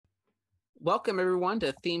Welcome, everyone,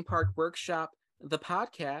 to Theme Park Workshop, the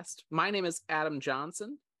podcast. My name is Adam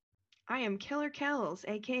Johnson. I am Killer Kells,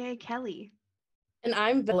 aka Kelly. And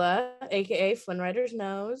I'm Bella, aka Funwriter's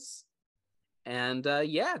Nose. And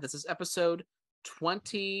this is episode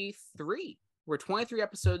 23. We're 23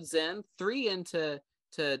 episodes in, 3 into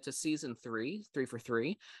season 3 for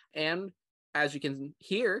 3. And as you can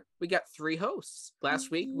hear, we got 3 hosts. Last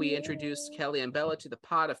week, we introduced Kelly and Bella to the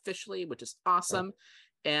pod officially, which is awesome.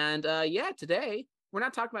 And today, we're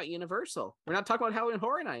not talking about Universal. We're not talking about Halloween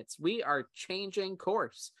Horror Nights. We are changing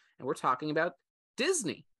course, and we're talking about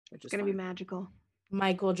Disney, which is going to be magical.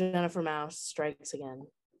 Michael Jennifer Mouse strikes again.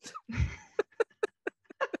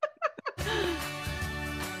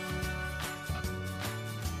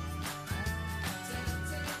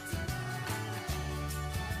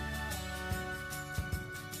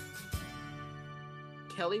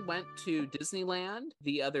 Kelly went to Disneyland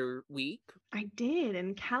the other week. I did,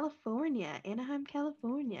 in California, Anaheim,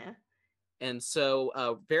 California. And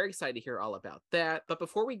so very excited to hear all about that. But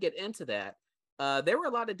before we get into that, there were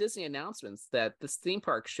a lot of Disney announcements that this theme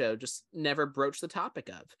park show just never broached the topic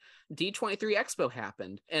of. D23 Expo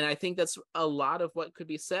happened, and I think that's a lot of what could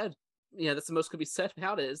be said. That's the most could be said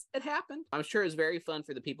about it is it happened. I'm sure it was very fun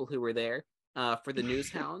for the people who were there. For the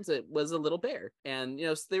news hounds, it was a little bare. And,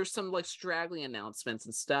 there's some like straggling announcements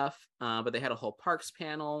and stuff, but they had a whole parks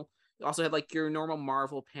panel. You also had like your normal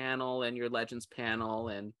Marvel panel and your Legends panel.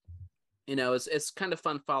 And, it's kind of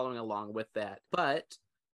fun following along with that. But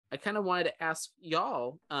I kind of wanted to ask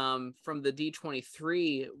y'all from the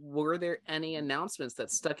D23, were there any announcements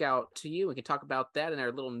that stuck out to you? We can talk about that in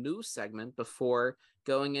our little news segment before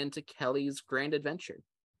going into Kelly's grand adventure.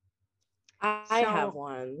 I have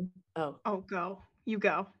one. Oh, go. You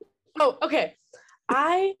go. Oh, okay.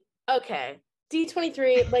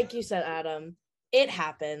 D23, like you said, Adam, it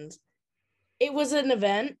happened. It was an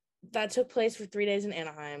event that took place for 3 days in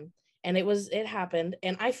Anaheim, and it happened.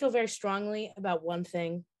 And I feel very strongly about one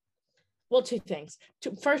thing. Well, 2 things.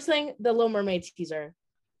 First thing, the Little Mermaid teaser.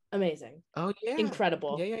 Amazing. Oh, yeah.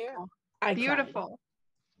 Incredible. Yeah. I Beautiful.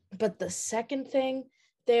 cried. But the second thing,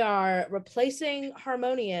 they are replacing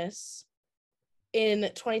Harmonious in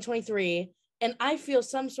 2023, and I feel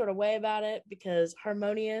some sort of way about it because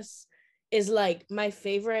Harmonious is like my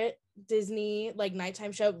favorite Disney like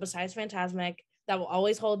nighttime show besides Fantasmic that will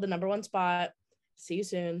always hold the number 1 spot. See you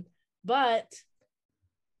soon. But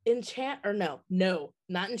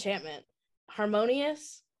not Enchantment.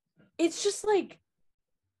 Harmonious, it's just like,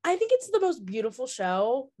 I think it's the most beautiful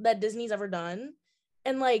show that Disney's ever done.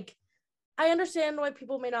 And like, I understand why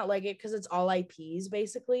people may not like it because it's all IPs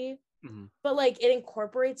basically. Mm-hmm. But like it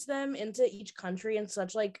incorporates them into each country in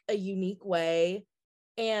such like a unique way.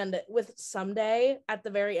 And with Someday at the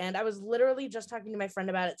very end, I was literally just talking to my friend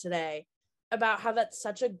about it today, about how that's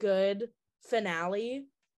such a good finale.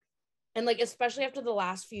 And like, especially after the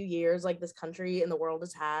last few years, like this country and the world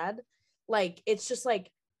has had, like, it's just like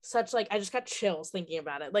such like, I just got chills thinking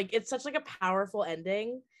about it. Like, it's such like a powerful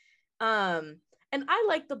ending. And I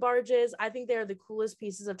like the barges. I think they're the coolest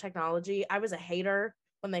pieces of technology. I was a hater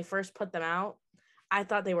when they first put them out. I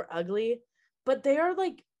thought they were ugly, but they are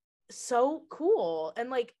like so cool.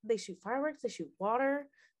 And like they shoot fireworks, they shoot water,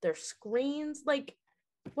 they're screens. Like,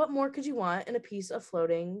 what more could you want in a piece of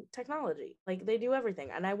floating technology? Like, they do everything,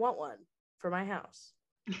 and I want one for my house.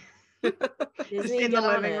 Just in the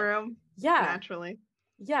living room. Yeah. Naturally.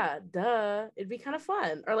 Yeah, duh. It'd be kind of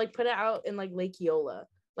fun. Or like put it out in like Lake Eola.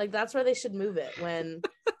 Like, that's where they should move it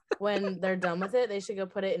when they're done with it. They should go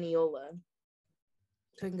put it in Eola.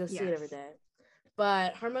 So we can go see it every day.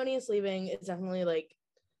 But Harmonious leaving is definitely like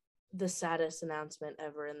the saddest announcement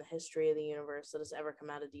ever in the history of the universe that has ever come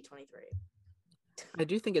out of D23. I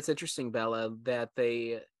do think it's interesting, Bella, that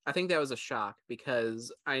I think that was a shock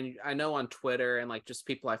because I know on Twitter and like just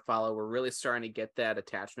people I follow were really starting to get that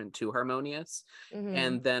attachment to Harmonious. Mm-hmm.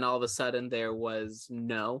 And then all of a sudden there was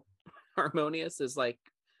no. Harmonious is like,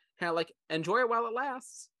 kind of like, enjoy it while it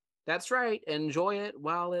lasts. That's right. Enjoy it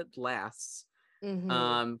while it lasts.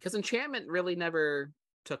 Mm-hmm. Because Enchantment really never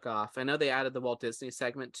took off. I know they added the Walt Disney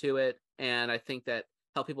segment to it, and I think that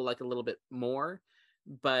helped people like it a little bit more.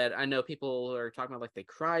 But I know people are talking about like they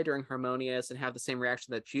cry during Harmonious and have the same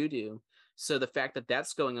reaction that you do. So the fact that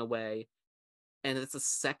that's going away, and it's the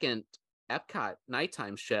second Epcot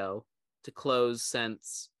nighttime show to close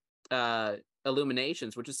since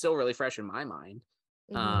Illuminations, which is still really fresh in my mind,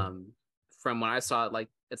 mm-hmm. From when I saw it like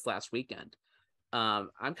it's last weekend. I'm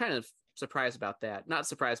kind of surprised about that. Not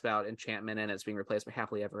surprised about Enchantment and it's being replaced by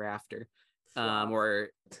Happily Ever After. Or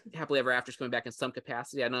Happily Ever After is coming back in some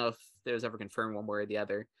capacity. I don't know if there's ever confirmed one way or the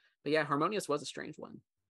other. But yeah, Harmonious was a strange one.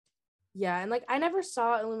 Yeah, and like I never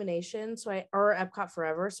saw Illumination, or Epcot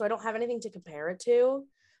Forever, so I don't have anything to compare it to.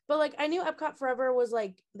 But like I knew Epcot Forever was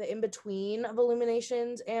like the in between of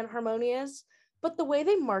Illuminations and Harmonious, but the way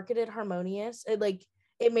they marketed Harmonious,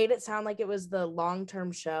 it made it sound like it was the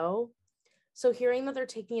long-term show. So hearing that they're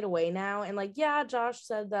taking it away now, and like yeah, Josh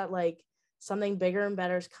said that like something bigger and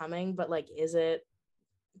better is coming, but like is it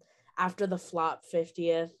after the flop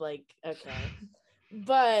 50th? Like okay.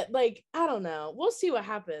 But like I don't know. We'll see what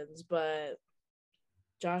happens, but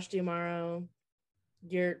Josh Dumaro,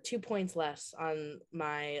 you're 2 points less on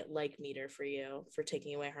my like meter for you for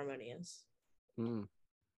taking away Harmonious.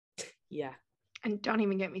 Yeah. And don't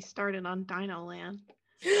even get me started on Dino Land.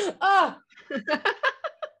 Ah,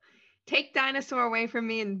 Take Dinosaur away from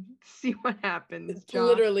me and see what happens, Josh.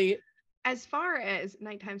 literally. As far as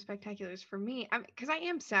Nighttime Spectaculars for me, because I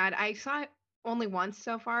am sad. I saw it only once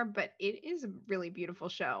so far, but it is a really beautiful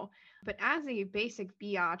show. But as a basic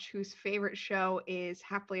biatch whose favorite show is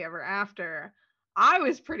Happily Ever After, I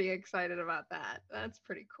was pretty excited about that. That's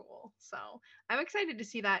pretty cool. So I'm excited to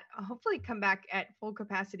see that hopefully come back at full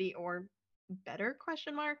capacity or better, ?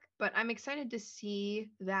 But I'm excited to see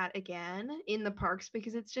that again in the parks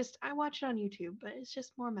because it's just, I watch it on YouTube, but it's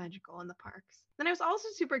just more magical in the parks. Then I was also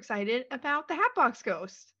super excited about the Hatbox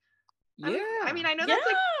Ghost. Yeah. I mean, I know that's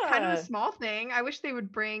like kind of a small thing. I wish they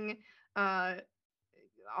would bring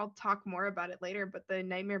I'll talk more about it later, but the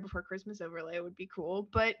Nightmare Before Christmas overlay would be cool.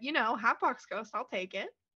 But you know, Hatbox Ghost, I'll take it.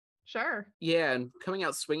 Sure. Yeah, and coming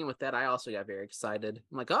out swinging with that, I also got very excited.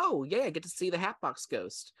 I'm like, oh yeah, I get to see the Hatbox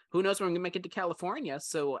Ghost. Who knows when I'm gonna make it to California?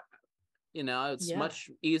 So, you know, it's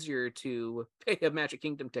much easier to pay a Magic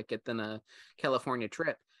Kingdom ticket than a California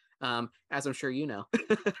trip. As I'm sure you know.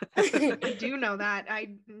 I do know that.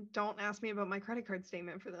 I don't ask me about my credit card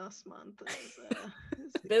statement for this month.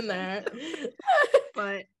 It's been there.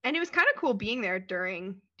 And it was kind of cool being there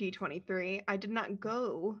during D23. I did not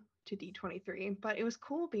go to D23, but it was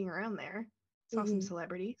cool being around there. Saw some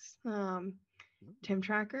celebrities. Tim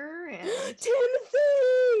Tracker and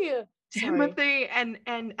Timothy and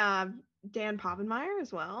Dan Povenmire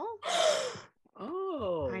as well.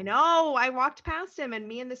 Oh, I know. I walked past him and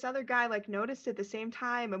me and this other guy like noticed at the same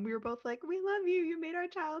time and we were both like, we love you. You made our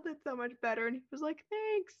childhood so much better. And he was like,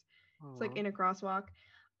 thanks. It's like in a crosswalk.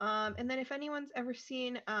 And then if anyone's ever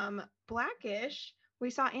seen Blackish, we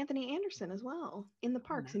saw Anthony Anderson as well in the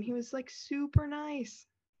parks and he was like super nice.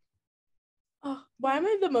 Oh, why am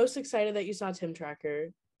I the most excited that you saw Tim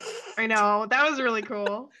Tracker? I know. That was really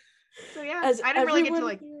cool. So yeah, I didn't really get to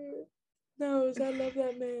like knows I love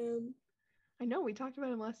that man. I know, we talked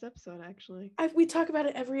about him last episode, actually. We talk about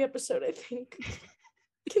it every episode, I think.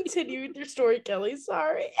 Continue with your story, Kelly.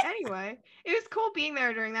 Sorry. Anyway, it was cool being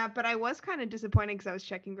there during that, but I was kind of disappointed because I was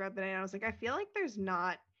checking throughout the day and I was like, I feel like there's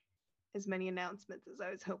not as many announcements as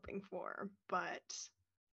I was hoping for. But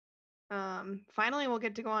finally, we'll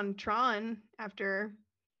get to go on Tron after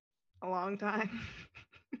a long time.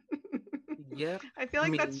 Yeah. I feel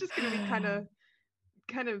like that's just going to be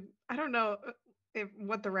kind of, I don't know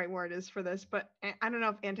what the right word is for this, but I don't know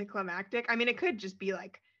if anticlimactic. I mean, it could just be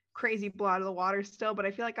like crazy blow out of the water still, but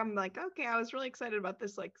I feel like I'm like, okay, I was really excited about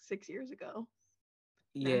this like 6 years ago.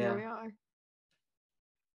 Yeah. And here we are.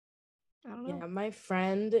 I don't know. Yeah, my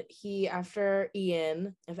friend, after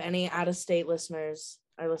Ian, if any out-of-state listeners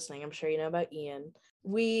are listening, I'm sure you know about Ian.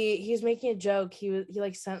 He's making a joke. He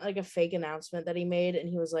like sent like a fake announcement that he made, and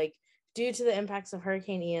he was like, due to the impacts of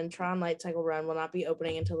Hurricane Ian, Tron Light Cycle Run will not be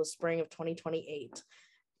opening until the spring of 2028.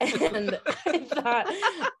 And I thought,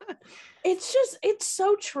 it's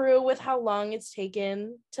so true with how long it's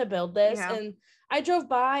taken to build this. Yeah. And I drove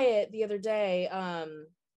by it the other day,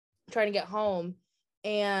 trying to get home.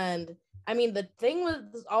 And I mean, the thing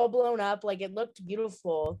was all blown up. Like, it looked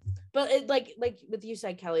beautiful. But it like with you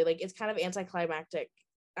said, Kelly, like, it's kind of anticlimactic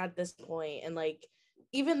at this point. And like,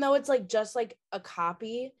 even though it's like just like a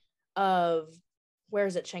copy of where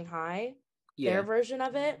is it, Shanghai, their version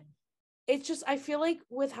of it, it's just, I feel like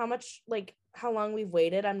with how long we've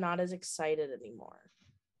waited, I'm not as excited anymore.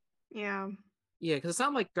 Yeah, because it's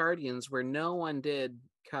not like Guardians where no one did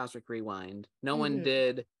Cosmic Rewind, no one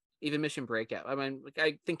did even Mission Breakout. I mean,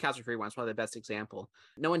 I think Cosmic Rewind is probably the best example.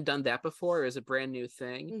 No one done that before. It was a brand new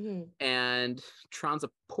thing, and Tron's a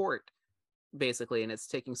port basically, and it's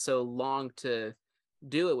taking so long to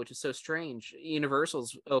do it, which is so strange.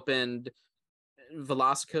 Universal's opened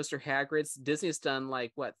Velocicoaster, Hagrid's. Disney's done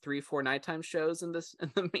like 3-4 nighttime shows in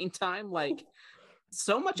the meantime. Like,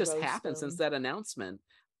 so much has happened since that announcement.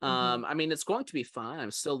 I mean, it's going to be fun. I'm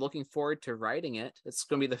still looking forward to riding it. It's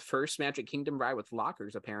going to be the first Magic Kingdom ride with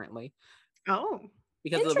lockers, apparently. Oh,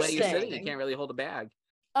 because of the way you're sitting, you can't really hold a bag.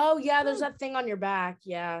 Oh yeah, there's that thing on your back.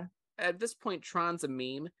 Yeah. at this point, Tron's a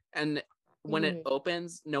meme, and when it Mhm.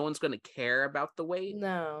 opens, no one's going to care about the wait.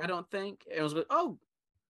 No. I don't think it was. Oh,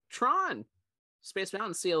 Tron, Space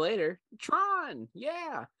Mountain. See you later, Tron.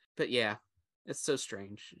 Yeah, but yeah, it's so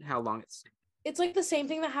strange how long It's like the same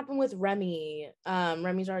thing that happened with Remy,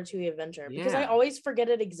 Remy's Ratatouille Adventure, because I Yeah. always forget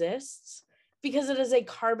it exists because it is a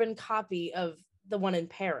carbon copy of the one in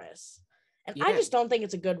Paris. And I Yeah. just don't think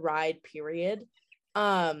it's a good ride, period.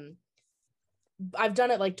 I've done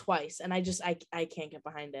it like twice and I can't get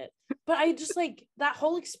behind it. But I just like that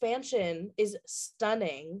whole expansion is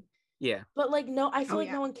stunning. Yeah, But like no, I feel Oh, like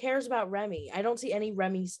yeah. no one cares about Remy. I don't see any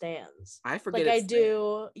Remy stands. I forget Like I it's there.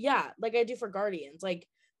 do, yeah, like I do for Guardians. Like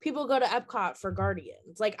people go to Epcot for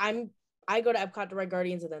Guardians. Like I go to Epcot to ride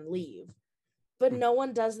Guardians and then leave. But Hmm. no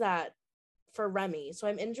one does that for Remy. So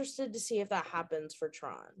I'm interested to see if that happens for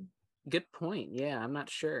Tron. Good point. Yeah, I'm not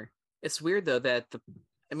sure. It's weird though that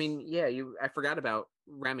I forgot about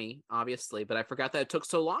Remy, obviously, but I forgot that it took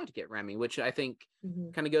so long to get Remy, which I think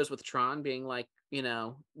Mhm. kind of goes with Tron being like,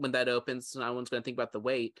 when that opens, no one's going to think about the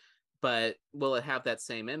wait, but will it have that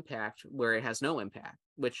same impact where it has no impact,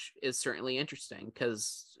 which is certainly interesting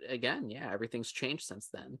because again, yeah, everything's changed since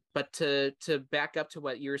then. But to back up to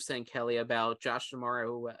what you were saying, Kelly, about Josh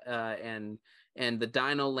D'Amaro and the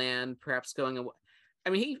Dino Land perhaps going away. I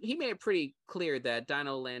mean, he made it pretty clear that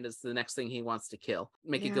Dino Land is the next thing he wants to kill,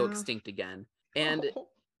 make it go Yeah. extinct again. And Oh.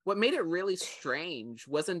 what made it really strange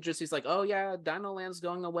wasn't just he's like, oh yeah, Dino Land's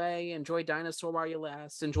going away. Enjoy Dinosaur while you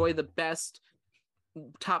last. Enjoy the best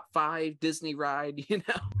top 5 Disney ride,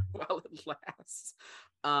 while it lasts.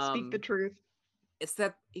 Speak the truth. It's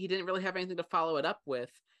that he didn't really have anything to follow it up with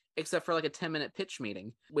except for like a 10-minute pitch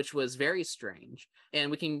meeting, which was very strange. And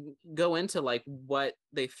we can go into like what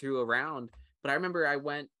they threw around. But I remember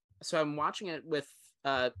I'm watching it with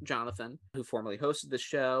Jonathan, who formerly hosted the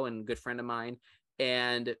show and a good friend of mine.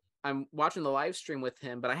 And I'm watching the live stream with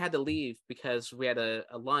him, but I had to leave because we had a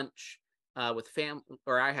lunch with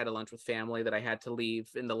I had a lunch with family that I had to leave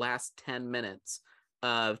in the last 10 minutes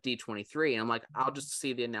of D23. And I'm like, I'll just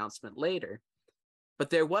see the announcement later.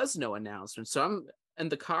 But there was no announcement. So I'm in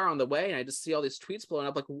the car on the way and I just see all these tweets blowing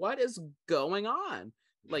up. Like, what is going on?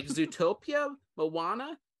 Like Zootopia,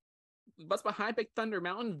 Moana, what's behind Big Thunder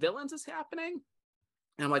Mountain? Villains is happening?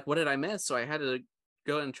 And I'm like, what did I miss? So I had to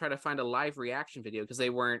go and try to find a live reaction video because they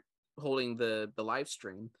weren't holding the live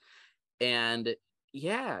stream. And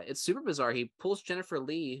yeah, it's super bizarre. He pulls Jennifer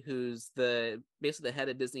Lee, who's basically the head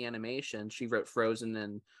of Disney Animation. She wrote Frozen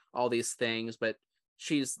and all these things, but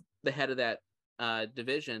she's the head of that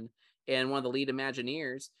division and one of the lead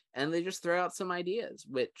Imagineers. And they just throw out some ideas,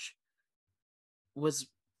 which was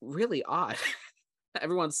really odd.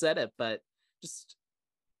 Everyone said it, but just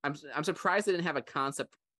I'm surprised they didn't have a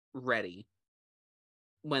concept ready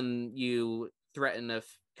when you threaten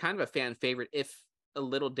kind of a fan favorite, if a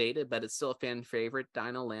little dated, but it's still a fan favorite,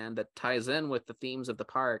 Dino Land that ties in with the themes of the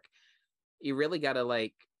park. You really got to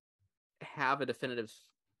like have a definitive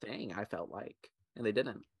thing, I felt like, and they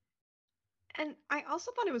didn't. And I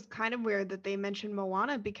also thought it was kind of weird that they mentioned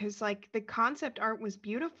Moana because like the concept art was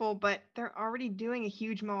beautiful, but they're already doing a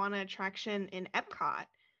huge Moana attraction in Epcot.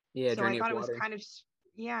 Yeah, So I Journey of thought it was Water. kind of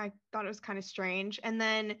yeah, I thought it was kind of strange. And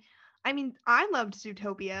then I mean, I loved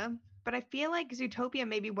Zootopia, but I feel like Zootopia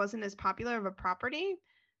maybe wasn't as popular of a property.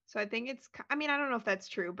 So I think I mean, I don't know if that's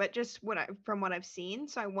true, but just from what I've seen.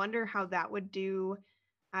 So I wonder how that would do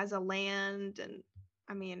as a land. And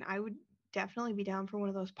I mean, I would definitely be down for one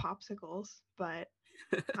of those popsicles, but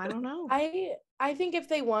I don't know. I think if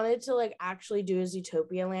they wanted to like actually do a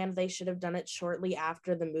Zootopia Land, they should have done it shortly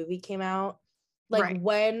after the movie came out. Like Right.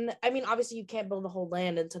 when I mean, obviously you can't build a whole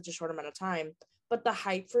land in such a short amount of time, but the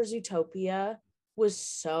hype for Zootopia was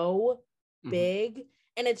so big,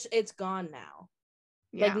 and it's gone now.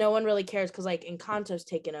 Yeah. Like no one really cares because like Encanto's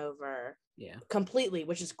taken over completely,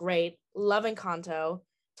 which is great. Love Encanto.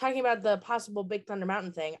 Talking about the possible Big Thunder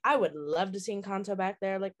Mountain thing, I would love to see Encanto back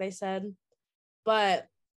there, like they said. But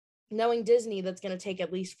knowing Disney, that's going to take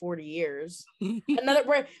at least 40 years.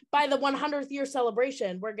 We're by the 100th year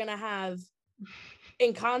celebration, we're going to have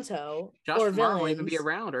Encanto Josh or D'Amaro villains. won't even be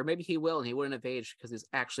around, or maybe he will, and he wouldn't have aged because he's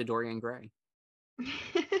actually Dorian Gray.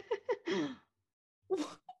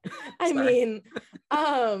 I mean,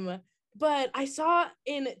 but I saw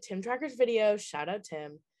in Tim Tracker's video, shout out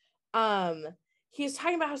Tim, he was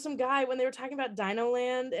talking about how some guy, when they were talking about Dino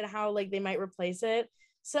Land and how like they might replace it,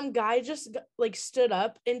 some guy just like stood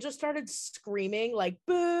up and just started screaming like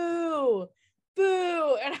boo,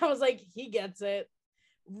 boo, and I was like, he gets it.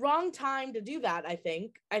 Wrong time to do that. I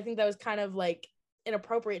think that was kind of like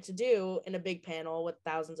inappropriate to do in a big panel with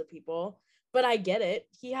thousands of people, but I get it.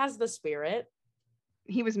 He has the spirit.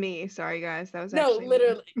 He was me. Sorry, guys. That was No, actually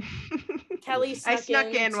literally. me. Kelly I snuck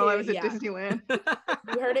snuck in while I was at yeah. Disneyland.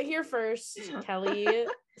 You heard it here first. Kelly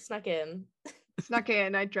snuck in. Snuck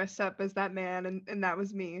in. I dressed up as that man, and that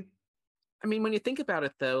was me. I mean, when you think about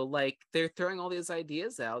it, though, like they're throwing all these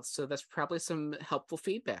ideas out, so that's probably some helpful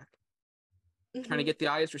feedback. Trying to get the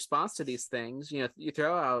audience response to these things. You know, you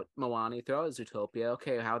throw out Moana, you throw out Zootopia.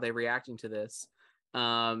 Okay, how are they reacting to this?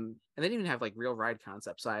 And they didn't even have like real ride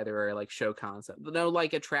concepts either, or like show concept. No,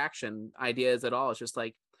 like attraction ideas at all. It's just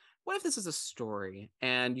like, what if this is a story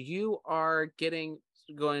and you are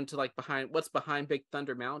going to like what's behind Big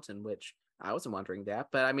Thunder Mountain, which I wasn't wondering that,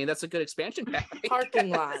 but I mean that's a good expansion pack.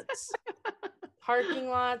 Parking lots. Parking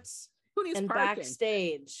lots. Who needs and parking?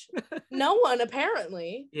 Backstage. No one,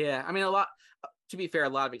 apparently. Yeah, I mean, to be fair, a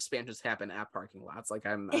lot of expansions happen at parking lots. Like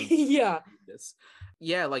I'm yeah. This.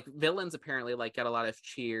 Yeah, like villains apparently like got a lot of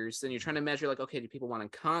cheers. And you're trying to measure like, okay, do people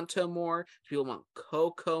want Encanto more? Do people want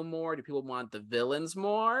Coco more? Do people want the villains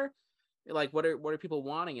more? Like what are people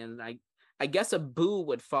wanting? And I guess a Boo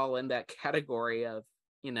would fall in that category of,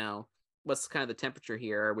 you know, what's kind of the temperature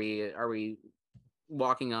here? Are we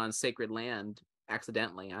walking on sacred land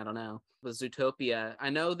accidentally? I don't know. With Zootopia,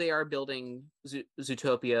 I know they are building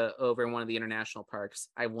Zootopia over in one of the international parks.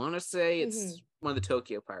 I want to say it's one of the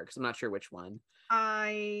Tokyo parks. I'm not sure which one.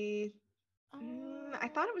 I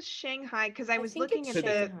thought it was Shanghai because I was looking at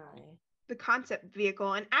the concept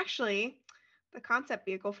vehicle, and actually the concept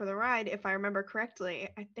vehicle for the ride, if I remember correctly,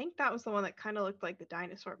 I think that was the one that kind of looked like the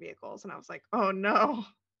dinosaur vehicles, and I was like, oh no,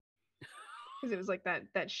 because it was like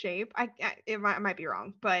that shape. I might be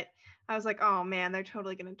wrong, but I was like, oh man, they're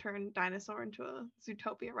totally gonna turn dinosaur into a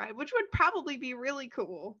Zootopia ride, which would probably be really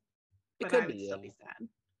cool. But I would still be sad.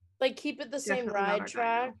 Like keep it the same ride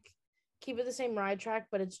track. Keep it the same ride track,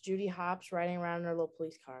 but it's Judy Hopps riding around in her little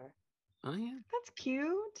police car. Oh yeah, that's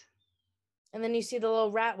cute. And then you see the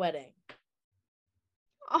little rat wedding.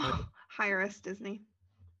 Oh, hire us, Disney.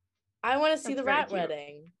 I want to see the rat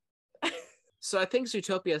wedding. So I think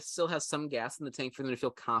Zootopia still has some gas in the tank for them to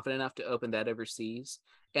feel confident enough to open that overseas.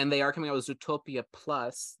 And they are coming out with Zootopia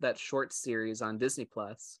Plus, that short series on Disney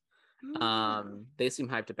Plus. They seem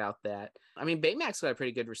hyped about that. I mean, Baymax got a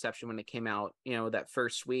pretty good reception when it came out, you know, that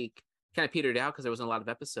first week. Kind of petered out because there wasn't a lot of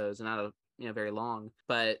episodes and not very long.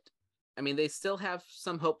 But I mean, they still have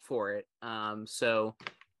some hope for it. So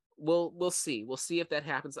we'll see. We'll see if that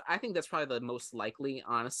happens. I think that's probably the most likely,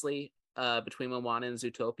 honestly, between Moana and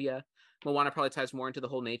Zootopia. Moana probably ties more into the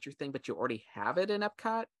whole nature thing, but you already have it in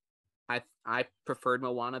Epcot. I preferred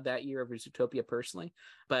Moana that year over Zootopia personally,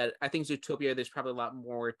 but I think Zootopia there's probably a lot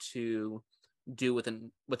more to do with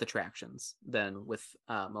attractions than with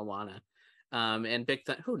Moana. And Big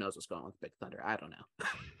Thunder, who knows what's going on with Big Thunder? I don't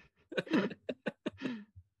know.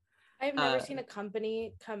 I've never seen a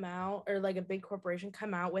company come out or like a big corporation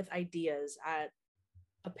come out with ideas at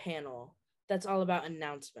a panel that's all about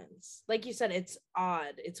announcements. Like you said, it's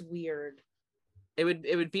odd. It's weird. It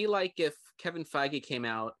would be like if Kevin Feige came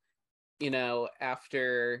out, you know,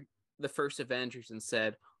 after the first Avengers and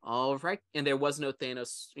said, all right, and there was no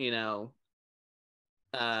Thanos, you know,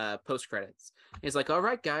 post credits. He's like, all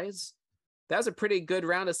right, guys, that was a pretty good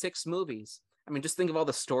round of 6 movies. I mean, just think of all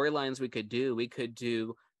the storylines we could do. We could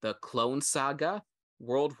do the Clone Saga,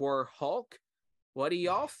 World War Hulk. What do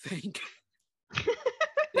y'all think?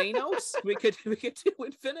 Thanos, we could do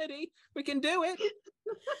Infinity. We can do it.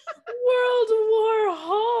 World War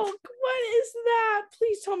Hulk. What is that?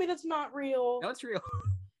 Please tell me that's not real. No, it's real.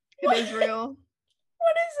 It is real.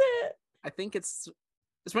 What is it? I think it's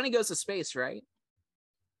when he goes to space, right?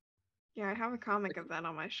 Yeah, I have a comic of that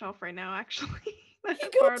on my shelf right now, actually. I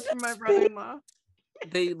borrowed from my brother-in-law.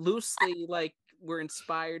 They loosely were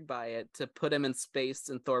inspired by it to put him in space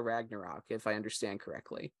in Thor Ragnarok, if I understand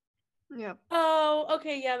correctly. Yep. Oh,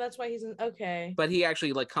 okay, yeah, that's why he's in. Okay. But he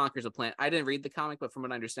actually conquers a planet. I didn't read the comic, but from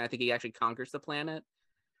what I understand, I think he actually conquers the planet.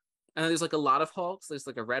 And there's a lot of Hulks. There's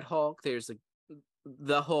a Red Hulk. There's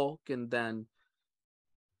the Hulk, and then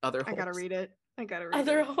other Hulks. I gotta read it.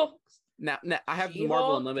 Other Hulks. Now I have She-Hulk?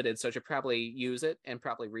 Marvel Unlimited, so I should probably use it and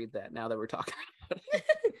probably read that now that we're talking about it.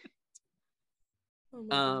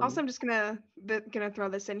 Also, I'm just gonna throw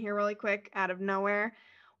this in here really quick out of nowhere.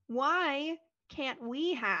 Why can't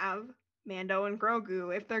we have Mando and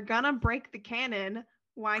Grogu? If they're gonna break the canon,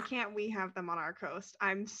 why can't we have them on our coast?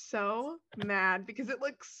 I'm so mad because it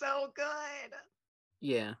looks so good.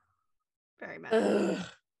 Yeah. Very mad.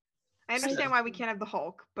 I understand why we can't have the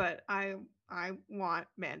Hulk, but I want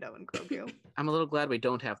Mando and Grogu. I'm a little glad we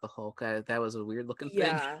don't have the Hulk. That was a weird looking thing.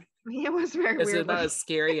 Yeah. It was very weird. It's not as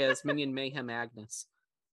scary as Minion Mayhem Agnes.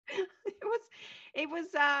 It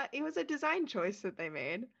was a design choice that they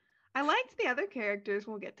made. I liked the other characters.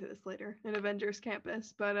 We'll get to this later in Avengers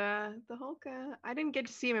Campus, but the Hulk, I didn't get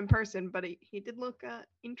to see him in person, but he did look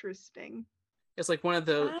interesting. It's like one of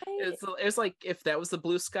the. I It's like if that was the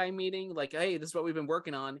Blue Sky meeting, like, hey, this is what we've been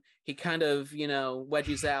working on. He kind of,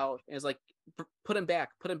 wedges out and is like, put him back,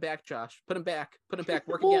 Josh, put him back,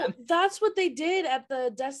 work well, again. that's what they did at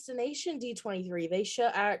the Destination D23. They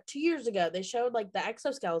showed 2 years ago. They showed like the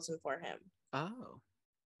exoskeleton for him, Oh,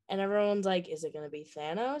 and everyone's like, "Is it gonna be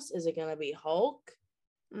Thanos? Is it gonna be Hulk?"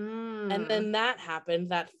 Mm. And then that happened.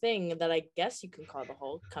 That thing that I guess you can call the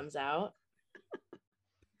Hulk comes out.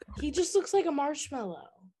 He just looks like a marshmallow.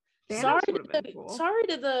 Thanos would've been cool. Sorry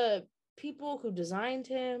to the people who designed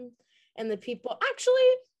him, and the people actually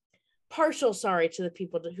partial sorry to the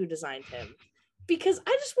people who designed him, because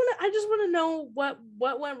I just want to know what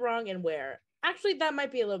went wrong and where. Actually, that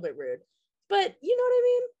might be a little bit rude, but you know what I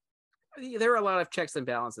mean. there are a lot of checks and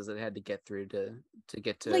balances that had to get through to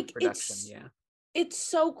get to Like, production. It's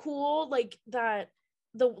so cool, like that.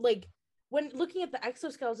 When looking at the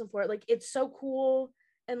exoskeleton for it, like it's so cool,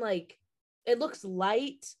 and like it looks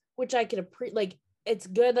light, which I could appreciate. Like it's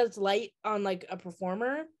good that it's light on like a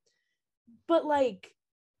performer, but like,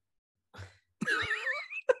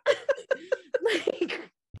 like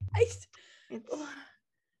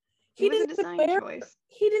He was a design choice.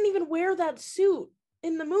 He didn't even wear that suit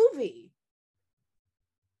in the movie.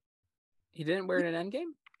 He didn't wear it in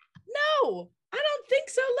Endgame? No, I don't think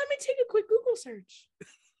so. Let me take a quick Google search.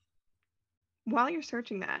 While you're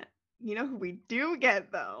searching that, you know who we do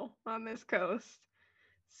get though on this coast?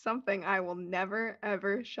 Something I will never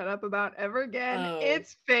ever shut up about ever again. Oh.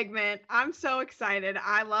 It's Figment. I'm so excited.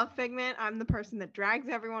 I love Figment. I'm the person that drags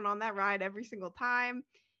everyone on that ride every single time.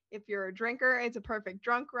 If you're a drinker, it's a perfect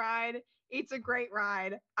drunk ride. It's a great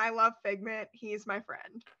ride. I love Figment. He is my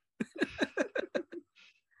friend.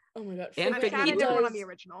 Oh my god. And I'm Figment sad I didn't one on the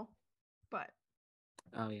original, but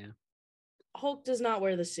oh yeah, Hulk does not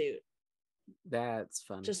wear the suit. That's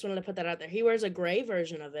fun. Just wanted to put that out there. He wears a gray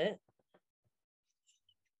version of it,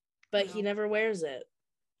 but he never wears it.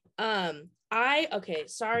 Okay,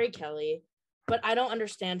 sorry, Kelly, but I don't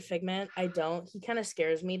understand Figment. I don't. He kind of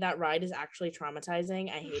scares me. That ride is actually traumatizing.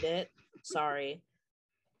 I hate it.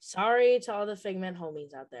 Sorry to all the Figment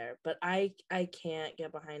homies out there, but I can't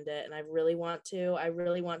get behind it, and I really want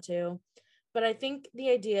to. But I think the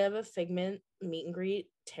idea of a Figment meet and greet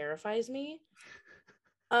terrifies me.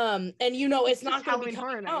 And it's not going to be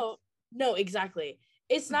coming out. No, exactly.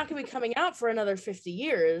 It's not going to be coming out for another 50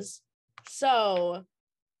 years. So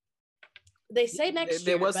they say next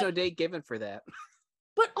year. There was no date given for that.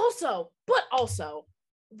 But also,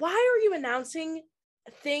 why are you announcing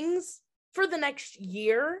things for the next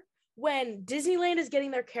year when Disneyland is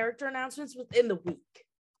getting their character announcements within the week?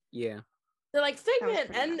 Yeah. They're like,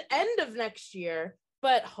 Figment end of next year,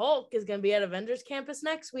 but Hulk is going to be at Avengers Campus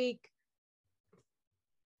next week.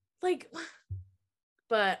 Like,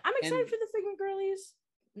 but I'm excited for the Figment girlies.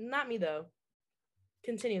 Not me though.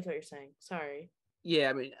 Continue with what you're saying. Sorry.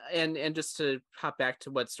 Yeah, I mean, and just to hop back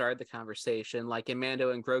to what started the conversation, like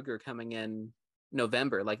Mando and Grogu coming in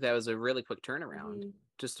November, like that was a really quick turnaround. Mm-hmm.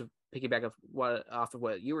 Just to piggyback off of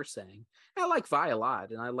what you were saying, I like Vi a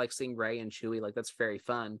lot, and I like seeing Rey and Chewie. Like that's very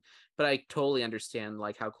fun. But I totally understand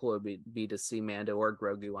like how cool it would be to see Mando or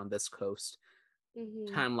Grogu on this coast.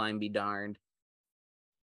 Mm-hmm. Timeline be darned.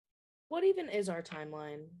 What even is our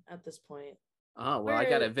timeline at this point? Oh well, I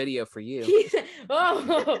got a video for you.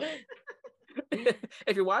 Oh.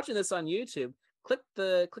 If you're watching this on YouTube, click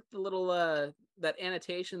the little that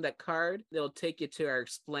annotation, that card. It'll take you to our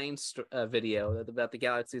explained video about the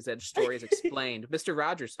Galaxy's Edge stories explained. Mr.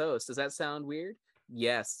 Rogers host. Does that sound weird?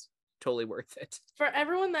 Yes, totally worth it. For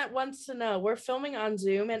everyone that wants to know, we're filming on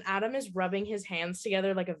Zoom, and Adam is rubbing his hands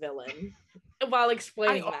together like a villain while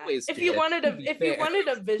explaining that. If you wanted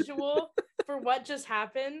a visual for what just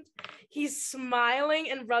happened, he's smiling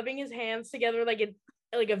and rubbing his hands together like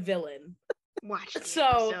a villain. Watch the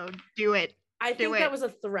episode. Do it. I think that was a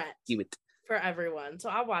threat. Do it for everyone. So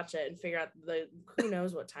I'll watch it and figure out who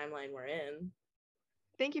knows what timeline we're in.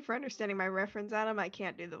 Thank you for understanding my reference, Adam. I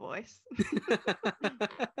can't do the voice.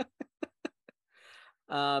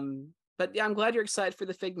 But yeah, I'm glad you're excited for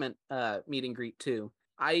the Figment meet and greet too.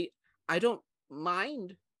 I don't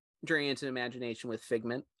mind journeying into imagination with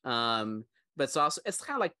Figment. But it's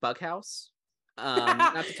kind of like Bughouse.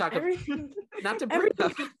 Not to talk about, not to bring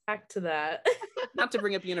up back to that. Not to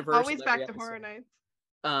bring up Universal. Always back to Horror Nights.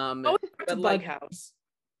 Always back to Bughouse.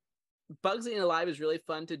 Bugsy and Alive is really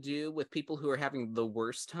fun to do with people who are having the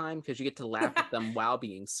worst time because you get to laugh at them while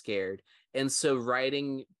being scared. And so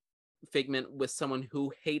writing Figment with someone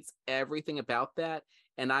who hates everything about that,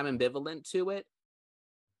 and I'm ambivalent to it,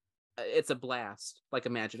 it's a blast, like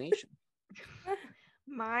Imagination.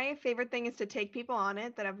 My favorite thing is to take people on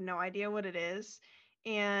it that have no idea what it is,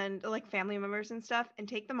 and like family members and stuff, and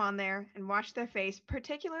take them on there and watch their face,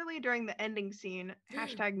 particularly during the ending scene.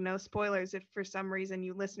 Hashtag no spoilers. If for some reason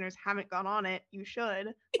you listeners haven't gone on it, you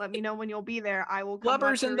should. Let me know when you'll be there. I will come watch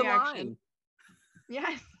Flubber's your in the reaction. line.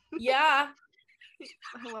 Yes. Yeah.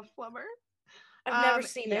 I love Flubber. I've never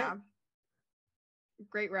seen it.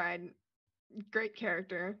 Great ride. Great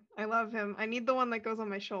character. I love him. I need the one that goes on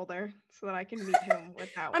my shoulder so that I can meet him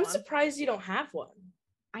with that I'm one. surprised you don't have one.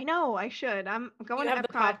 I know, I should. I'm going You to have Epcot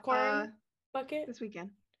the popcorn bucket? this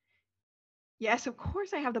weekend. Yes, of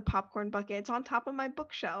course I have the popcorn bucket. It's on top of my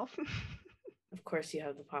bookshelf. Of course you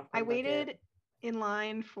have the popcorn I waited bucket. in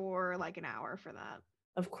line for like an hour for that.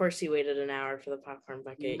 Of course you waited an hour for the popcorn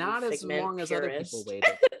bucket. Not as Figment long as other people purist.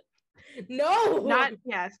 waited. No. Not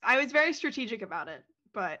yes. I was very strategic about it,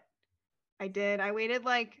 but I did. I waited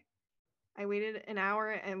an hour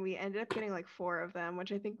and we ended up getting like 4 of them,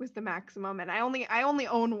 which I think was the maximum. And I only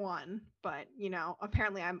own one, but you know,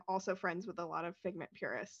 apparently I'm also friends with a lot of Figment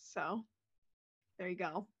purists. So there you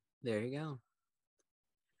go. There you go.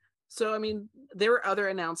 So, I mean, there were other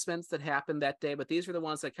announcements that happened that day, but these were the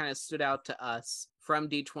ones that kind of stood out to us from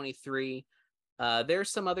D23. There's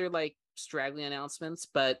some other like straggling announcements,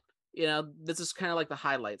 but you know, this is kind of like the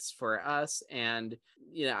highlights for us. And,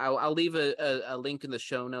 you know, I'll leave a link in the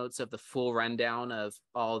show notes of the full rundown of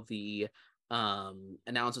all the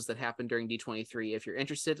announcements that happened during D23 if you're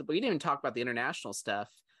interested. But we didn't even talk about the international stuff.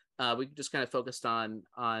 We just kind of focused on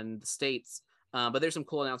the States. But there's some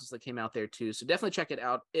cool announcements that came out there too. So definitely check it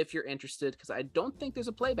out if you're interested, because I don't think there's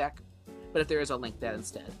a playback. But if there is, I'll link that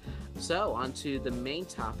instead. So on to the main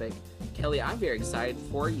topic. Kelly, I'm very excited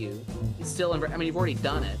for you. It's still, I mean, you've already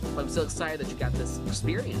done it, but I'm still excited that you got this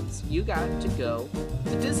experience. You got to go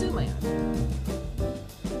to Disneyland.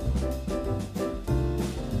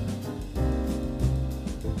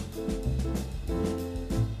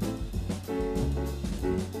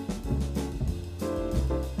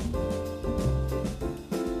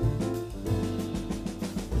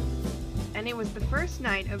 And it was the first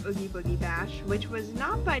night of Oogie Boogie Bash, which was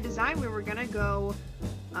not by design. We were gonna go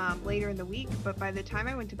later in the week, but by the time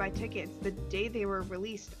I went to buy tickets, the day they were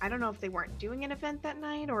released, I don't know if they weren't doing an event that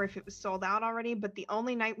night or if it was sold out already, but the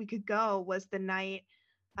only night we could go was the night,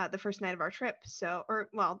 the first night of our trip. So, or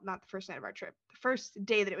well, not the first night of our trip, the first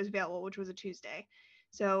day that it was available, which was a Tuesday.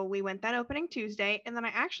 So we went that opening Tuesday, and then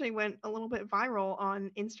I actually went a little bit viral on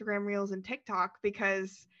Instagram Reels and TikTok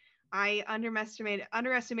because I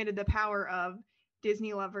underestimated the power of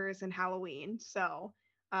Disney lovers and Halloween. So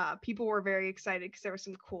people were very excited because there was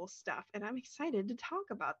some cool stuff, and I'm excited to talk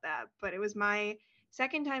about that. But it was my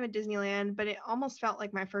second time at Disneyland, but it almost felt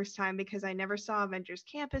like my first time because I never saw Avengers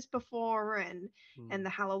Campus before and the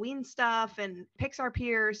Halloween stuff and Pixar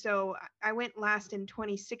Pier. So I went last in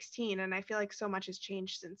 2016, and I feel like so much has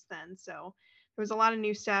changed since then. So there was a lot of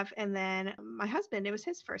new stuff. And then my husband, it was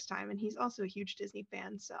his first time, and he's also a huge Disney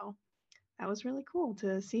fan. So that was really cool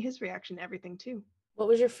to see his reaction to everything too. What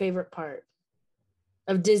was your favorite part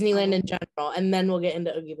of Disneyland in general? And then we'll get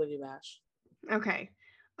into Oogie Boogie Bash. Okay.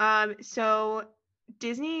 So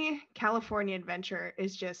Disney California Adventure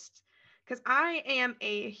is just, because I am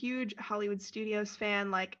a huge Hollywood Studios fan.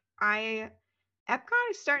 Like Epcot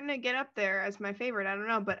is starting to get up there as my favorite. I don't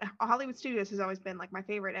know, but Hollywood Studios has always been like my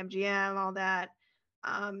favorite, MGM, all that.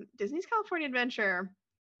 Disney's California Adventure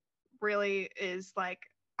really is like,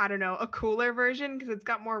 I don't know, a cooler version because it's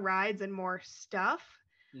got more rides and more stuff.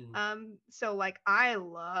 So like I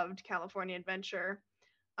loved California Adventure.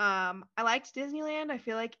 I liked Disneyland. I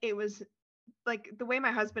feel like it was like the way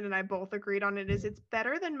my husband and I both agreed on it is it's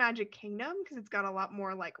better than Magic Kingdom because it's got a lot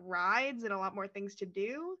more like rides and a lot more things to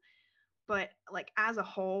do. But like as a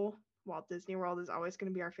whole, Walt Disney World is always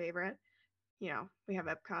going to be our favorite. You know, we have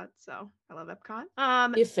Epcot, so I love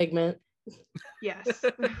Epcot. You Figment. Yes.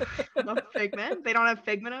 Love Figment. They don't have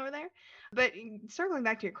Figment over there. But circling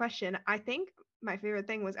back to your question, I think my favorite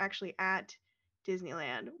thing was actually at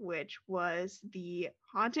Disneyland, which was the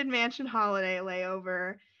Haunted Mansion Holiday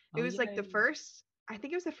layover. It was like the first, I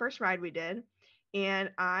think it was the first ride we did.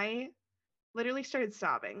 And I literally started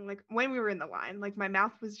sobbing like when we were in the line. Like my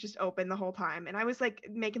mouth was just open the whole time. And I was like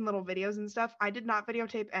making little videos and stuff. I did not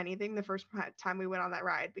videotape anything the first time we went on that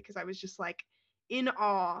ride because I was just like in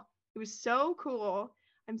awe. It was so cool.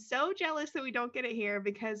 I'm so jealous that we don't get it here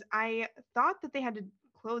because I thought that they had to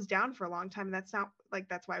close down for a long time. And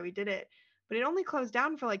that's why we did it. But it only closed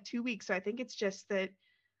down for like 2 weeks. So I think it's just that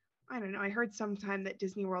I don't know. I heard sometime that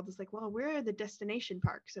Disney World is like, well, we're the destination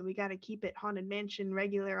park, so we got to keep it Haunted Mansion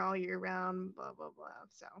regular all year round, blah, blah, blah.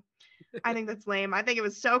 So I think that's lame. I think it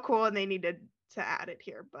was so cool and they needed to add it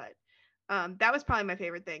here. But that was probably my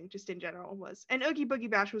favorite thing just in general was, and Oogie Boogie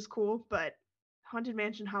Bash was cool, but Haunted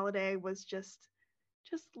Mansion Holiday was just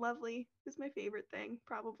lovely. It was my favorite thing,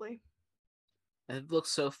 probably. It looks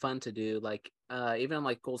so fun to do, like even on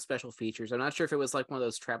like cool special features. I'm not sure if it was like one of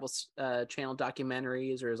those travel channel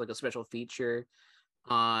documentaries or it was like a special feature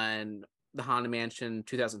on the Haunted Mansion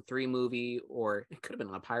 2003 movie, or it could have been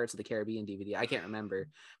on a Pirates of the Caribbean DVD. I can't remember,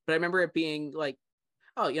 but I remember it being like,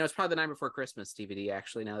 oh, it's probably the Night Before Christmas DVD.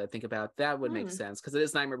 Actually, now that I think about it, that would make sense because it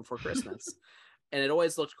is Nightmare Before Christmas, and it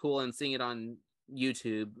always looked cool. And seeing it on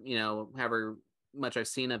YouTube, however much I've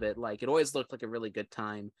seen of it, like it always looked like a really good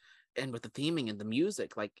time. And with the theming and the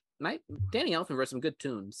music, like Danny Elfman wrote some good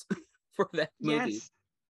tunes for that movie.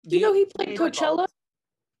 Yes. He played Coachella?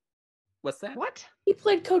 What's that? What? He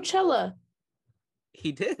played Coachella.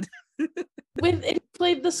 He did. He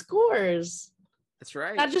played the scores. That's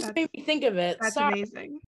right. That just made me think of it. That's Sorry.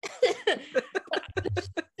 amazing.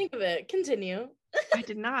 Think of it. Continue. I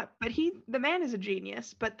did not, but the man is a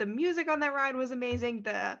genius. But the music on that ride was amazing.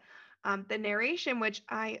 The narration, which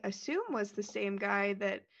I assume was the same guy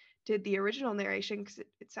that did the original narration, because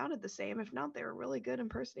it sounded the same. If not, they were a really good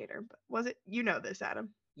impersonator. But was it? You know this, Adam.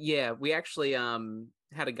 Yeah, we actually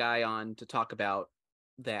had a guy on to talk about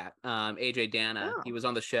that. AJ Dana. He was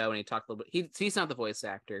on the show and he talked a little bit. He's not the voice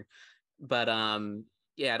actor, but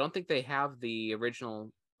yeah, I don't think they have the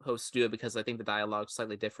original host do it because I think the dialogue's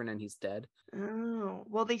slightly different and he's dead. Oh,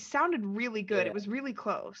 well, they sounded really good. Yeah. It was really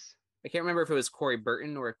close. I can't remember if it was Corey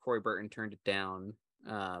Burton or if Corey Burton turned it down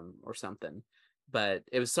or something, but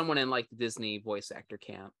it was someone in like the Disney voice actor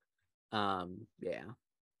camp. Yeah,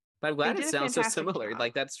 but I'm glad it sounds so similar. Job.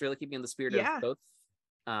 Like that's really keeping in the spirit of both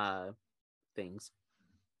things.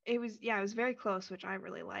 It was very close, which I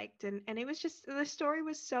really liked, and it was just, the story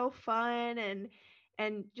was so fun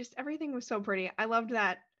and just everything was so pretty. I loved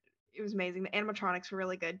that. It was amazing. The animatronics were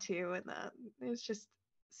really good too, and it was just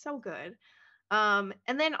so good. And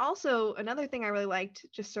then also another thing I really liked,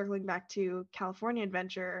 just circling back to California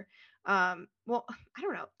Adventure. Well, I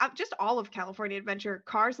don't know, just all of California Adventure.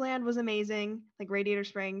 Cars Land was amazing, like Radiator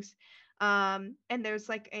Springs. And there's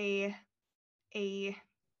like a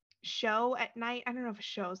show at night. I don't know if a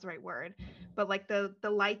show is the right word, but like the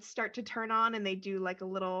lights start to turn on and they do like a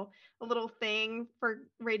little thing for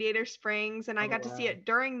Radiator Springs, and I got to see it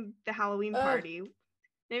during the Halloween party. And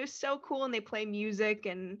it was so cool, and they play music,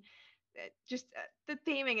 and just the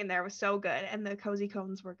theming in there was so good, and the cozy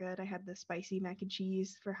cones were good. I had the spicy mac and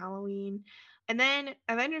cheese for Halloween, and then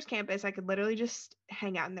Avengers Campus, I could literally just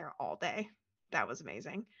hang out in there all day. That was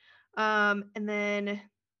amazing. And then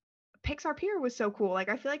Pixar Pier was so cool. Like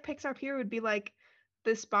I feel like Pixar Pier would be like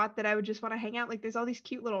the spot that I would just want to hang out. Like there's all these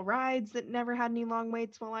cute little rides that never had any long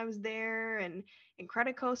waits while I was there, and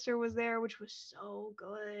Incredicoaster was there, which was so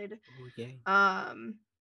good. Oh, yay.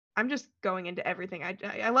 I'm just going into everything.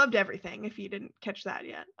 I loved everything, if you didn't catch that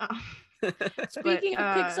yet. Speaking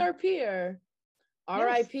of Pixar Pier,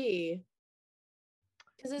 R.I.P.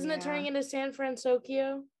 Because isn't it turning into San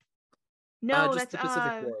Francisco? No, just that's the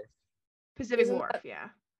Pacific Wharf. Pacific Wharf, yeah.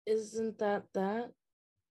 Isn't that?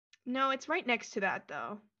 No, it's right next to that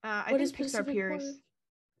though. I What think is Pixar Piers.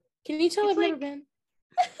 Can you tell I've never been?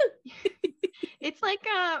 It's like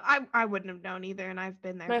I wouldn't have known either, and I've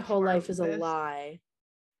been there. My whole life is a lie.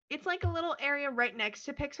 It's like a little area right next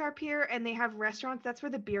to Pixar Pier, and they have restaurants. That's where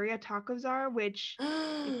the Birria tacos are, which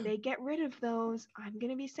if they get rid of those, I'm going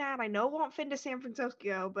to be sad. I know it won't fit into San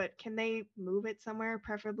Francisco, but can they move it somewhere,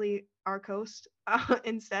 preferably our coast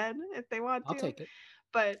instead, if they want to? I'll take it.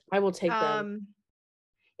 But I will take them.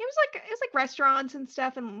 It was like restaurants and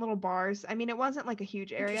stuff and little bars. I mean, it wasn't like a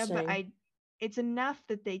huge area, but it's enough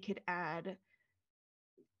that they could add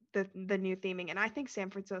the new theming. And I think San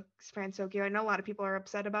Francisco, I know a lot of people are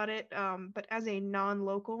upset about it, but as a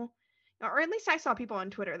non-local, or at least I saw people on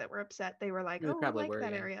Twitter that were upset. They were like, I like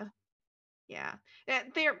that area. Yeah,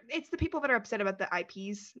 it's the people that are upset about the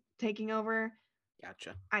IPs taking over.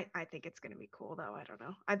 Gotcha. I think it's gonna be cool though. I don't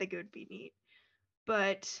know, I think it would be neat.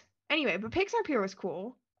 But anyway, Pixar Pier was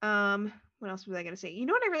cool. What else was I gonna say? You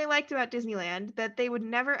know what I really liked about Disneyland that they would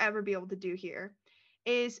never ever be able to do here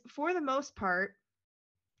is, for the most part,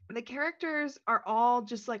 the characters are all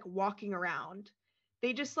just like walking around.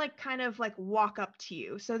 They just like kind of like walk up to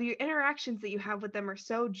you. So the interactions that you have with them are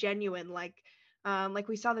so genuine. Like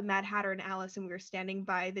we saw the Mad Hatter and Alice, and we were standing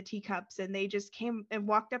by the teacups, and they just came and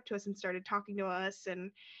walked up to us and started talking to us,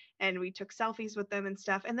 and we took selfies with them and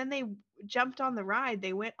stuff. And then they jumped on the ride.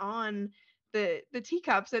 They went on the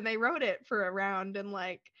teacups and they rode it for a round. And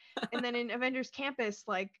like, and then in Avengers Campus,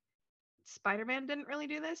 like Spider-Man didn't really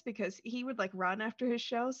do this because he would like run after his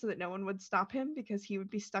show so that no one would stop him because he would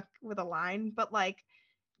be stuck with a line. But like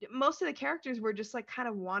most of the characters were just like kind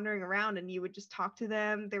of wandering around and you would just talk to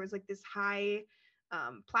them. There was like this high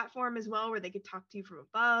platform as well where they could talk to you from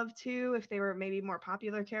above too if they were maybe more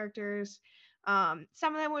popular characters. Some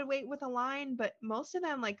of them would wait with a line, but most of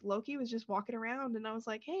them, like Loki was just walking around and I was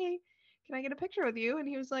like, hey, can I get a picture with you? And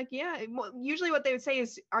he was like, yeah. Usually what they would say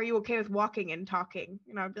is, are you okay with walking and talking?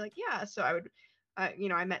 And I would be like, yeah. So I would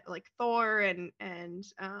I met like Thor and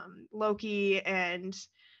Loki and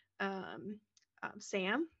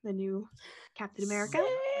Sam, the new Captain America. Sam!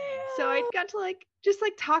 So I got to like just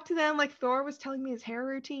like talk to them. Like Thor was telling me his hair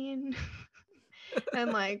routine,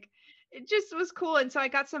 and like it just was cool. And so I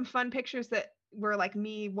got some fun pictures that were like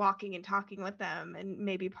me walking and talking with them, and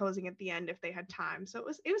maybe posing at the end if they had time. So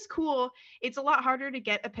it was cool. It's a lot harder to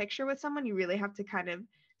get a picture with someone. You really have to kind of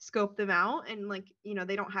scope them out, and like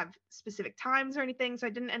they don't have specific times or anything. So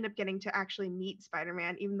I didn't end up getting to actually meet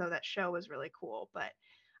Spider-Man, even though that show was really cool. But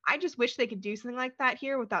I just wish they could do something like that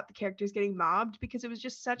here without the characters getting mobbed, because it was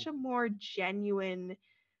just such a more genuine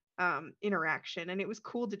interaction. And it was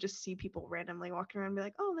cool to just see people randomly walking around and be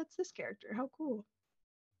like, oh, that's this character. How cool.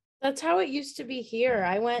 That's how it used to be here.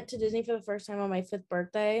 I went to Disney for the first time on my 5th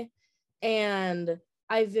birthday, and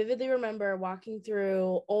I vividly remember walking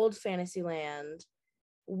through old Fantasyland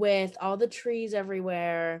with all the trees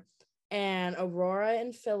everywhere and Aurora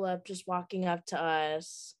and Philip just walking up to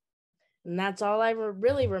us. And that's all I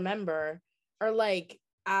really remember. Or like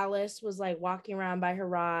Alice was like walking around by her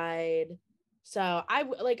ride. So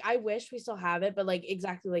I wish we still have it, but like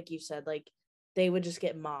exactly like you said, like they would just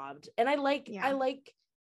get mobbed. And I like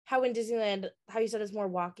how in Disneyland, how you said it's more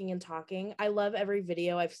walking and talking. I love every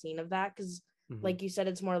video I've seen of that because like you said,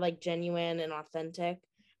 it's more like genuine and authentic.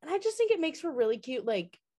 And I just think it makes for really cute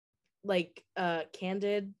like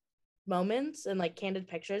candid moments and like candid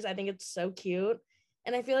pictures. I think it's so cute.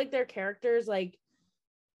 And I feel like their characters, like,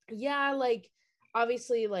 yeah, like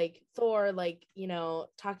obviously like Thor, like,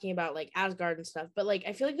 talking about like Asgard and stuff, but like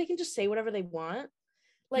I feel like they can just say whatever they want.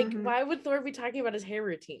 Like, why would Thor be talking about his hair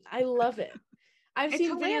routine? I love it. I've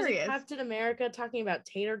seen videos of Captain America talking about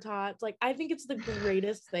tater tots. Like, I think it's the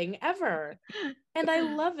greatest thing ever. And I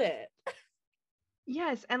love it.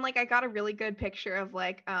 Yes, and like I got a really good picture of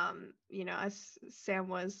like as Sam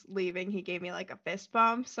was leaving, he gave me like a fist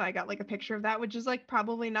bump, so I got like a picture of that, which is like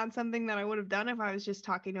probably not something that I would have done if I was just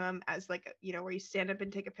talking to him as like where you stand up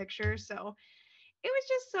and take a picture. So it was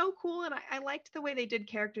just so cool, and I liked the way they did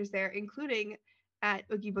characters there, including at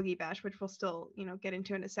Oogie Boogie Bash, which we'll still get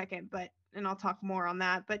into in a second, and I'll talk more on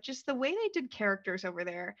that. But just the way they did characters over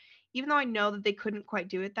there, even though I know that they couldn't quite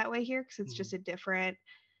do it that way here because it's just a different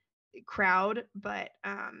crowd, but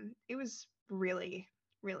it was really,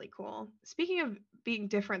 really cool. Speaking of being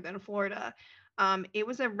different than Florida, it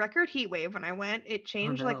was a record heat wave when I went. It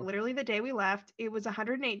changed like literally the day we left. It was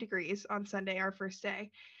 108 degrees on Sunday, our first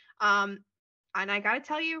day. And I gotta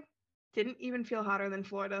tell you, didn't even feel hotter than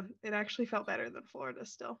Florida. It actually felt better than Florida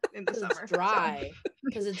still in the summer. It's dry.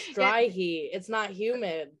 Because it's dry heat. It's not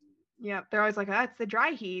humid. Yeah, they're always like, it's the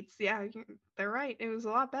dry heats. Yeah, they're right. It was a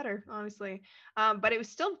lot better, honestly. But it was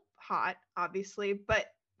still hot, obviously. But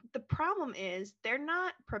the problem is they're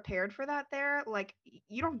not prepared for that there. Like,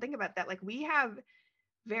 you don't think about that. Like, we have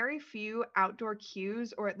very few outdoor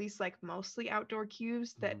queues, or at least like mostly outdoor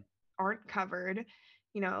queues that aren't covered.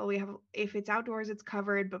 We have, if it's outdoors, it's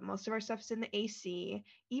covered, but most of our stuff's in the AC.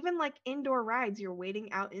 Even like indoor rides, you're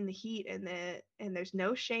waiting out in the heat and there's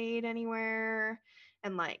no shade anywhere.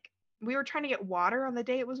 And like, we were trying to get water on the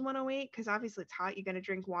day it was 108 because obviously it's hot, you're going to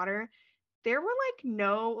drink water. There were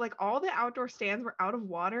all the outdoor stands were out of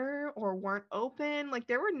water or weren't open. Like,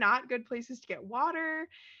 there were not good places to get water.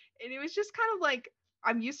 And it was just kind of like,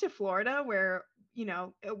 I'm used to Florida where,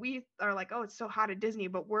 we are like, oh, it's so hot at Disney,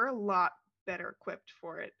 but we're a lot better equipped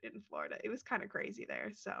for it in Florida. It was kind of crazy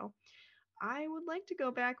there. So I would like to go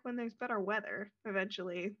back when there's better weather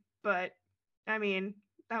eventually. But I mean,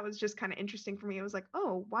 that was just kind of interesting for me. It was like,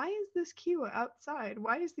 oh, why is this queue outside?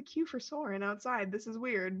 Why is the queue for Soarin' outside? This is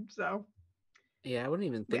weird. So yeah, I wouldn't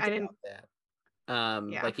even think about that.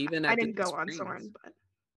 Yeah, like even I didn't go on Soarin', but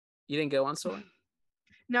you didn't go on Soarin'?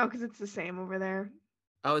 No, because it's the same over there.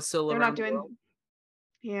 Oh, it's still around the world?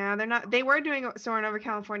 Yeah, they're not. They were doing Soarin' over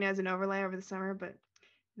California as an overlay over the summer, but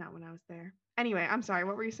not when I was there. Anyway, I'm sorry.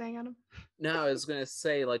 What were you saying, Adam? No, I was gonna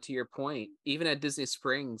say, like, to your point, even at Disney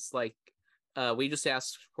Springs, like, we just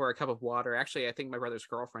asked for a cup of water. Actually, I think my brother's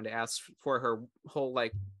girlfriend asked for her whole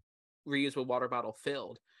like reusable water bottle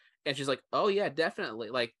filled, And she's like, oh yeah, definitely.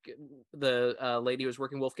 Like the lady who was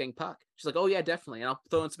working Wolfgang Puck. She's like, oh yeah, definitely. And I'll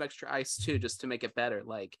throw in some extra ice too, just to make it better.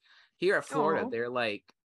 Like here at Florida, Oh, they're like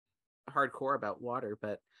hardcore about water,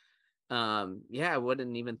 but yeah, I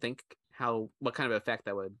wouldn't even think what kind of effect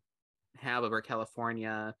that would have over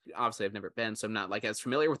California. Obviously I've never been, so I'm not like as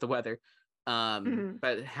familiar with the weather. mhm.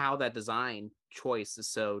 But how that design choice is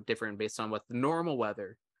so different based on what the normal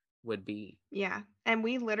weather would be. Yeah. And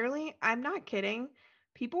we literally, I'm not kidding.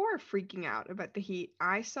 People were freaking out about the heat.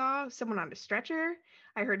 I saw someone on a stretcher.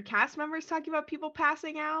 I heard cast members talking about people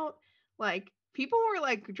passing out. Like, people were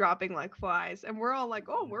like dropping like flies. And we're all like,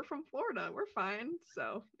 oh, we're from Florida. We're fine.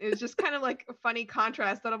 So it was just kind of like a funny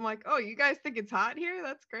contrast that I'm like, oh, you guys think it's hot here?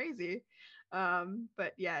 That's crazy.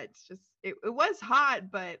 But yeah, it's just, it was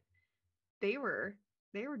hot, but they were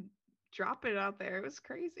dropping it out there. It was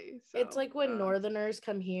crazy. It's So, like when northerners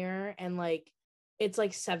come here and like it's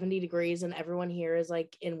like 70 degrees and everyone here is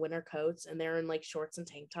like in winter coats and they're in like shorts and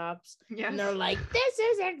tank tops. yes. And they're like, this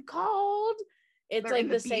isn't cold. It's They're in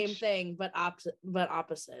like the the same beach. thing, but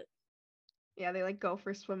opposite. Yeah, they like go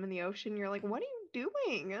for a swim in the ocean. You're like, what are you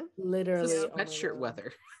doing? Literally. This is oh my sweatshirt God.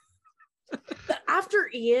 weather. After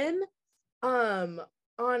Ian,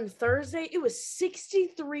 on Thursday, it was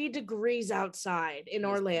 63 degrees outside in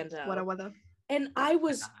Orlando. What a weather. And I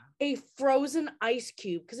was a frozen ice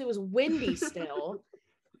cube because it was windy still.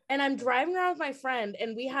 And I'm driving around with my friend,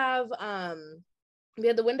 and we had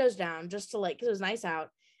the windows down just to like, because it was nice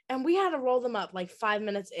out, and we had to roll them up like 5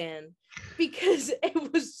 minutes in because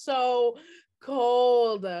it was so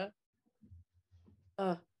cold.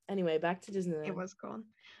 Anyway, back to Disneyland. It was cold.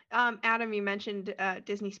 Adam, you mentioned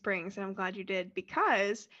Disney Springs, and I'm glad you did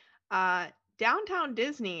because downtown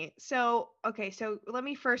Disney. So let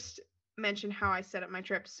me first mention how I set up my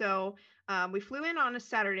trip. So we flew in on a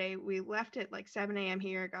Saturday. We left at like 7 a.m.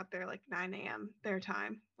 here, got there like 9 a.m. their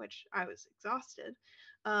time, which I was exhausted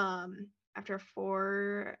after a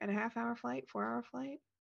 4.5 hour flight, 4 hour flight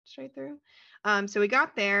straight through. So we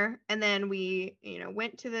got there, and then we,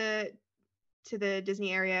 went to the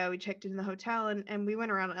Disney area. We checked in the hotel, and we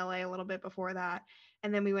went around LA a little bit before that.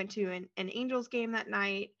 And then we went to an Angels game that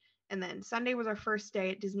night. And then Sunday was our first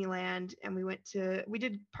day at Disneyland. And we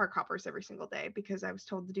did park hoppers every single day because I was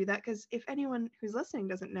told to do that. Because if anyone who's listening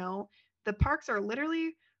doesn't know, the parks are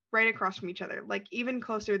literally right across from each other, like even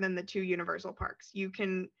closer than the two Universal parks. You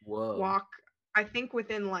can walk, I think,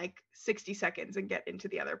 within like 60 seconds and get into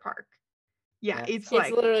the other park. Yeah, it's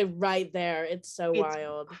literally right there. It's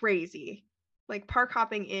wild. Crazy. Like, park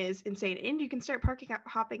hopping is insane, and you can start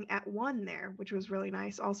hopping at 1 there, which was really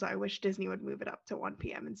nice. Also, I wish Disney would move it up to 1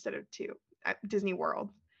 p.m. instead of 2 at Disney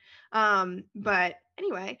World. But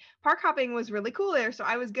anyway, park hopping was really cool there. So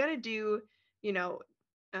I was gonna do,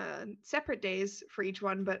 separate days for each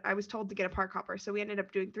one, but I was told to get a park hopper. So we ended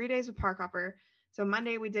up doing 3 days of park hopper. So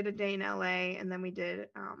Monday we did a day in LA, and then we did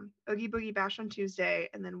Oogie Boogie Bash on Tuesday,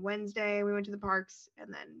 and then Wednesday we went to the parks,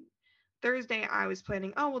 and then Thursday I was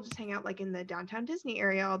planning, we'll just hang out like in the downtown Disney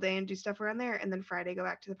area all day and do stuff around there, and then Friday go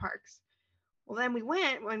back to the parks. Well, then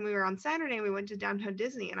when we were on Saturday, we went to downtown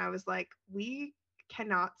Disney, and I was like, we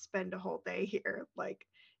cannot spend a whole day here. Like,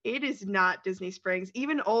 it is not Disney Springs.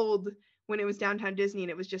 Even when it was downtown Disney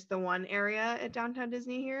and it was just the one area at downtown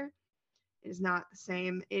Disney here, it is not the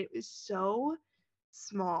same. It was so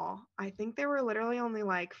small. I think there were literally only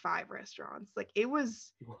like 5 restaurants. Like, it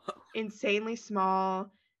was insanely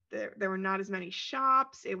small. There were not as many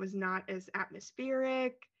shops. It was not as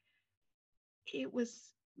atmospheric. It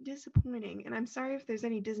was disappointing. And I'm sorry if there's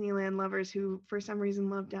any Disneyland lovers who, for some reason,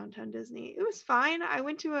 love downtown Disney. It was fine. I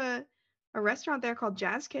went to a restaurant there called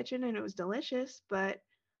Jazz Kitchen, and it was delicious. But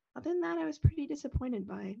other than that, I was pretty disappointed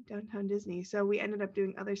by downtown Disney. So we ended up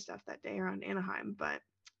doing other stuff that day around Anaheim. But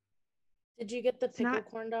did you get the pickle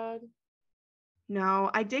corn dog?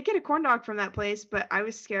 No, I did get a corn dog from that place, but I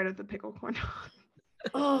was scared of the pickle corn dog.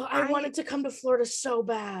 Oh, I wanted to come to Florida so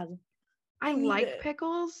bad. I like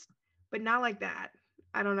pickles, but not like that.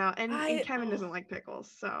 I don't know. And Kevin doesn't like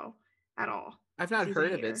pickles, so at all. I've not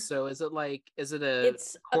heard of it. So is it a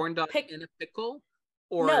corn dog in a pickle?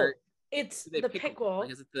 Or no, it's the pickle. Like,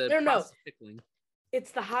 is it the process of pickling? It's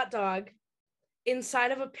the hot dog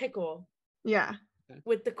inside of a pickle. Yeah.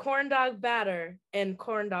 With the corn dog batter and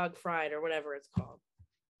corn dog fried or whatever it's called.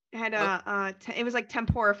 It had it was like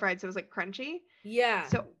tempura fried, so it was like crunchy. Yeah.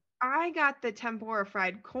 So I got the tempura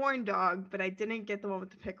fried corn dog, but I didn't get the one with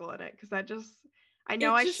the pickle in it because I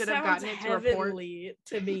know I should have gotten it to report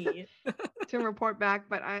to me to report back,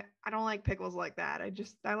 but I don't like pickles like that.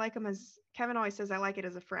 I like them as Kevin always says. I like it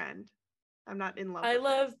as a friend. I'm not in love. I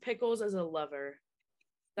love pickles as a lover.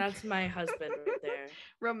 That's my husband right there.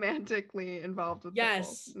 Romantically involved with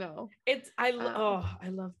Yes. pickles. No. I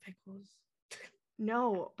love pickles.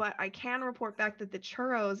 No, but I can report back that the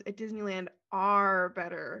churros at Disneyland are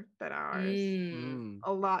better than ours.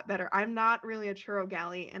 A lot better. I'm not really a churro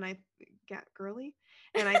galley, and I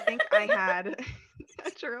think I had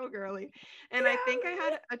a churro girly, and I think I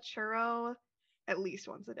had a churro at least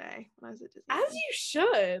once a day when I was at Disneyland. As you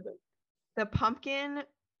should. The pumpkin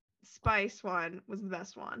spice one was the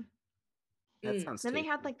best one. That sounds. Then they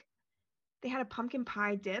had a pumpkin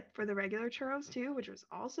pie dip for the regular churros too, which was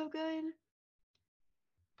also good.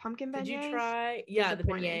 Pumpkin beignets. Did you try? Yeah, the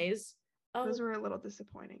beignets. Oh. Those were a little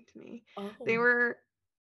disappointing to me. Oh. They were,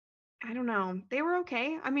 I don't know. They were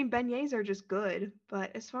okay. I mean, beignets are just good,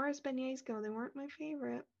 but as far as beignets go, they weren't my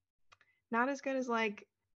favorite. Not as good as I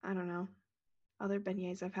don't know, other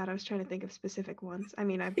beignets I've had. I was trying to think of specific ones. I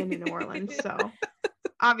mean, I've been to New Orleans, so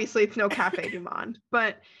obviously it's no Cafe Du Monde,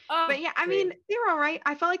 but yeah, I mean, they were all right.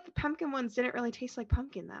 I felt like the pumpkin ones didn't really taste like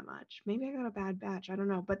pumpkin that much. Maybe I got a bad batch. I don't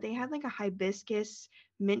know, but they had like a hibiscus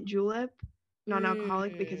mint julep,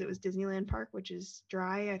 non-alcoholic, because it was Disneyland Park, which is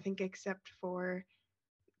dry, I think, except for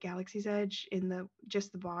Galaxy's Edge in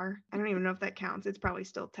just the bar. I don't even know if that counts. It's probably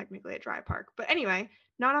still technically a dry park, but anyway,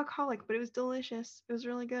 non-alcoholic, but it was delicious. It was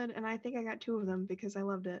really good, and I think I got 2 of them because I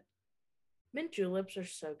loved it. Mint juleps are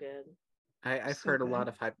so good. I've heard a lot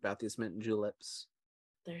of hype about these mint juleps.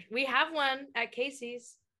 We have one at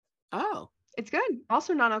Casey's. Oh. It's good.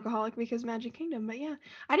 Also non-alcoholic because Magic Kingdom, but yeah.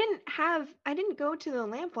 I didn't go to the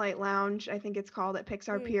Lamplight Lounge, I think it's called, at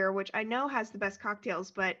Pixar Pier, which I know has the best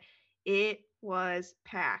cocktails, but it was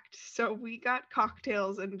packed. So we got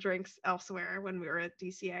cocktails and drinks elsewhere when we were at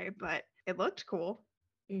DCA, but it looked cool.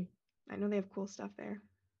 I know they have cool stuff there.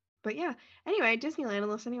 But yeah, anyway, Disneyland,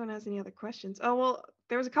 unless anyone has any other questions. Oh, well,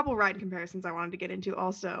 there was a couple ride comparisons I wanted to get into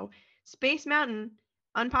also. Space Mountain,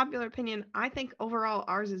 unpopular opinion, I think overall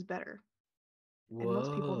ours is better. Whoa. And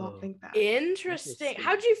most people don't think that. Interesting.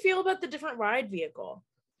 How'd you feel about the different ride vehicle?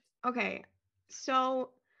 Okay, so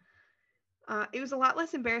it was a lot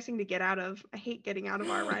less embarrassing to get out of. I hate getting out of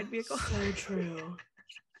our ride vehicle. So true.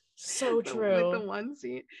 So true. With the one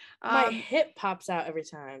seat. My hip pops out every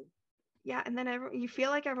time. Yeah, and then you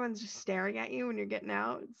feel like everyone's just staring at you when you're getting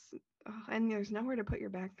out. And there's nowhere to put your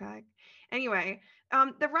backpack. Anyway,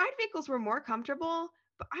 the ride vehicles were more comfortable,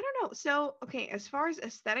 but I don't know. So, okay, as far as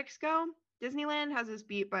aesthetics go, Disneyland has this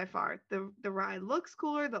beat by far. The ride looks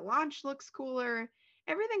cooler, the launch looks cooler,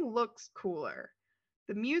 everything looks cooler.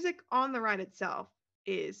 The music on the ride itself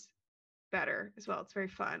is better as well. It's very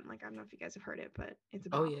fun. Like, I don't know if you guys have heard it, but it's a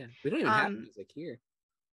bop. Oh yeah, we don't even have music here.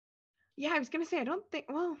 Yeah, I was gonna say I don't think.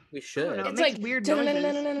 Well, we should. It's like weird noises.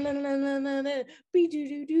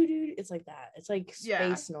 It's like that. It's like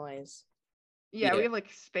space noise. Yeah, we have like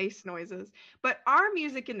space noises. But our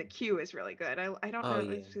music in the queue is really good. I don't know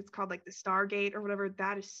if it's called like the Stargate or whatever.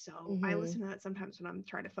 That is so. I listen to that sometimes when I'm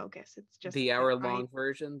trying to focus. It's just the hour-long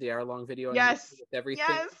version, the hour-long video. Yes. With everything.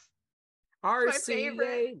 Yes.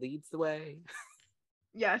 RCA leads the way.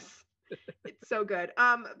 Yes. It's so good.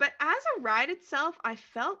 But as a ride itself, I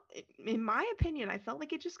felt, in my opinion, I felt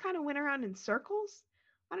like it just kind of went around in circles.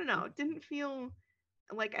 I don't know. It didn't feel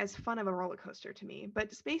like as fun of a roller coaster to me.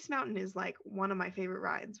 But Space Mountain is like one of my favorite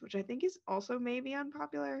rides, which I think is also maybe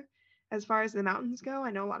unpopular as far as the mountains go.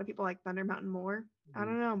 I know a lot of people like Thunder Mountain more. I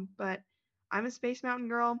don't know, but I'm a Space Mountain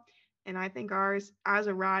girl, and I think ours as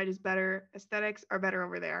a ride is better. Aesthetics are better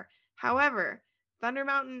over there. However, Thunder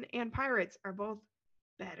Mountain and Pirates are both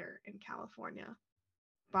better in California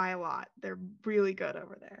by a lot. They're really good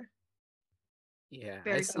over there. Yeah,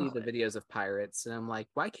 I see the videos of Pirates and I'm like,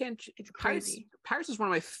 why can't you? It's crazy. Pirates is one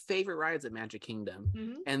of my favorite rides at Magic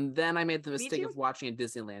Kingdom. And then I made the mistake of watching a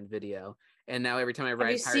Disneyland video, and now every time I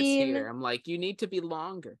ride Pirates here, I'm like, you need to be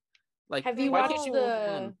longer. Like, have you watched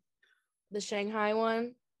the Shanghai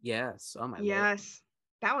one? Yes. Oh my Lord.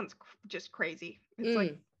 That one's just crazy. It's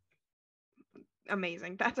like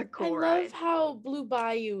amazing. That's a cool ride. I love how Blue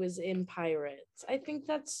Bayou is in Pirates. I think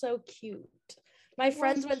that's so cute. My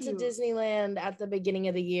friends went to Disneyland at the beginning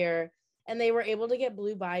of the year, and they were able to get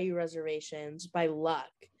Blue Bayou reservations by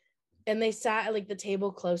luck. And they sat at like the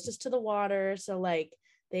table closest to the water, so like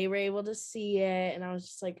they were able to see it. And I was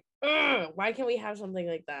just like, why can't we have something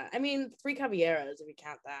like that? I mean, Three Caballeros if you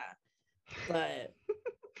count that. But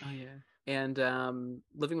oh yeah. And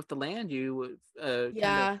Living with the Land, you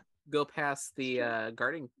go past the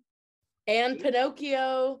garden and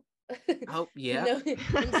Pinocchio. Oh yeah.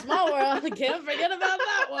 In Small World, I can't forget about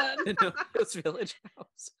that one. Pinocchio's Village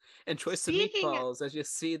House and Choice of Meatballs as you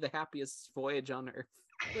see the happiest voyage on Earth.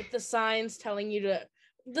 With the signs telling you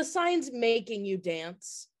the signs making you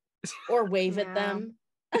dance or wave at them.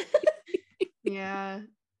 Yeah.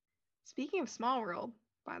 Speaking of Small World,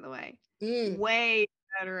 by the way, Mm. way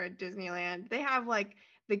better at Disneyland. They have like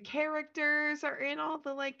the characters are in all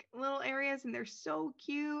the like little areas and they're so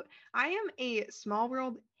cute. I am a Small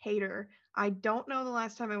World hater. I don't know the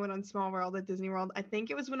last time I went on Small World at Disney World. I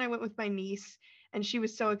think it was when I went with my niece and she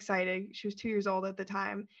was so excited. She was 2 years old at the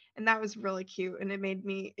time and that was really cute and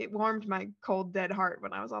it warmed my cold dead heart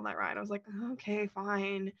when I was on that ride. I was like, okay,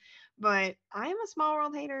 fine. But I am a Small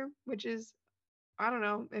World hater, which is I don't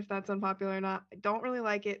know if that's unpopular or not. I don't really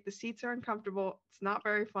like it. The seats are uncomfortable. It's not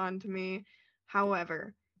very fun to me.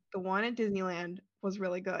 However, the one at Disneyland was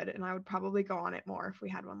really good, and I would probably go on it more if we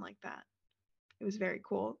had one like that. It was very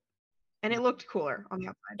cool, and it looked cooler on the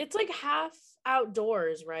outside. It's like half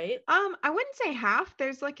outdoors, right? I wouldn't say half.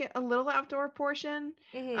 There's like a little outdoor portion.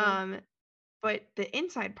 Mm-hmm. But the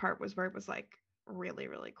inside part was where it was like really,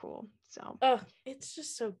 really cool. So Oh, it's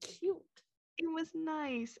just so cute. it was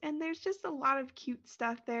nice, and there's just a lot of cute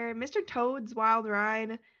stuff there. Mr. Toad's Wild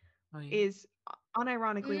Ride is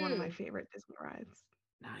unironically one of my favorite Disney rides.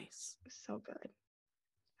 Nice. So good.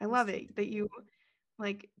 I love it that you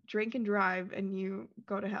like drink and drive and you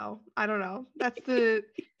go to hell. I don't know. That's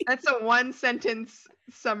a one sentence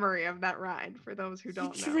summary of that ride for those who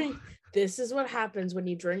don't know. This is what happens when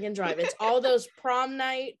you drink and drive. It's all those prom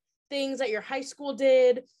night things that your high school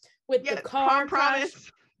did with the car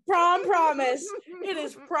crash. Prom Promise. It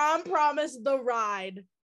is Prom Promise the ride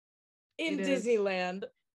in Disneyland.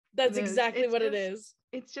 That's exactly what it is.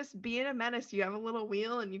 It's just being a menace. You have a little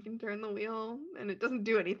wheel and you can turn the wheel and it doesn't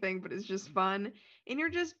do anything, but it's just fun. And you're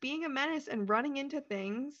just being a menace and running into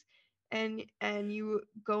things and you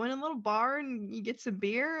go in a little bar and you get some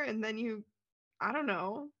beer and then you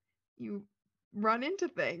run into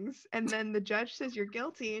things and then the judge says you're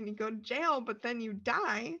guilty and you go to jail, but then you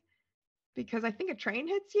die because I think a train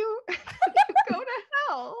hits you. You go to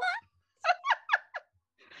hell.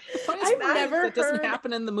 I've never heard that doesn't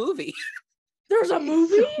happen in the movie. There's a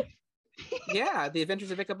movie? Yeah, The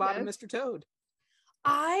Adventures of Ichabod and Mr. Toad.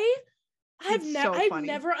 I've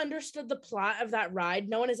never understood the plot of that ride.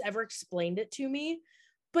 No one has ever explained it to me.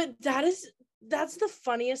 But that's the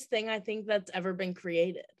funniest thing I think that's ever been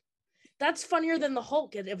created. That's funnier than the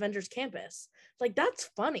Hulk at Avengers Campus. Like, that's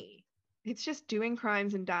funny. It's just doing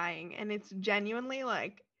crimes and dying. And it's genuinely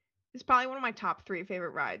like, it's probably one of my top 3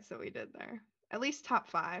 favorite rides that we did there. At least top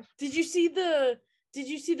 5. Did you see the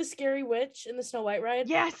Scary Witch in the Snow White ride?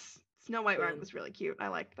 Yes. Snow White ride was really cute. I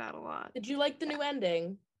liked that a lot. Did you like the new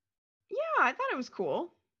ending? Yeah, I thought it was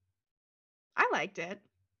cool. I liked it.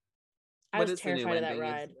 I was terrified of that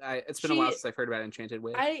ride. It's been a while since I've heard about Enchanted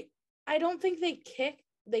Witch. I don't think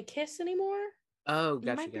they kiss anymore. Oh, gotcha.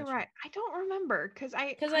 You might be right. I don't remember because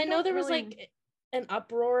I know there was like an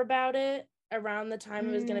uproar about it around the time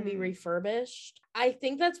it was going to be refurbished. I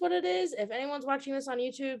think that's what it is. If anyone's watching this on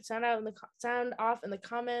YouTube, sound off in the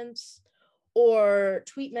comments or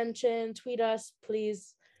tweet us,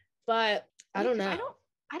 please. But I don't know.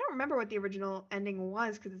 I don't remember what the original ending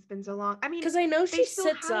was because it's been so long. I mean, because I know she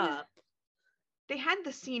sits up. They had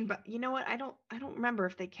the scene, but you know what? I don't remember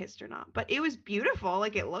if they kissed or not. But it was beautiful.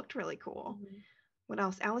 Like it looked really cool. Mm-hmm. What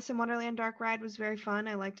else? Alice in Wonderland Dark Ride was very fun.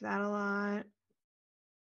 I liked that a lot.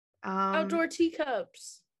 Outdoor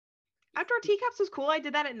teacups. Outdoor teacups was cool. I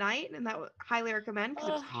did that at night, and that would highly recommend because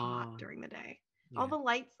it was hot during the day. Yeah. All the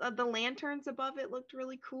lights, the lanterns above it looked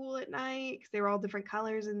really cool at night because they were all different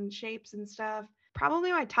colors and shapes and stuff.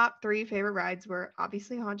 Probably my top 3 favorite rides were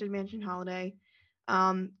obviously Haunted Mansion Holiday,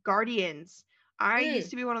 Guardians. I used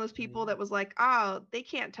to be one of those people that was like, oh, they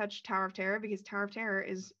can't touch Tower of Terror because Tower of Terror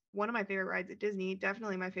is one of my favorite rides at Disney.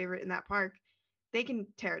 Definitely my favorite in that park. They can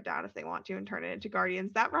tear it down if they want to and turn it into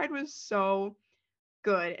Guardians. That ride was so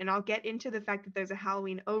good. And I'll get into the fact that there's a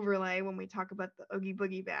Halloween overlay when we talk about the Oogie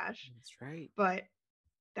Boogie Bash. That's right. But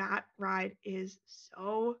that ride is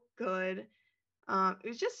so good. It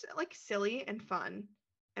was just like silly and fun.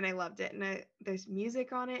 And I loved it. And there's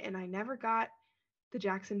music on it. And I never got the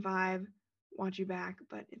Jackson 5 Want You Back,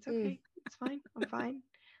 but it's okay. It's fine. I'm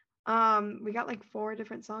fine. We got like 4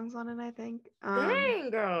 different songs on it, I think. Dang,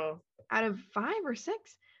 girl. Out of 5 or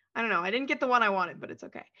 6. I don't know. I didn't get the one I wanted, but it's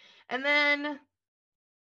okay. And then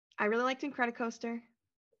I really liked Incredicoaster.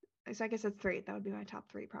 So I guess that's 3. That would be my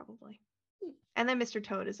top 3 probably. And then Mr.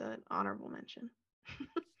 Toad is an honorable mention.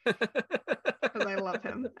 Because I love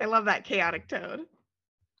him. I love that chaotic Toad.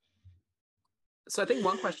 So I think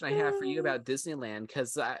one question I have for you about Disneyland,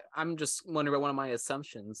 because I'm just wondering about one of my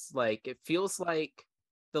assumptions. Like, it feels like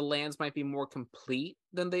the lands might be more complete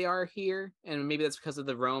than they are here. And maybe that's because of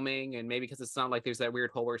the roaming, and maybe because it's not like there's that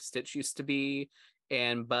weird hole where Stitch used to be,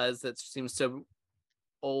 and Buzz that seems so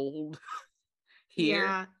old here.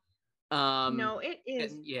 Yeah. No, it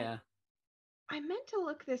is. And yeah. I meant to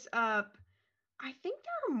look this up. I think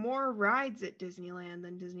there are more rides at Disneyland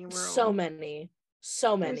than Disney World. So many.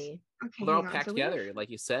 So There's- many. Okay, Well, they're all hang on. packed So we have- together, like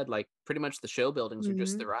you said. Like pretty much the show buildings are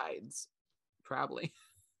just Mhm. the rides, probably.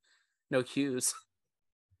 No queues.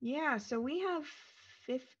 Yeah, so we have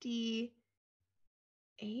 58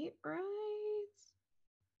 rides.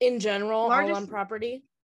 In general, all on Largest- property.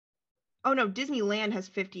 Oh no, Disneyland has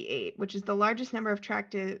 58, which is the largest number of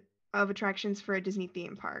attractions for a Disney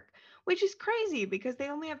theme park, which is crazy because they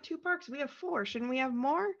only have 2 parks. We have 4. Shouldn't we have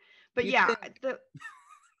more? But You'd yeah, think.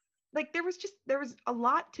 there was a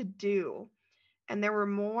lot to do, and there were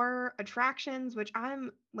more attractions, which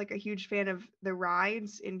I'm like a huge fan of the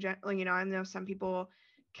rides in general. You know, I know some people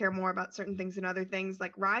care more about certain things than other things.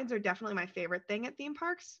 Like rides are definitely my favorite thing at theme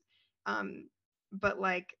parks. But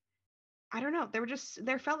like I don't know, there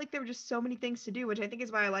felt like there were just so many things to do, which I think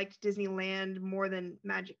is why I liked Disneyland more than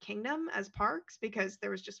Magic Kingdom as parks, because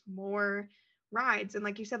there was just more rides, and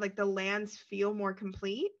like you said, like the lands feel more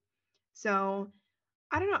complete. So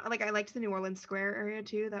I don't know, like I liked the New Orleans Square area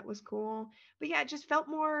too. That was cool. But yeah, it just felt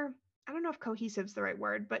more, I don't know if cohesive is the right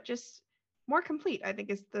word, but just more complete, I think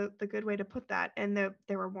is the good way to put that. And there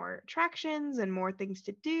were more attractions and more things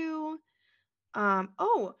to do.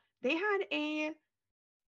 Oh, they had a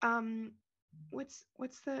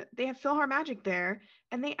they have PhilharMagic there,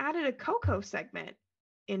 and they added a Coco segment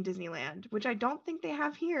in Disneyland, which I don't think they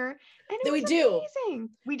have here. And it We was do. amazing.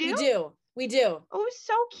 We do? We do. Oh, it was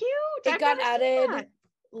so cute. It I've got never seen added that.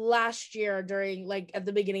 last year during like at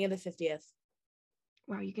the beginning of the 50th.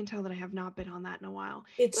 Wow, you can tell that I have not been on that in a while.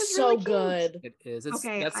 It's was so really cute. good. It is.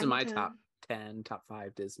 Okay, That's I in my need to- top 10, top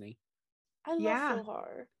 5 Disney. I love Yeah.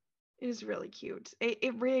 Philhar. It was really cute.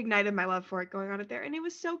 It reignited my love for it going on it there. And it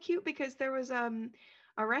was so cute because there was a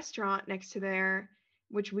restaurant next to there,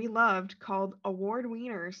 which we loved, called Award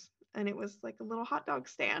Wieners. And it was like a little hot dog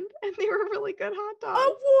stand. And they were really good hot dogs.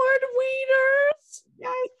 Award wieners.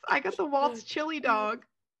 Yes, I got the Waltz chili dog.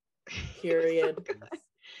 Period. So good.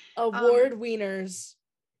 Award wieners.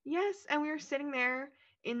 Yes, and we were sitting there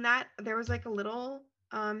in that, there was like a little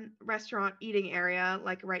restaurant eating area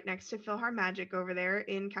like right next to PhilharMagic over there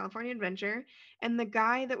in California Adventure, and the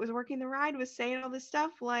guy that was working the ride was saying all this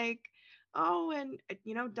stuff like, oh, and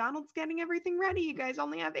you know, Donald's getting everything ready, you guys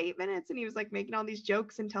only have 8 minutes, and he was like making all these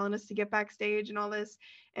jokes and telling us to get backstage and all this.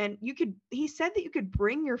 And he said that you could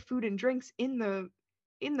bring your food and drinks in the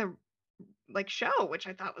like show, which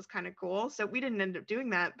I thought was kind of cool. So we didn't end up doing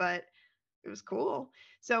that, but it was cool.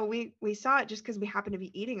 So we saw it just because we happened to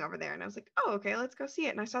be eating over there, and I was like, oh, okay, let's go see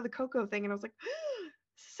it. And I saw the Coco thing, and I was like,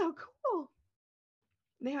 this is so cool.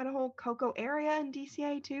 They had a whole Coco area in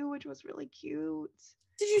DCA too, which was really cute.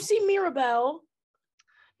 Did you see Mirabelle?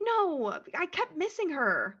 No, I kept missing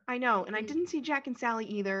her. I know, and I didn't see Jack and Sally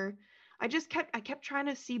either. I kept trying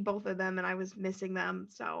to see both of them, and I was missing them.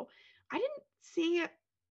 So I didn't see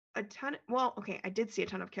a ton. Well, okay, I did see a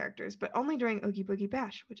ton of characters, but only during Oogie Boogie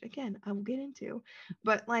Bash, which again I will get into.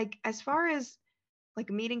 But like as far as like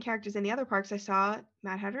meeting characters in the other parks, I saw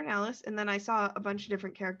Mad Hatter and Alice, and then I saw a bunch of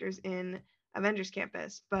different characters in Avengers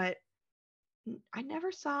Campus, but I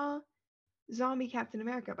never saw Zombie Captain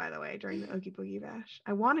America, by the way, during the Oogie Boogie Bash.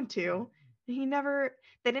 I wanted to. They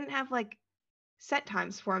didn't have like set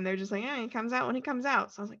times for him. They're just like, he comes out when he comes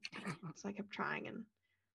out. So I was like, dang it. So I kept trying and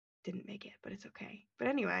didn't make it, but it's okay. But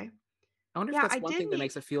anyway. I wonder if that's one thing that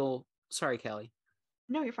makes it feel. Sorry, Kelly.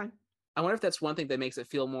 No, you're fine. I wonder if that's one thing that makes it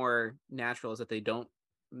feel more natural is that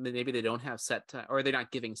maybe they don't have set time, or they're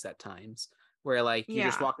not giving set times where like you're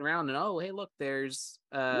just walking around and, oh, hey, look, there's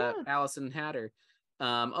Alice and Hatter.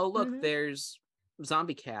 Oh, look, there's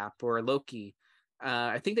Zombie Cap or Loki.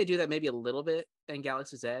 I think they do that maybe a little bit in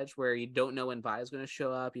Galaxy's Edge, where you don't know when Vi is going to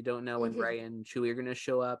show up, you don't know when Rey and Chewie are going to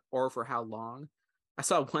show up, or for how long. I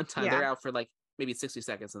saw one time they're out for like maybe 60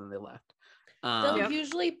 seconds and then they left. They'll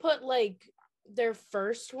usually put like their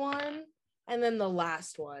first one and then the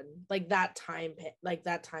last one, like that time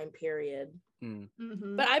period.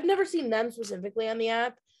 But I've never seen them specifically on the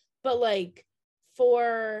app. But like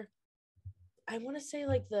for, I want to say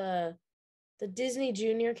like the Disney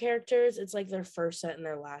Junior characters, it's like their first set and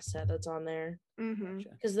their last set that's on there.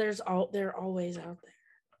 Because they're always out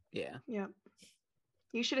there. Yeah.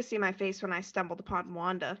 You should have seen my face when I stumbled upon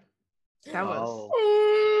Wanda. That was.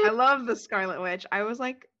 I love the Scarlet Witch. I was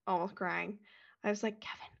like almost crying. I was like,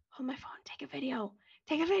 Kevin, hold my phone. Take a video.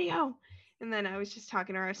 And then I was just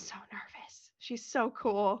talking to her. I was so nervous. She's so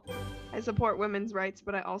cool. I support women's rights,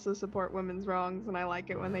 but I also support women's wrongs, and I like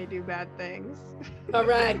it when they do bad things.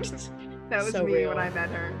 Correct. That was so me real. When I met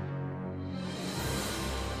her.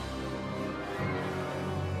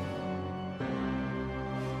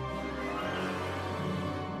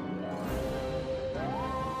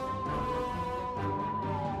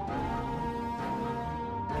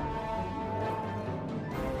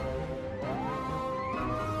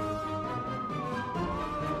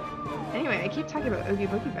 I keep talking about Oogie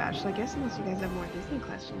Boogie Bash, so I guess unless you guys have more Disney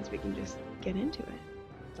questions, we can just get into it.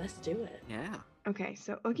 Let's do it. Yeah. Okay,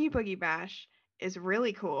 so Oogie Boogie Bash is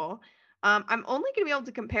really cool. I'm only going to be able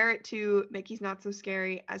to compare it to Mickey's Not So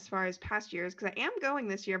Scary as far as past years, because I am going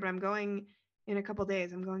this year, but I'm going in a couple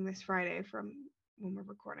days. I'm going this Friday from when we're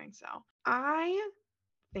recording. So I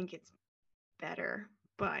think it's better,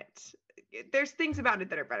 but there's things about it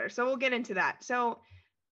that are better. So we'll get into that. So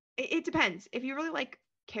it depends. If you really like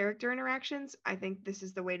character interactions, I think this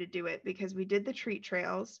is the way to do it, because we did the treat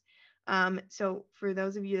trails. So for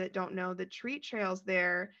those of you that don't know, the treat trails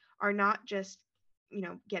there are not just,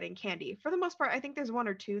 getting candy. For the most part, I think there's one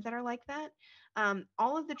or two that are like that.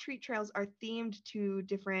 All of the treat trails are themed to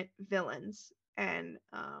different villains, and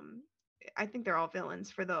I think they're all villains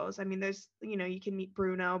for those. I mean, there's, you can meet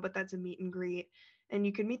Bruno, but that's a meet and greet, and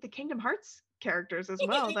you can meet the Kingdom Hearts characters as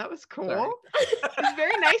well. That was cool. It's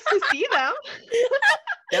very nice to see them.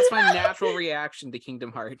 That's my natural reaction to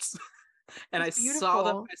Kingdom Hearts. And It's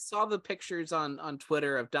I saw the pictures on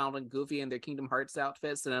Twitter of Donald and Goofy in their Kingdom Hearts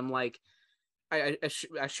outfits, and I'm like, I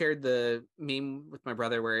shared the meme with my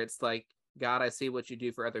brother where it's like, God, I see what you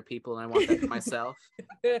do for other people, and I want that for myself.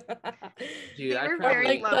 Dude,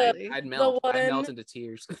 I'd melt into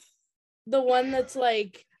tears. The one that's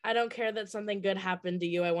like, I don't care that something good happened to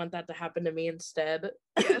you, I want that to happen to me instead.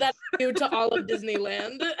 Yes. That's new to all of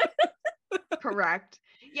Disneyland. Correct.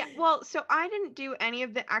 Yeah, well, so I didn't do any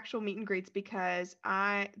of the actual meet and greets because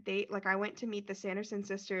I went to meet the Sanderson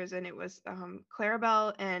sisters, and it was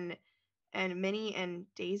Clarabelle and Minnie and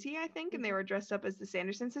Daisy, I think, and they were dressed up as the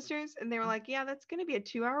Sanderson sisters, and they were like, yeah, that's going to be a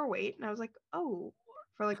 2-hour wait. And I was like, oh,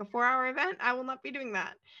 for like a 4-hour event, I will not be doing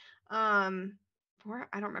that. I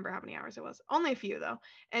don't remember how many hours it was. Only a few, though.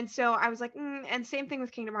 And so I was like, and same thing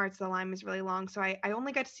with Kingdom Hearts. The line was really long, so I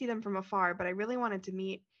only got to see them from afar, but I really wanted to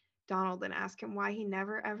meet Donald and ask him why he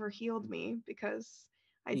never ever healed me, because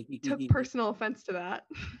I took personal offense to that.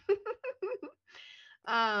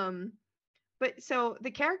 But so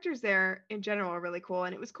the characters there in general are really cool,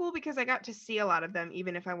 and it was cool because I got to see a lot of them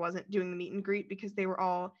even if I wasn't doing the meet and greet, because they were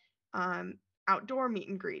all outdoor meet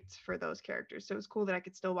and greets for those characters. So it was cool that I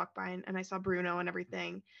could still walk by and I saw Bruno and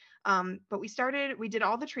everything. But we did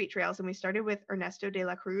all the treat trails, and we started with Ernesto de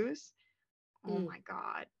la Cruz. Oh my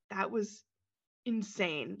God, that was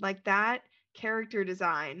insane. Like, that character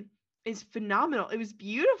design is phenomenal. It was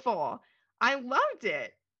beautiful. I loved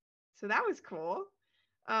it. So that was cool.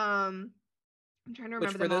 I'm trying to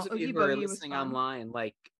remember for those of you Oogie who are Boogie listening online,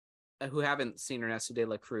 like, who haven't seen Ernesto de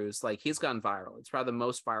la Cruz, like, he's gone viral. It's probably the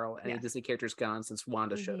most viral any Disney character's gone since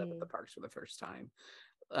Wanda showed up at the parks for the first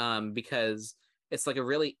time. Because it's like a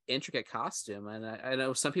really intricate costume, and I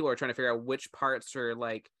know some people are trying to figure out which parts are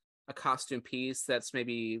like a costume piece that's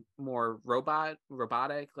maybe more robotic,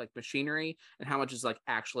 like machinery, and how much is like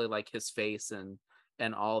actually like his face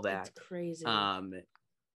and all that. That's crazy.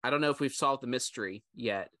 I don't know if we've solved the mystery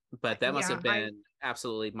yet, but that must have been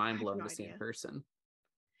absolutely mind-blowing to see in person.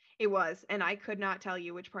 It was, and I could not tell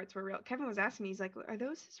you which parts were real. Kevin was asking me, he's like, are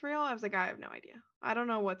those real? I was like, I have no idea. I don't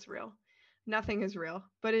know what's real. Nothing is real,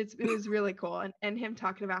 but it was really cool. And him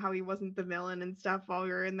talking about how he wasn't the villain and stuff while we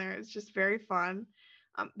were in there, it's just very fun.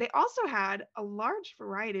 They also had a large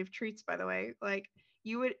variety of treats, by the way. Like,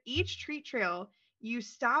 each treat trail, you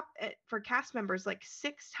stop for cast members like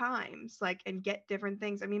 6 times, like, and get different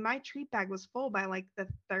things. I mean, my treat bag was full by like the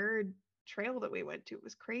 3rd trail that we went to. It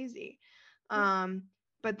was crazy.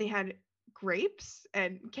 But they had grapes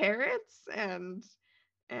and carrots and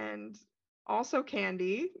also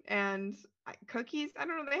candy and cookies. I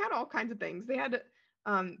don't know. They had all kinds of things. They had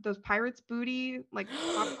those pirates booty, like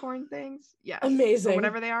popcorn things. Yes. Amazing. Or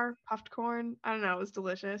whatever they are. Puffed corn. I don't know. It was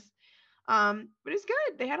delicious. But it was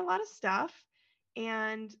good. They had a lot of stuff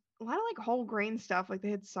and a lot of like whole grain stuff. Like,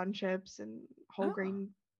 they had sun chips and whole grain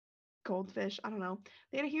goldfish. I don't know.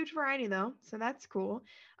 They had a huge variety though. So that's cool.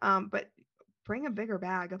 But bring a bigger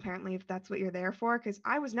bag, apparently, if that's what you're there for, because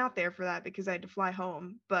I was not there for that because I had to fly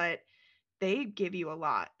home, but they give you a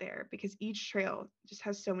lot there because each trail just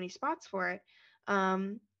has so many spots for it.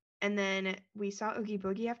 And then we saw Oogie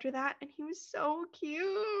Boogie after that, and he was so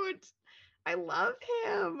cute. I love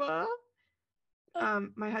him.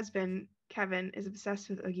 My husband Kevin is obsessed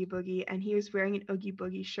with Oogie Boogie, and he was wearing an Oogie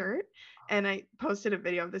Boogie shirt, and I posted a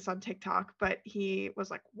video of this on TikTok, but he was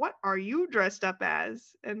like, what are you dressed up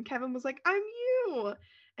as? And Kevin was like, I'm you.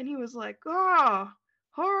 And he was like, oh,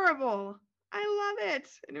 horrible. I love it.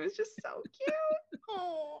 And it was just so cute.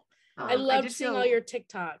 Oh, I loved seeing all your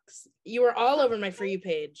TikToks. You were all over my For You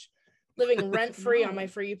page, living rent free on my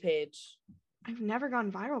For You page. I've never gone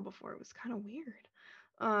viral before. It was kind of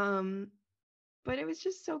weird. But it was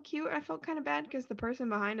just so cute. I felt kind of bad because the person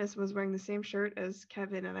behind us was wearing the same shirt as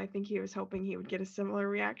Kevin, and I think he was hoping he would get a similar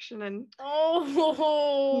reaction, and he did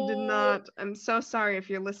Oh, not. I'm so sorry if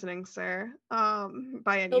you're listening, sir.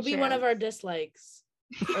 By any he'll be one of chance. our dislikes,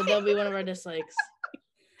 or they'll be one of our dislikes.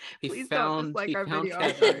 Please don't dislike our video.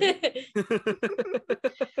 I'm Kevin.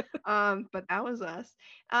 sorry. But that was us.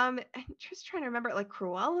 I'm just trying to remember. Like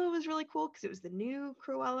Cruella was really cool because it was the new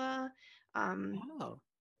Cruella. Oh.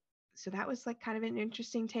 So that was like kind of an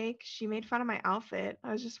interesting take. She made fun of my outfit.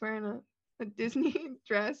 I was just wearing a Disney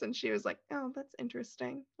dress, and she was like, "Oh, that's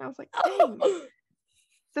interesting." I was like, "Dang,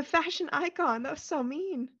 the fashion icon. That was so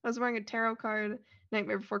mean." I was wearing a tarot card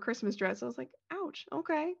Nightmare Before Christmas dress. I was like, "Ouch,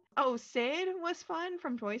 okay." Oh, Sid was fun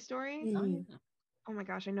from Toy Story. Oh, Mhm. yeah. Oh my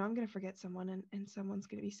gosh, I know I'm gonna forget someone, and someone's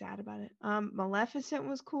gonna be sad about it. Maleficent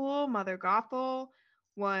was cool. Mother Gothel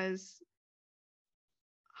was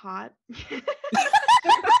hot.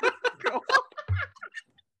 Cool.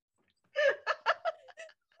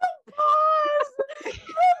 Pause.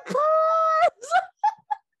 Pause.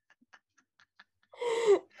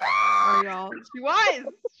 Sorry, y'all. She was.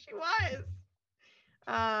 She was.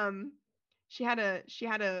 She had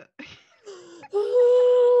a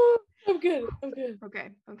I'm good. I'm good. okay,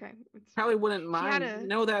 okay. It's Probably fine. wouldn't She had mind. a You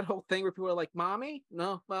know that whole thing where people are like, "Mommy,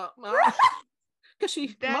 no, well, because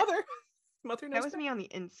she that mother that knows was best." me on the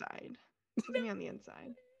inside. This was me on the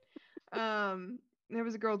inside. There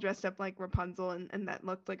was a girl dressed up like Rapunzel, and that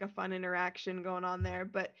looked like a fun interaction going on there.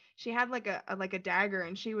 But she had like a dagger,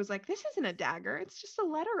 and she was like, "This isn't a dagger. It's just a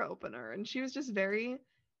letter opener." And she was just very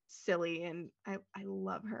silly, and I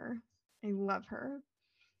love her. I love her.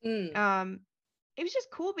 Mm. Um, it was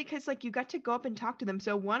just cool because like you got to go up and talk to them.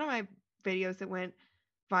 So one of my videos that went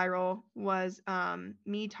viral was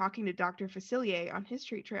me talking to Dr. Facilier on his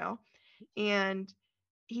street trail, and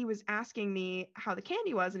he was asking me how the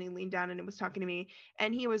candy was, and he leaned down and was talking to me,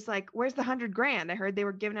 and he was like, "Where's the 100 grand? I heard they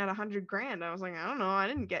were giving out 100 grand." I was like, "I don't know, I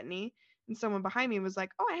didn't get any." And someone behind me was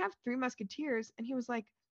like, "Oh, I have Three Musketeers," and he was like,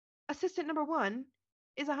 "Assistant number one,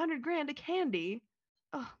 is 100 grand a candy?"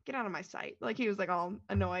 Oh, get out of my sight. Like he was like all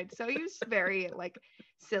annoyed. So he was very like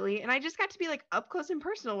silly. And I just got to be like up close and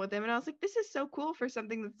personal with him. And I was like, this is so cool for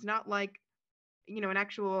something that's not like, an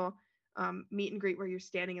actual meet and greet where you're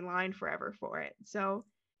standing in line forever for it. So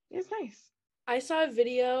it was nice. I saw a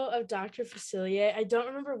video of Dr. Facilier. I don't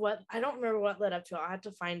remember what led up to it. I'll have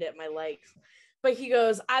to find it in my likes. But he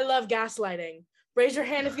goes, "I love gaslighting. Raise your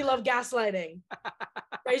hand if you love gaslighting.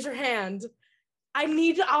 Raise your hand."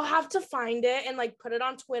 I'll have to find it and like put it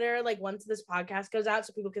on Twitter like once this podcast goes out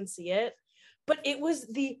so people can see it. But it was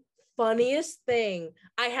the funniest thing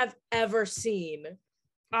I have ever seen.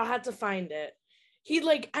 I'll have to find it. He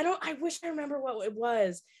like, I wish I remember what it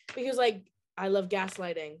was, but he was like, "I love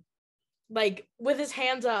gaslighting." Like with his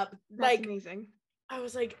hands up. That's like amazing. I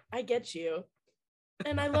was like, I get you.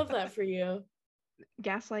 And I love that for you.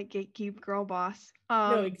 Gaslight, gatekeep, girl boss. No,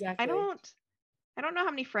 I exactly. don't know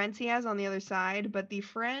how many friends he has on the other side, but the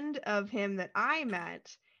friend of him that I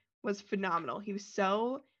met was phenomenal. He was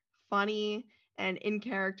so funny and in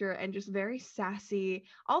character and just very sassy.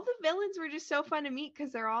 All the villains were just so fun to meet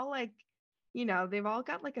because they're all like, they've all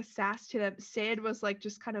got like a sass to them. Sid was like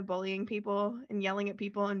just kind of bullying people and yelling at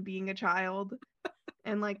people and being a child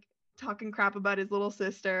and like talking crap about his little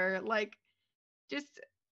sister. Like, just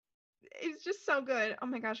it's just so good. Oh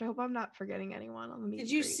my gosh, I hope I'm not forgetting anyone on the meet Did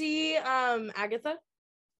and you greet. see Agatha?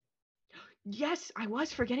 Yes, I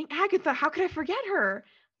was forgetting Agatha. How could I forget her?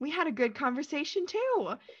 We had a good conversation too.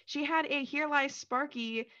 She had a Here Lies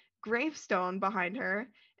Sparky gravestone behind her,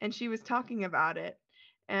 and she was talking about it.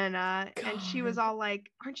 And she was God. all like,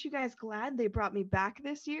 "Aren't you guys glad they brought me back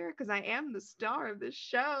this year? Because I am the star of this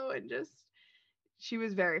show." And just she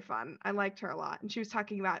was very fun. I liked her a lot. And she was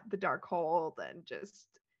talking about the dark hold and just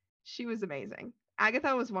she was amazing.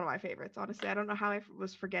 Agatha was one of my favorites, honestly. I don't know how I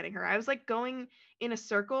was forgetting her. I was like going in a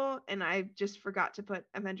circle and I just forgot to put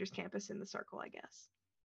Avengers Campus in the circle, I guess.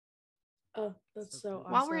 Oh, that's so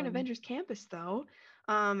awesome. While we're in Avengers Campus though,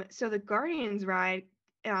 so the Guardians ride,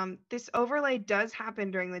 this overlay does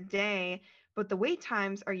happen during the day, but the wait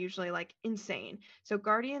times are usually like insane. So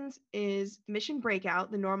Guardians is Mission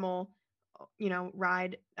Breakout, the normal,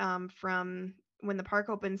 ride from when the park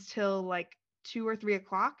opens till like 2 or 3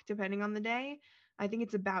 o'clock, depending on the day. I think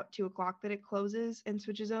it's about 2 o'clock that it closes and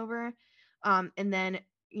switches over. And then,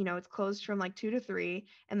 it's closed from like 2 to 3.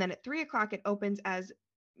 And then at 3 o'clock, it opens as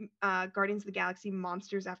Guardians of the Galaxy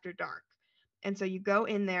Monsters After Dark. And so you go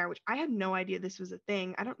in there, which I had no idea this was a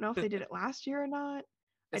thing. I don't know if they did it last year or not.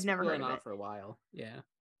 I'd It's never been heard going of on it. for a while. Yeah.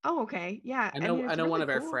 Oh, okay. Yeah. I I mean, know. I it's know one really of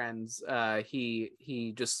our cool. friends.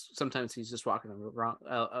 He just sometimes he's just walking around.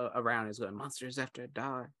 He's going monsters after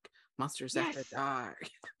dark, monsters after Yes. dark.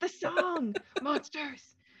 The song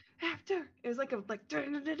Monsters After. It was like it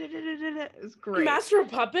was great. Master of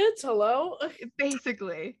Puppets, hello.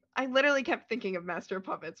 Basically, I literally kept thinking of Master of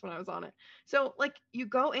Puppets when I was on it. So like you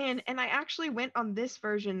go in, and I actually went on this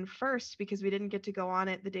version first because we didn't get to go on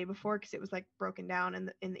it the day before because it was like broken down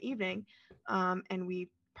in the evening, and we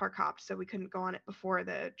park hopped, so we couldn't go on it before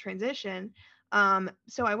the transition.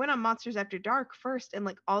 So I went on Monsters After Dark first, and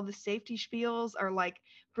like all the safety spiels are like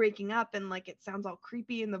breaking up, and like it sounds all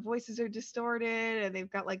creepy, and the voices are distorted, and they've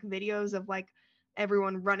got like videos of like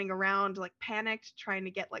everyone running around like panicked trying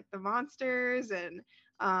to get like the monsters,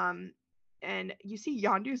 um and you see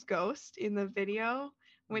Yondu's ghost in the video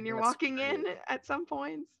when you're That's walking in great. at some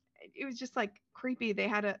points. It was just like creepy. They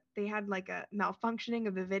had like a malfunctioning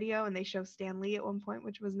of the video, and they show Stan Lee at one point,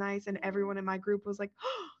 which was nice, and everyone in my group was like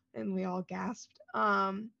and we all gasped.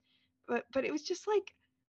 But it was just like,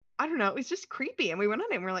 I don't know, it was just creepy. And we went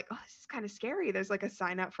on it and we're like, oh, this is kind of scary. There's like a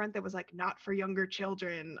sign out front that was like, not for younger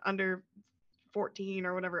children under 14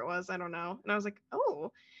 or whatever it was. I don't know. And I was like,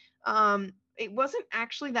 oh, it wasn't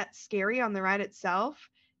actually that scary on the ride itself.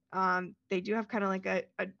 They do have kind of like a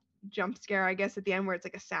jump scare, I guess, at the end where it's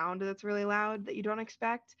like a sound that's really loud that you don't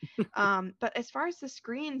expect. But as far as the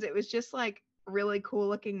screens, it was just like really cool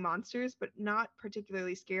looking monsters, but not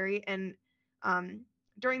particularly scary. And um,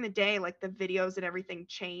 during the day, like the videos and everything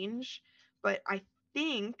change. But I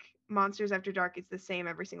think Monsters After Dark is the same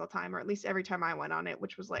every single time, or at least every time I went on it,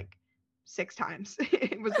 which was like 6 times.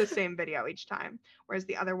 It was the same video each time, whereas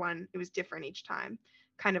the other one, it was different each time,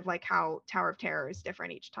 kind of like how Tower of Terror is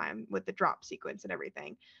different each time with the drop sequence and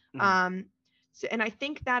everything. Mhm. Um so and I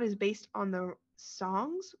think that is based on the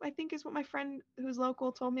songs, I think, is what my friend who's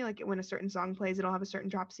local told me. Like when a certain song plays, it'll have a certain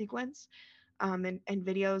drop sequence, and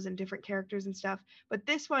videos and different characters and stuff. But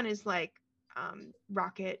this one is like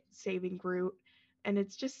Rocket saving Groot, and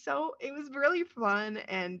it's just so, it was really fun.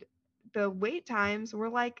 And the wait times were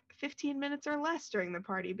like 15 minutes or less during the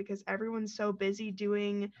party because everyone's so busy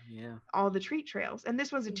doing Yeah. all the treat trails. And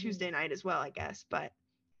this was a Mhm. Tuesday night as well, I guess, but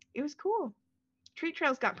it was cool. Treat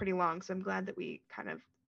trails got pretty long, so I'm glad that we kind of,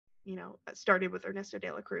 started with Ernesto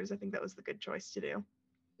de la Cruz. I think that was the good choice to do.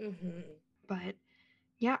 Mhm. But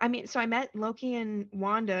yeah, I mean, so I met Loki and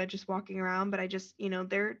Wanda just walking around, but I just,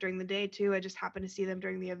 they're during the day too. I just happened to see them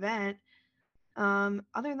during the event. Other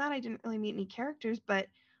than that, I didn't really meet any characters, but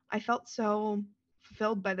I felt so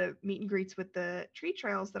fulfilled by the meet and greets with the tree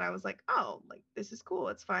trails that I was like, oh, like this is cool.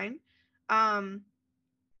 It's fine. Um,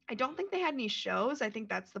 I don't think they had any shows. I think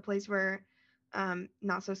that's the place where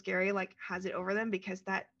Not So Scary like has it over them because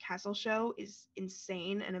that castle show is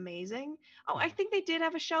insane and amazing. Oh, I think they did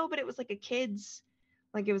have a show, but it was like a kids,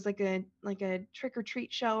 like it was like a trick or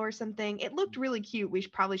treat show or something. It looked really cute. We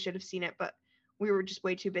probably should have seen it, but we were just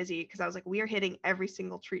way too busy because I was like, we are hitting every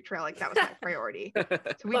single treat trail. Like that was my priority.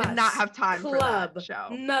 So we did not Bus, have time for that club, show.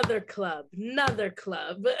 another club, another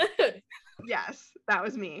club. Yes, that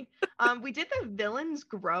was me. We did the Villains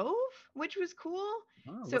Grove, which was cool.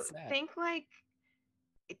 Oh, So what's that? think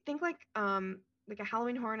like a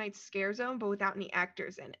Halloween Horror Nights scare zone, but without any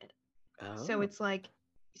actors in it. So Oh. it's like,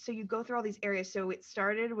 so you go through all these areas. So it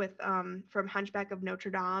started with from Hunchback of Notre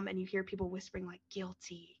Dame, and you hear people whispering like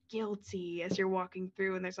guilty, guilty as you're walking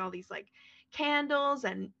through, and there's all these like candles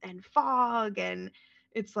and fog, and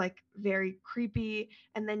it's like very creepy.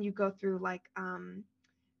 And then you go through like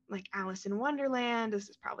Alice in Wonderland. This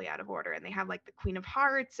is probably out of order. And they have like the Queen of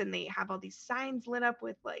Hearts, and they have all these signs lit up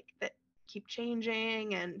with like that keep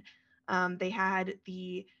changing. And they had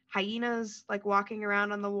the hyenas like walking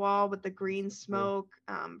around on the wall with the green That's so cool.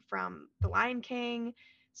 smoke from The Lion King.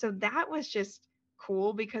 So that was just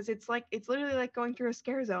cool because it's literally like going through a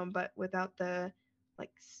scare zone, but without the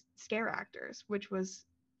like scare actors, which was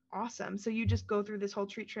awesome. So you just go through this whole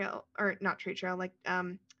treat trail, or not treat trail, like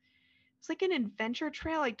it's like an adventure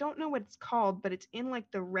trail. I don't know what it's called, but it's in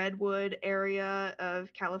like the Redwood area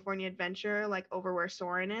of California Adventure, like over where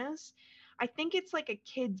Soren is. I think it's like a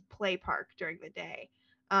kids play park during the day.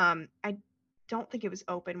 I don't think it was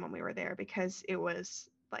open when we were there because it was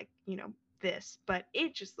like, this, but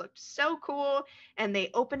it just looked so cool. And they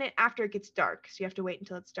open it after it gets dark. So you have to wait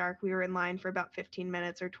until it's dark. We were in line for about 15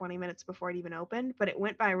 minutes or 20 minutes before it even opened, but it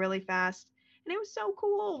went by really fast. And it was so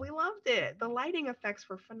cool. We loved it. The lighting effects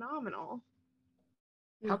were phenomenal.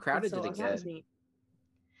 How That's crowded so did it So that get? was awesome. neat.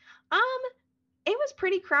 Um, it was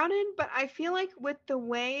pretty crowded, but I feel like with the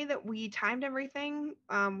way that we timed everything,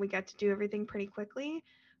 we got to do everything pretty quickly.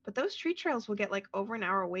 But those tree trails will get like over an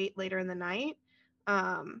hour wait later in the night.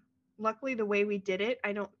 Um, luckily the way we did it,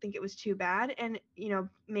 I don't think it was too bad. And,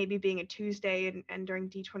 maybe being a Tuesday and during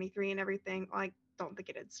D23 and everything, I don't think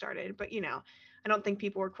it had started, but I don't think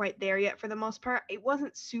people were quite there yet for the most part. It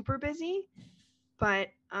wasn't super busy, but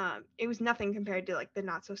it was nothing compared to like the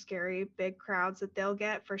not so scary big crowds that they'll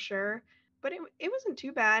get for sure. But it wasn't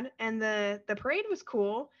too bad. And the parade was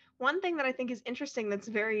cool. One thing that I think is interesting that's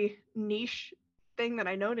very niche thing that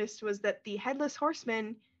I noticed was that the headless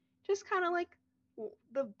horseman just kind of like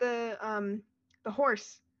the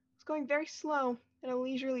horse was going very slow at a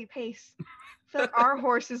leisurely pace. I feel like our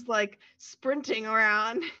horse is like sprinting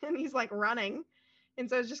around and he's like running. And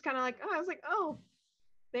so it's just kind of like, I was like, oh,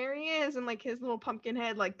 there he is. And like his little pumpkin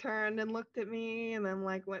head like turned and looked at me and then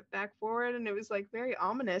like went back forward. And it was like very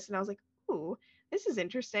ominous. And I was like, ooh, this is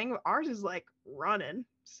interesting. Ours is like running.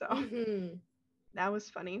 So that was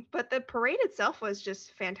funny. But the parade itself was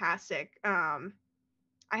just fantastic.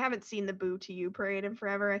 I haven't seen the Boo to You parade in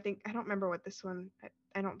forever. I don't remember what this one,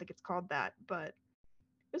 I don't think it's called that, but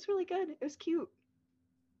it was really good. It was cute.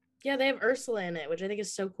 Yeah, they have Ursula in it, which I think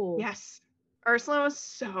is so cool. Yes. Ursula was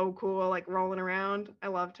so cool, like rolling around. I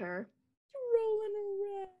loved her.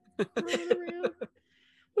 Rolling around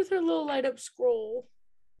with her little light up scroll.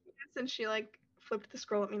 Yes, and she like flipped the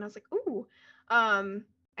scroll at me and I was like, ooh.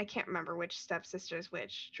 I can't remember which stepsister is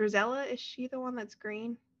which. Drizella, is she the one that's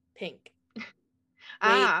green? Pink.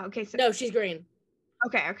 Okay. So no, she's green.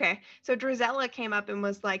 Okay. So Drizella came up and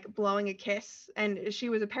was like blowing a kiss, and she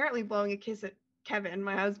was apparently blowing a kiss at Kevin,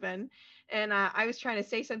 my husband. And I was trying to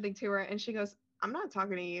say something to her, and she goes, "I'm not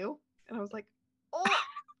talking to you." And I was like, "Oh,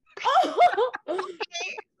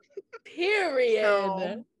 period."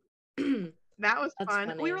 So, that was That's fun.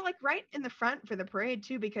 funny. We were like right in the front for the parade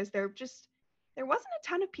too, because there wasn't a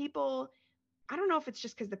ton of people. I don't know if it's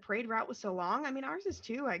just because the parade route was so long. I mean, ours is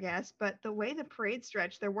too, I guess. But the way the parade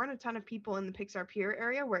stretched, there weren't a ton of people in the Pixar Pier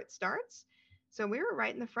area where it starts. So we were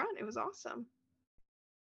right in the front. It was awesome.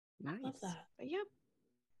 Nice. Love that. But yeah,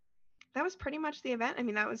 that was pretty much the event. I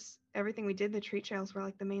mean, that was everything we did. The treat trails were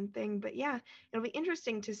like the main thing. But yeah, it'll be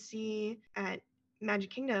interesting to see at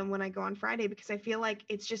Magic Kingdom when I go on Friday, because I feel like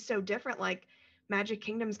it's just so different. Like Magic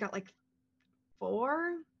Kingdom's got like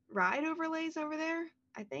 4 ride overlays over there,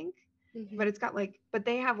 I think. But it's got like, but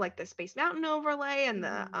they have like the Space Mountain overlay, and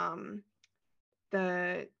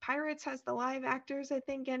the Pirates has the live actors, I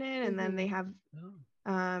think, in it, and then they have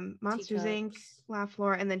Monsters Inc., La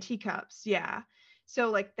Flora, and then Teacups. Yeah,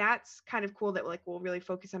 so like that's kind of cool that like we'll really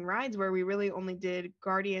focus on rides, where we really only did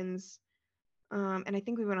Guardians, and I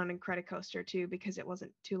think we went on Incredicoaster too because it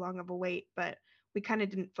wasn't too long of a wait, but we kind of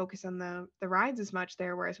didn't focus on the rides as much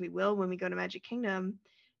there, whereas we will when we go to Magic Kingdom.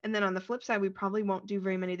 And then on the flip side, we probably won't do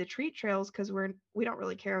very many of the treat trails because we don't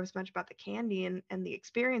really care as much about the candy, and the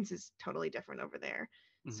experience is totally different over there.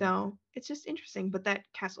 Mm-hmm. So it's just interesting. But that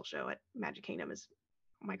castle show at Magic Kingdom is,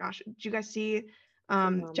 oh my gosh, did you guys see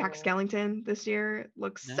Jack Skellington this year?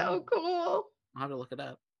 Looks so cool. I'll have to look it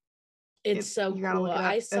up. It's so cool.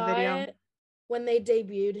 I saw it when they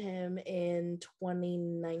debuted him in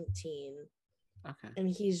 2019. Okay. And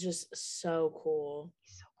he's just so cool.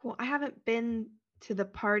 He's so cool. I haven't been to the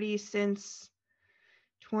party since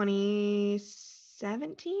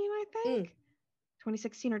 2017, I think.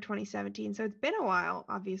 2016 or 2017. So it's been a while,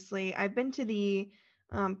 obviously. I've been to the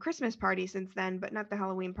Christmas party since then, but not the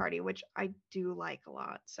Halloween party, which I do like a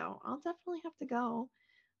lot. So I'll definitely have to go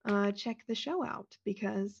check the show out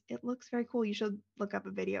because it looks very cool. You should look up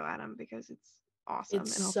a video, Adam, because it's awesome.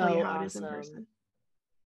 It's and I'll so tell you how awesome. it is in person.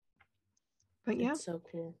 But yeah. It's so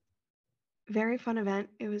cool. Very fun event.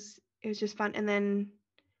 It was just fun. And then,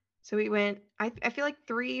 so we went, I feel like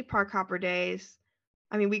 3 Park Hopper days.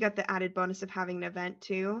 I mean, we got the added bonus of having an event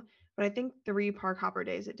too, but I think 3 Park Hopper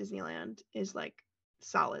days at Disneyland is like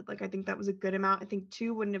solid. Like, I think that was a good amount. I think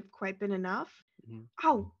 2 wouldn't have quite been enough. Mm-hmm.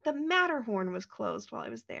 Oh, the Matterhorn was closed while I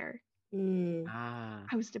was there.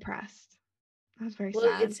 I was depressed. I was very sad.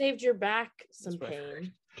 Well, it saved your back some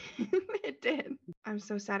pain. It did. I'm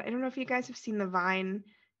so sad. I don't know if you guys have seen the Vine.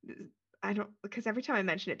 I don't, because every time I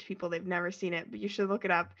mention it to people, they've never seen it, but you should look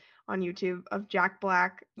it up on YouTube of Jack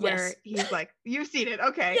Black, where he's like, you've seen it.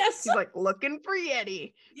 Okay. Yes. He's like looking for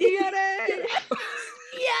Yeti. Yeti.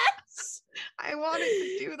 Yes. I wanted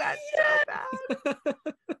to do that so bad.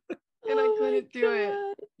 And I couldn't do it.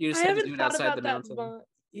 You just had to do it outside the mountain.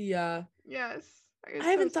 Yeah. Yes. I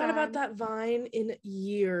haven't thought about that Vine in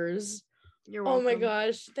years. You're welcome. Oh my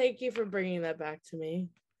gosh. Thank you for bringing that back to me.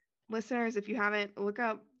 Listeners, if you haven't, look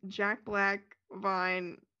up Jack Black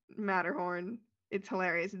Vine Matterhorn. It's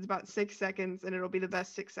hilarious. It's about 6 seconds, and it'll be the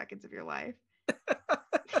best 6 seconds of your life.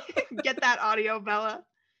 Get that audio, Bella.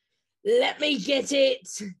 Let me get it.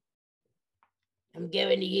 I'm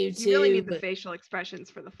giving to you too. You really need the facial expressions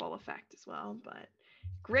for the full effect as well, but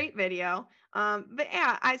great video. But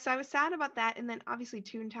yeah, I was sad about that. And then obviously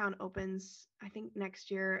Toontown opens, I think,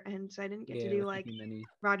 next year. And so I didn't get to do like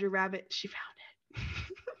Roger Rabbit. She found it.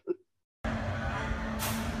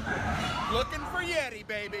 Looking for Yeti,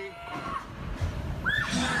 baby.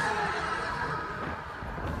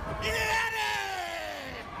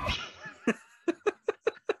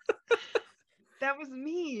 That was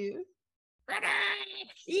me.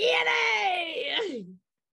 Yeti!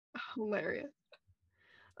 Hilarious.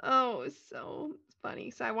 Oh, it was so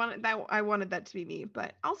funny. So I wanted that to be me,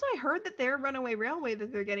 but also I heard that their Runaway Railway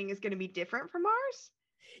that they're getting is going to be different from ours.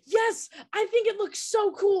 Yes, I think it looks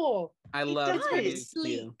so cool. I love it. Very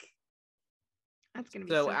sleek. That's going to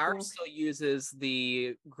be so ours cool. still uses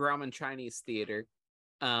the Grauman Chinese Theater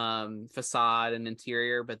facade and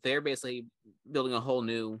interior, but they're basically building a whole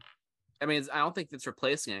new. I mean, I don't think it's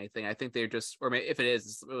replacing anything. I think they're just, or if it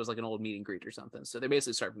is, it was like an old meet and greet or something. So they're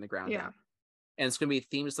basically starting from the ground up. And it's going to be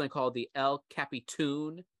themed to something called the El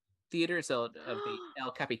Capitan Theater instead of the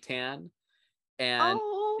El Capitan. And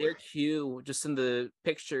their queue, just in the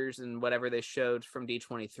pictures and whatever they showed from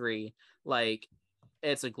D23, like,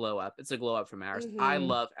 it's a glow up. It's a glow up from ours. I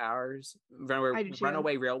love ours.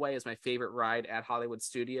 Runaway Railway is my favorite ride at Hollywood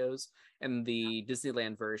Studios, and the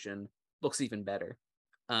Disneyland version looks even better.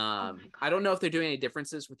 I don't know if they're doing any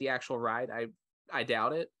differences with the actual ride. I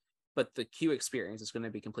doubt it, but the queue experience is going to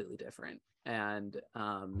be completely different, and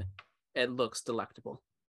it looks delectable.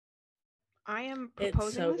 I am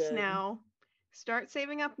proposing this now. Start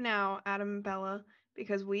saving up now, Adam and Bella,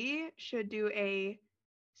 because we should do a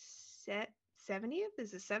 70th.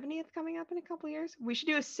 Is the 70th coming up in a couple years? We should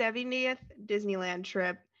do a 70th Disneyland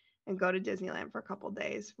trip and go to Disneyland for a couple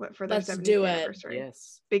days for their 70th anniversary.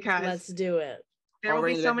 Yes, because let's do it. There will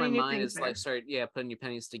be so many new things. Is like start putting your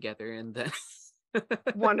pennies together and then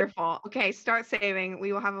Wonderful. Okay, start saving.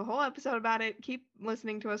 We will have a whole episode about it. Keep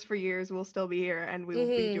listening to us for years. We'll still be here and we will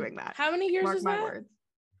be doing that. How many years Mark is my that? Words.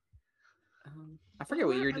 I forget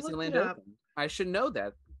what year Disneyland opened. I should know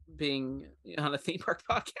that, being on a theme park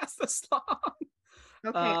podcast this long.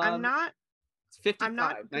 Okay, I'm not. It's 55.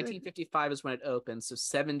 1955 is when it opened, so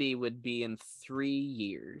 70 would be in 3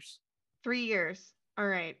 years. 3 years. All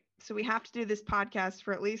right. So we have to do this podcast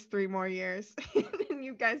for at least 3 more years. And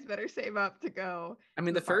you guys better save up to go. I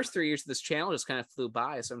mean, the first 3 years of this channel just kind of flew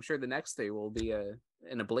by, so I'm sure the next 3 will be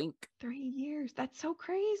in a blink. 3 years. That's so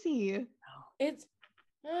crazy. It's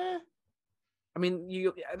I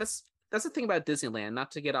mean, that's the thing about Disneyland,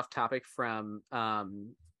 not to get off topic from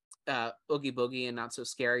Oogie Boogie and Not So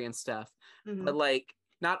Scary and stuff, but like,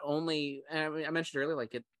 not only, I mentioned earlier,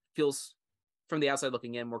 like, it feels from the outside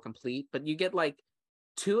looking in more complete, but you get like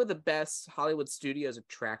 2 of the best Hollywood Studios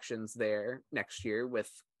attractions there next year with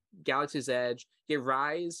Galaxy's Edge. You get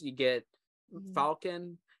Rise, you get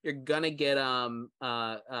Falcon, you're gonna get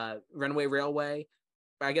Runaway Railway,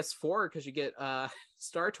 I guess 4 because you get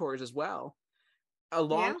Star Tours as well,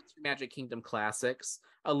 along with your Magic Kingdom classics,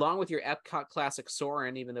 along with your Epcot classic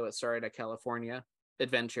Soarin', even though it started at California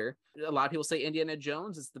Adventure. A lot of people say Indiana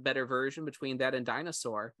Jones is the better version between that and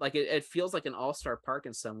Dinosaur. Like, it feels like an all-star park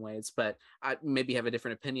in some ways, but I maybe have a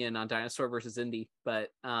different opinion on Dinosaur versus Indy. But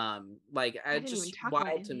like, it's just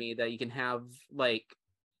wild to me that you can have like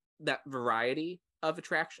that variety of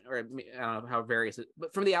attraction, or I don't know how various it,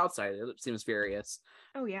 but from the outside it seems various.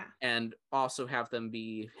 Oh yeah. And also have them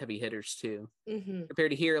be heavy hitters too. Mm-hmm.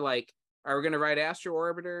 Compared to here, like, are we going to ride Astro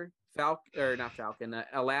Orbiter,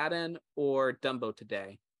 Aladdin, or Dumbo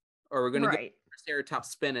today? Or we're going to get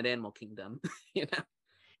Triceratops spin at Animal Kingdom, you know?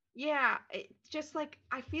 Yeah, it's just like,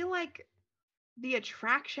 I feel like the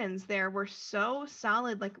attractions there were so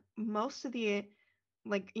solid. Like, most of the,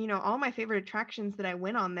 like, you know, all my favorite attractions that I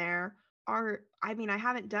went on there are, I mean, I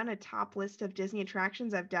haven't done a top list of Disney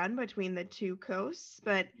attractions I've done between the two coasts,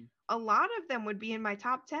 but a lot of them would be in my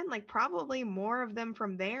top 10, like probably more of them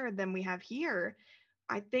from there than we have here.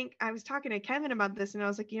 I think I was talking to Kevin about this and I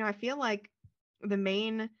was like, you know, I feel like the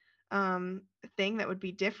main thing that would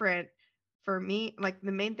be different for me, like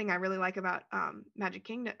the main thing I really like about Magic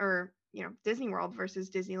Kingdom, or, you know, Disney World versus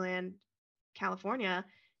Disneyland California,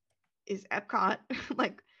 is Epcot.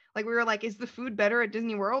 Like we were like, is the food better at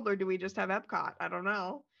Disney World or do we just have Epcot? I don't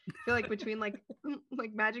know. I feel like between like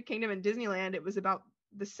Magic Kingdom and Disneyland, it was about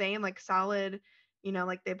the same, like solid, you know,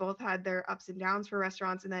 like they both had their ups and downs for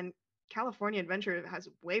restaurants. And then California Adventure has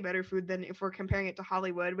way better food than if we're comparing it to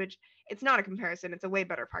Hollywood, which it's not a comparison. It's a way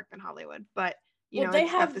better park than Hollywood, but you know, they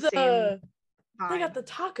it's have got the same vibe. They got the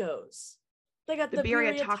tacos. They got the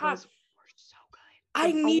birria tacos were so good.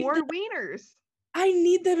 I need award wieners. I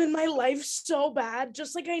need them in my life so bad.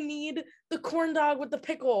 Just like I need the corn dog with the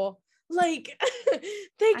pickle. Like,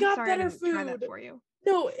 they got sorry, I better didn't try food. that for you.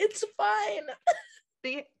 No, it's fine.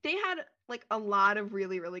 They had like a lot of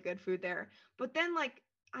really, really good food there. But then, like,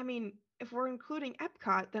 I mean, if we're including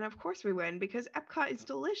Epcot, then of course we win because Epcot is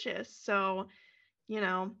delicious. So,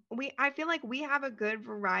 I feel like we have a good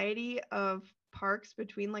variety of parks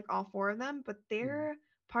between like all four of them, but their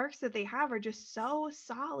parks that they have are just so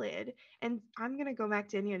solid. And I'm gonna go back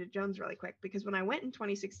to Indiana Jones really quick because when I went in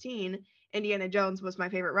 2016, Indiana Jones was my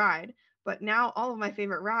favorite ride. But now all of my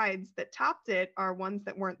favorite rides that topped it are ones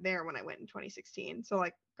that weren't there when I went in 2016. So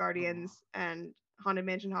like Guardians and Haunted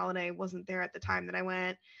Mansion Holiday wasn't there at the time that I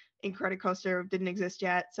went. Incredicoaster didn't exist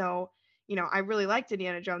yet. So, I really liked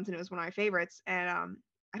Indiana Jones and it was one of my favorites. And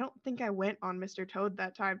I don't think I went on Mr. Toad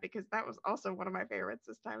that time because that was also one of my favorites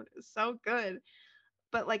this time. It was so good.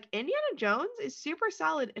 But like Indiana Jones is super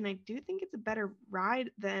solid and I do think it's a better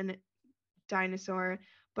ride than Dinosaur,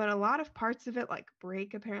 but a lot of parts of it like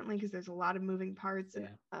break apparently because there's a lot of moving parts and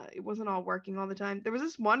it wasn't all working all the time. There was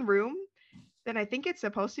this one room that I think it's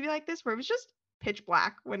supposed to be like this where it was just pitch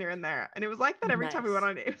black when you're in there, and it was like that every time we went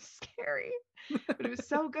on it. It was scary, but it was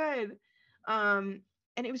so good. And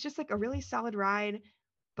it was just like a really solid ride.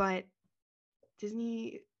 But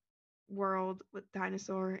Disney World with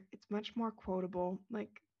Dinosaur, it's much more quotable. Like,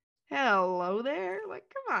 hello there. Like,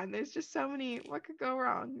 come on. There's just so many. What could go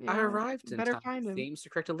wrong? I arrived in Better time. find him. Seems to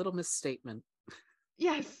correct a little misstatement.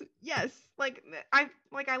 Yes. Like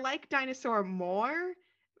I like Dinosaur more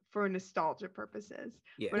for nostalgia purposes.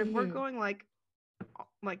 Yeah. But if we're going like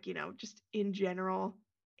just in general,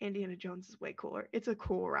 Indiana Jones is way cooler. It's a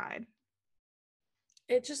cool ride.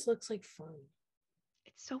 It just looks like fun.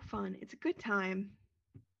 It's so fun. It's a good time.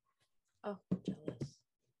 Oh, I'm jealous.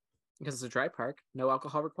 Because it's a dry park, no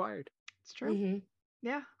alcohol required. It's true.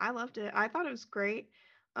 Yeah, I loved it. I thought it was great.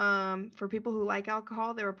 For people who like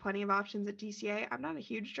alcohol, there were plenty of options at DCA. I'm not a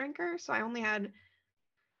huge drinker, so I only had,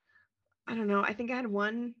 I don't know, I think I had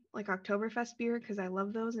one like Oktoberfest beer because I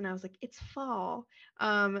love those and I was like, it's fall.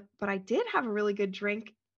 But I did have a really good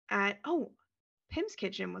drink at Pim's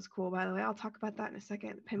Kitchen was cool, by the way. I'll talk about that in a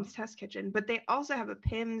second. Pim's Test Kitchen. But they also have a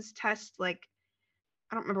Pim's Test, like,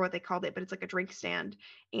 I don't remember what they called it, but it's like a drink stand.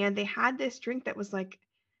 And they had this drink that was like,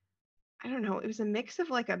 I don't know, it was a mix of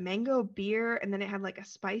like a mango beer and then it had like a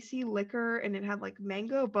spicy liquor and it had like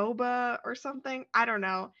mango boba or something. I don't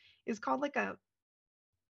know. It's called like a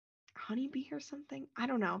honeybee or something. I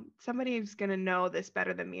don't know. Somebody's going to know this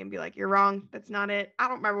better than me and be like, you're wrong. That's not it. I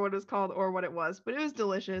don't remember what it was called or what it was, but it was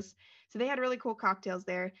delicious. So they had really cool cocktails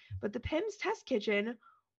there. But the Pim's Test Kitchen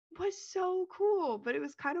was so cool, but it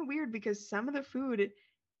was kind of weird because some of the food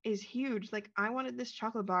is huge. Like I wanted this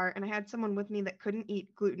chocolate bar and I had someone with me that couldn't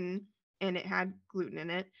eat gluten and it had gluten in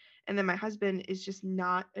it. And then my husband is just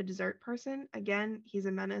not a dessert person. Again, he's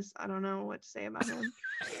a menace. I don't know what to say about him.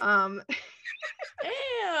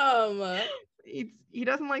 Damn. He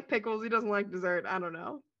doesn't like pickles. He doesn't like dessert. I don't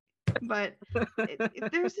know. But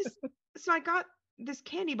there's this. So I got this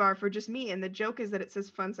candy bar for just me. And the joke is that it says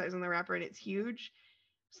fun size on the wrapper and it's huge.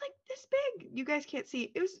 It's like this big. You guys can't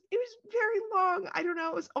see. It was very long. I don't know.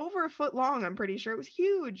 It was over a foot long. I'm pretty sure it was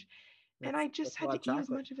huge. And I just had to eat as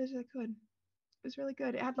much of it as I could. It was really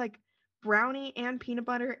good. It had like brownie and peanut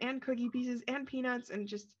butter and cookie pieces and peanuts and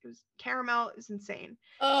just it was caramel. It was insane.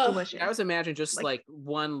 Delicious. I was imagining just like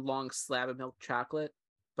one long slab of milk chocolate,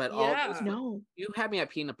 but all no. You had me at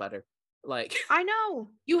peanut butter. Like I know.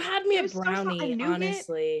 You had me at brownie,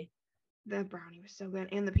 honestly. The brownie was so good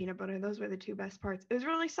and the peanut butter. Those were the two best parts. It was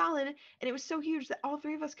really solid and it was so huge that all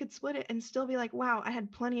three of us could split it and still be like, wow, I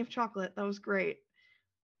had plenty of chocolate. That was great.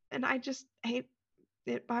 And I just ate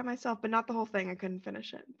it by myself, but not the whole thing. I couldn't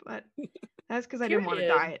finish it. But that's because I didn't want to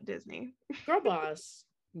die at Disney. Girl boss.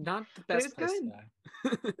 Not the best place to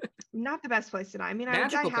die. Not the best place to die. I mean,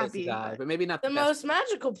 magical I would die place happy, to die, but maybe not the most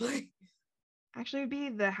magical place. Actually, it would be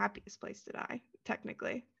the happiest place to die,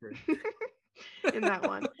 technically. In that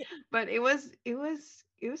one. But it was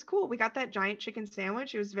cool. We got that giant chicken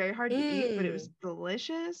sandwich. It was very hard to eat, but it was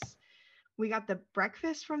delicious. We got the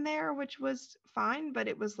breakfast from there, which was fine, but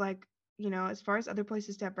it was like, as far as other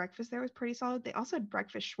places to have breakfast there was pretty solid. They also had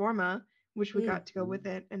breakfast shawarma, which we got to go with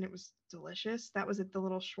it, and it was delicious. That was at the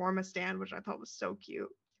little shawarma stand, which I thought was so cute.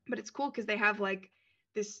 But it's cool because they have like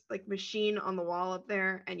this like machine on the wall up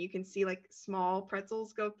there, and you can see like small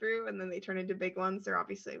pretzels go through, and then they turn into big ones. They're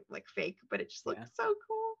obviously like fake, but it just looked so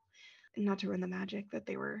cool. And not to ruin the magic that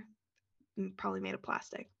they were probably made of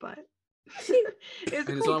plastic, but it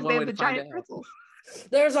was cool because they have the giant pretzels.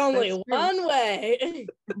 There's only one way.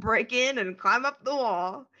 Break in and climb up the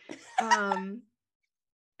wall.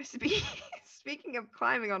 speaking of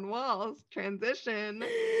climbing on walls, transition.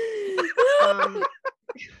 Um,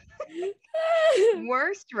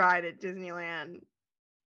 worst ride at Disneyland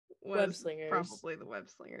was Web slingers. probably the web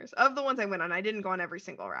slingers. Of the ones I went on, I didn't go on every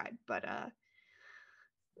single ride, but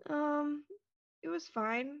it was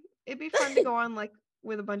fine. It'd be fun to go on like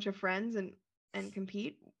with a bunch of friends and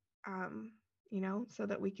compete. So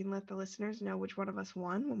that we can let the listeners know which one of us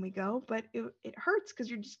won when we go. But it hurts because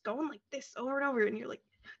you're just going like this over and over, and you're like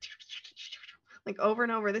over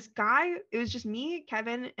and over. This guy, it was just me,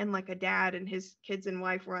 Kevin, and like a dad and his kids and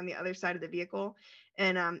wife were on the other side of the vehicle.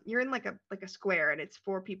 And you're in like a square, and it's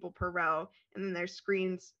 4 people per row, and then there's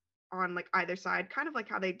screens on like either side, kind of like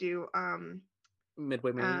how they do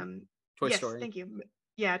Midway Mania, Toy yes, Story. thank you.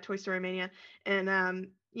 Yeah, Toy Story Mania. And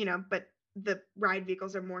but the ride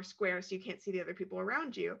vehicles are more square, so you can't see the other people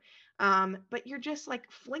around you. But you're just like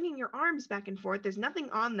flinging your arms back and forth. There's nothing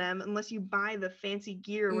on them unless you buy the fancy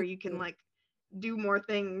gear where you can like do more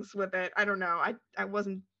things with it. I don't know. I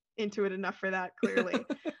wasn't into it enough for that, clearly.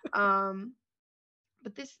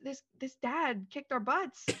 But this dad kicked our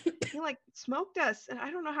butts. He like smoked us, and I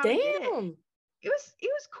don't know how he did it. It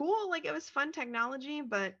was cool. Like, it was fun technology,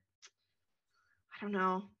 but I don't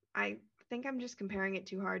know. I think I'm just comparing it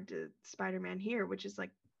too hard to Spider-Man here, which is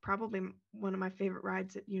like probably one of my favorite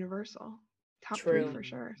rides at Universal. Top 3 for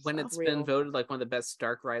sure. When it's been voted like one of the best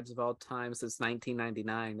dark rides of all time since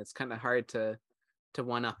 1999, it's kind of hard to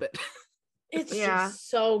one up it. It's just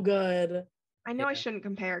so good. I know I shouldn't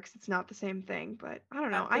compare because it's not the same thing, but I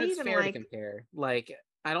don't know. I even fair to compare. Like,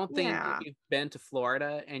 I don't think if you've been to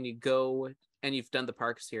Florida and you go and you've done the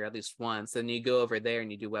parks here at least once, and you go over there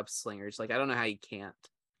and you do web slingers, like, I don't know how you can't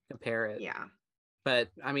compare it. Yeah. But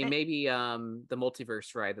I mean, maybe the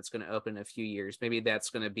multiverse ride that's going to open in a few years, maybe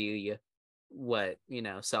that's going to be what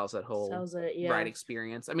sells that whole ride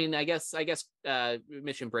experience. I mean, I guess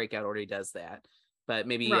Mission Breakout already does that. But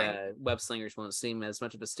maybe web slingers won't seem as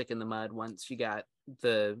much of a stick in the mud once you got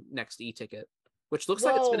the next e-ticket, which looks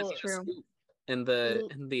like it's going to be a scoop in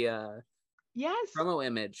the promo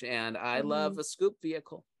image, and I love a scoop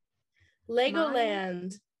vehicle.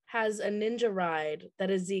 Legoland has a ninja ride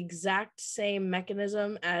that is the exact same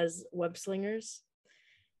mechanism as web slingers,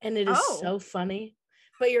 and it is so funny,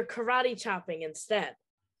 but you're karate chopping instead.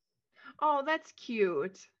 Oh, that's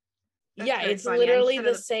cute. It's funny. Literally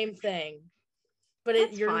the same thing.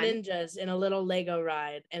 But you're ninjas in a little Lego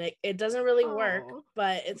ride, and it doesn't really work,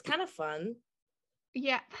 but it's kind of fun.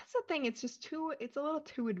 Yeah, that's the thing. It's a little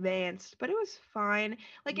too advanced, but it was fine.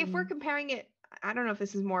 Like, if we're comparing it, I don't know if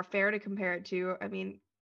this is more fair to compare it to. I mean,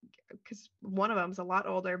 because one of them's a lot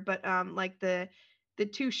older, but like the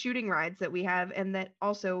 2 shooting rides that we have, and that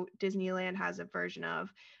also Disneyland has a version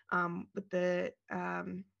of, with the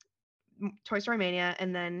Toy Story Mania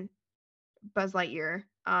and then Buzz Lightyear.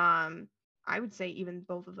 I would say even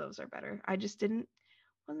both of those are better. I just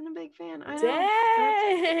wasn't a big fan. I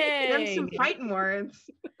know. Them some fighting words.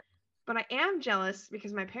 But I am jealous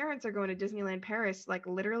because my parents are going to Disneyland Paris. Like,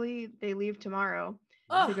 literally, they leave tomorrow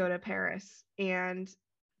to go to Paris. And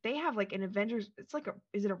they have like an Avengers. It's like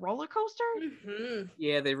is it a roller coaster? Mm-hmm.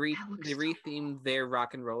 Yeah, they rethemed their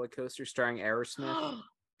Rock and Roller Coaster starring Aerosmith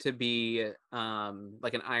to be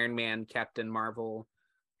like an Iron Man, Captain Marvel,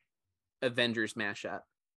 Avengers mashup.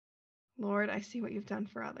 Lord, I see what you've done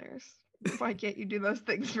for others. Why can't you do those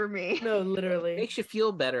things for me? No, literally. It makes you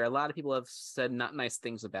feel better. A lot of people have said not nice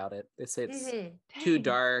things about it. They say it's too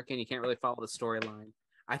dark and you can't really follow the storyline.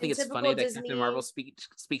 I think it's funny that Captain Marvel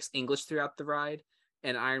speaks English throughout the ride,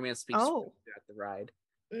 and Iron Man speaks French throughout the ride.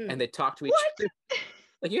 And they talk to each other.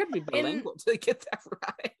 Like, you have to be bilingual to get that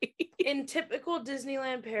right. In typical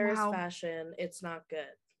Disneyland Paris fashion, it's not good.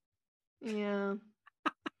 Yeah.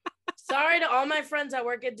 Sorry to all my friends that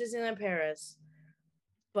work at Disneyland Paris,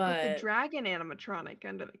 but the dragon animatronic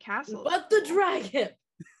under the castle. But the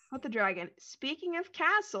dragon. Speaking of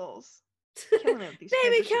castles, killing it with these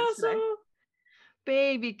baby castle, today.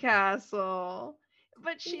 Baby castle.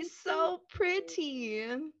 But she's so pretty.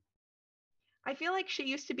 I feel like she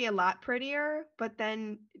used to be a lot prettier, but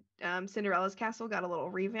then Cinderella's castle got a little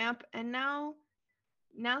revamp, and now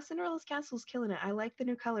Cinderella's castle is killing it. I like the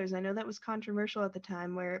new colors. I know that was controversial at the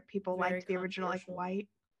time, where people liked the original like white.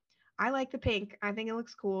 I like the pink. I think it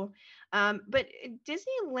looks cool. But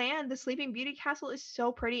Disneyland, the Sleeping Beauty castle is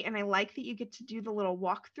so pretty, and I like that you get to do the little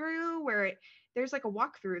walkthrough where there's like a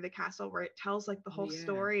walkthrough of the castle where it tells like the whole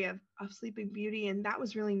story of Sleeping Beauty, and that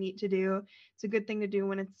was really neat to do. It's a good thing to do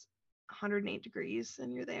when it's 108 degrees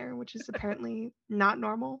and you're there, which is apparently not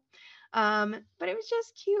normal. But it was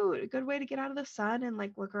just cute, a good way to get out of the sun and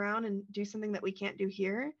like look around and do something that we can't do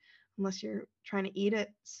here unless you're trying to eat at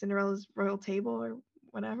Cinderella's royal table or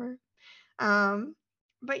whatever.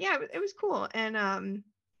 But yeah, it was cool. And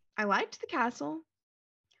I liked the castle,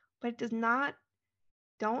 but it does not,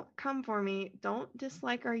 don't come for me. Don't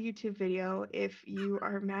dislike our YouTube video if you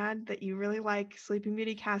are mad that you really like Sleeping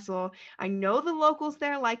Beauty Castle. I know the locals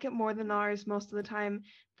there like it more than ours most of the time.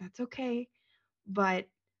 That's okay. But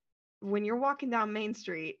when you're walking down Main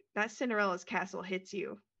Street, that Cinderella's castle hits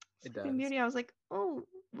you. It Sleeping does. Beauty, I was like, oh,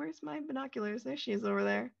 where's my binoculars? There she is over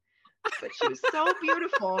there. But she was so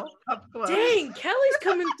beautiful up close. Dang, Kelly's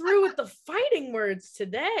coming through with the fighting words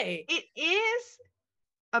today. It is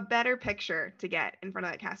a better picture to get in front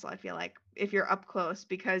of that castle, I feel like, if you're up close,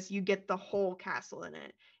 because you get the whole castle in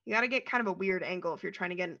it. You got to get kind of a weird angle if you're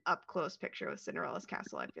trying to get an up close picture with Cinderella's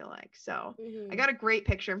castle, I feel like. So I got a great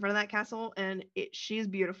picture in front of that castle, and she's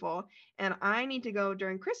beautiful. And I need to go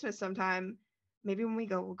during Christmas sometime. Maybe when we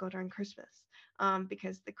go, we'll go during Christmas,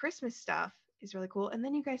 because the Christmas stuff is really cool. And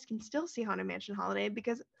then you guys can still see Haunted Mansion Holiday,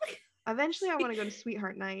 because eventually I want to go to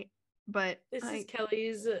Sweetheart Night. But this is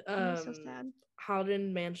Kelly's so sad. Haunted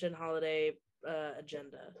Mansion holiday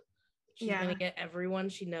agenda. She's gonna get everyone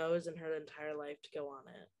she knows in her entire life to go on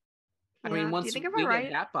it. I mean, once we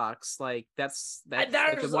get Hatbox, like that's like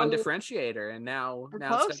the one differentiator, and now it's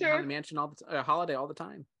Haunted Mansion all the holiday all the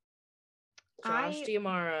time. Josh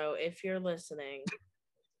Giamaro, if you're listening,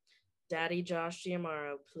 Daddy Josh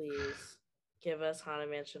Giamaro, please give us Haunted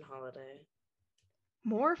Mansion holiday.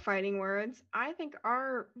 More fighting words. I think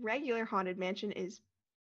our regular Haunted Mansion is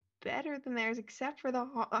better than theirs, except for the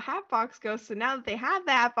Hatbox Ghost. So now that they have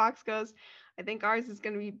the Hatbox Ghost, I think ours is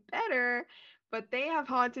going to be better. But they have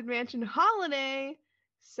Haunted Mansion Holiday,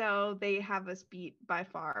 so they have us beat by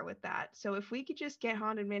far with that. So if we could just get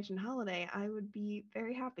Haunted Mansion Holiday, I would be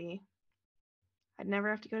very happy. I'd never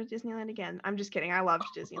have to go to Disneyland again. I'm just kidding. I loved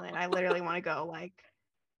Disneyland. I literally want to go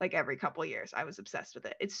like every couple years. I was obsessed with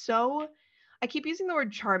it. It's so, I keep using the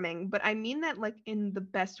word charming, but I mean that like in the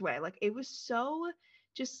best way. Like it was so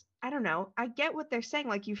just, I don't know. I get what they're saying.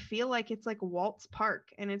 Like you feel like it's like Walt's Park,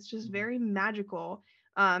 and it's just very magical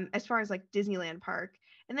as far as like Disneyland Park.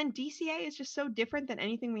 And then DCA is just so different than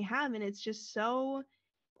anything we have, and it's just so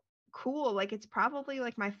cool. Like it's probably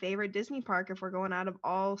like my favorite Disney park if we're going out of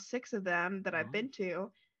all 6 of them that I've been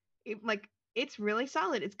to. It's really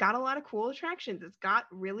solid. It's got a lot of cool attractions. It's got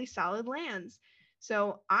really solid lands.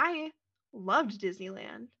 So I loved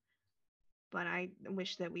Disneyland, but I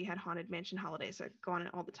wish that we had Haunted Mansion Holiday so I could go on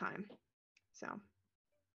it all the time. So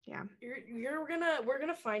yeah, we're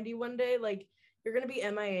gonna find you one day. Like you're gonna be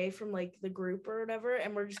MIA from like the group or whatever,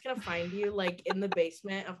 and we're just gonna find you like in the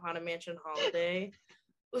basement of Haunted Mansion Holiday,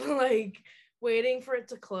 like waiting for it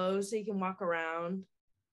to close so you can walk around.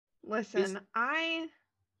 Listen, I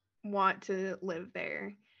want to live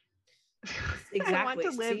there.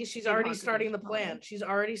 Exactly. See, she's already starting the plan. She's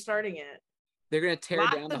already starting it. They're gonna tear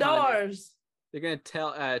down the doors. They're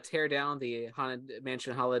gonna tear down the Haunted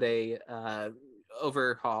Mansion Holiday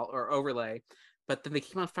overhaul or overlay, but then they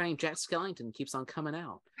keep on finding Jack Skellington keeps on coming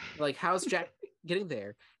out. Like, how's Jack getting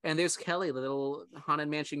there? And there's Kelly, the little Haunted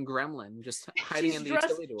Mansion gremlin, just hiding in the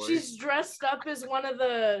utility doors. She's dressed up as one of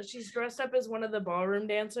the ballroom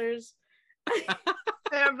dancers.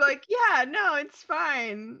 And I'm like, yeah, no, it's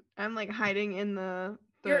fine. I'm like hiding in the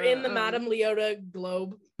you're in the Madame Leota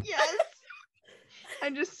globe. Yes.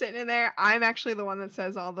 I'm just sitting in there. I'm actually the one that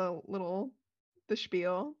says all the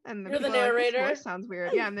spiel, and you're the narrator. Like, this voice sounds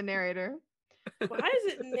weird. Yeah, I'm the narrator. Why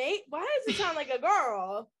does it sound like a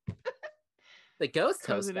girl? The ghost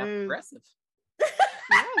host got aggressive.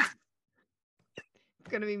 Yeah. It's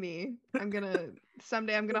gonna be me.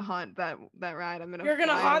 Someday I'm gonna haunt that ride. You're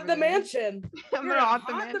gonna haunt the mansion. I'm gonna haunt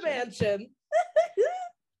the mansion.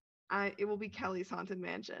 It will be Kelly's Haunted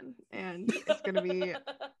Mansion, and it's gonna be.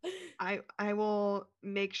 I will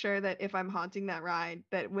make sure that if I'm haunting that ride,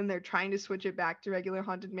 that when they're trying to switch it back to regular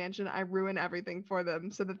Haunted Mansion, I ruin everything for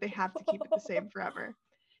them so that they have to keep it the same forever.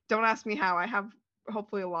 Don't ask me how. I have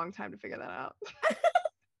hopefully a long time to figure that out.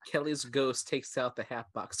 Kelly's ghost takes out the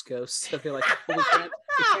Hatbox Ghost, so they're like, we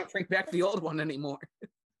can't bring back the old one anymore.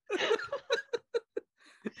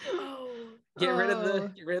 Get rid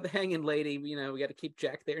of the hanging lady. You know, we got to keep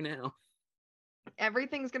Jack there now.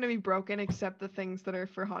 Everything's gonna be broken except the things that are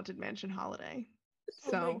for Haunted Mansion Holiday.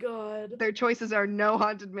 So oh my God. Their choices are no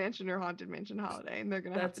Haunted Mansion or Haunted Mansion Holiday, and they're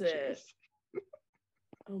gonna have to choose.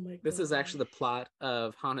 Oh my God. This is actually the plot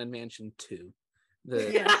of Haunted Mansion 2.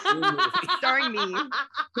 Starring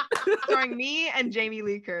me and Jamie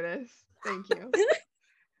Lee Curtis. Thank you.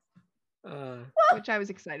 Which I was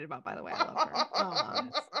excited about, by the way. I love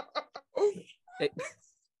her.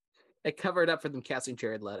 It covered up for them casting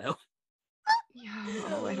Jared Leto. Yeah,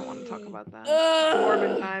 I don't want to talk about that.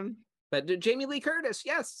 Morbid time. But Jamie Lee Curtis,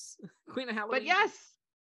 yes, Queen of Halloween. But yes,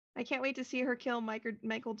 I can't wait to see her kill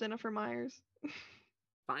Michael Jennifer Myers.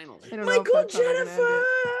 Finally. I don't know if Michael that's how they're gonna end Jennifer.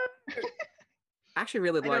 it. I actually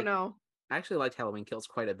really I don't know. I actually liked Halloween Kills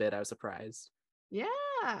quite a bit. I was surprised. Yeah,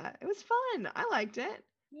 it was fun. I liked it.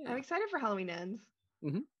 Yeah. I'm excited for Halloween Ends.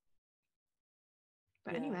 Mhm.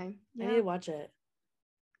 But Yeah. anyway, I need to watch it.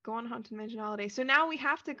 go on Haunted Mansion Holiday. So now we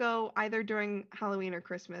have to go either during Halloween or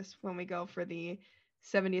Christmas when we go for the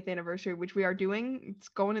 70th anniversary, which we are doing. It's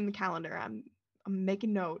going in the calendar. I'm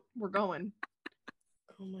making note. We're going.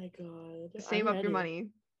 Oh my god. Save I'm up your ready. money.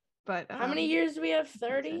 But How many years do we have?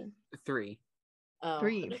 30? excited. 3. Oh.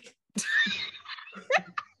 3.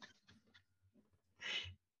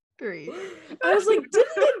 3. I was like, didn't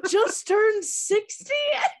it just turn 60?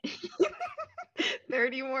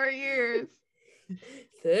 30 more years.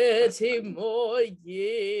 30 more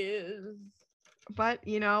years. But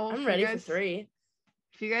you know, I'm if ready you for guys, 3.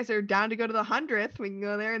 If you guys are down to go to the 100th, we can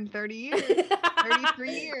go there in 30 years.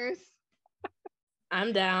 33 years.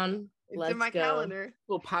 I'm down. It's Let's in my go. calendar.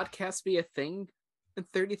 Will podcasts be a thing in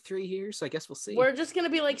 33 years? So I guess we'll see. We're just gonna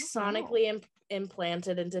be like I don't know. sonically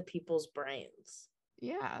implanted into people's brains,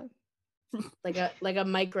 Yeah. like a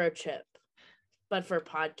microchip, but for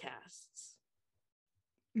podcasts.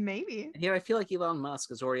 Maybe. Yeah, I feel like Elon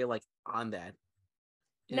Musk is already like on that.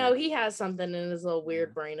 No, he has something in his little weird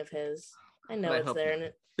Yeah. brain of his. I know But I it's hope there, not.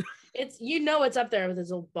 and it's it's up there with his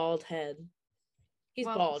little bald head. He's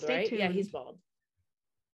Well, bald, stay right? Yeah, he's tuned. bald.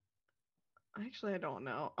 Actually, I don't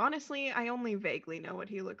know. Honestly, I only vaguely know what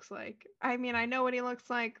he looks like. I mean, I know what he looks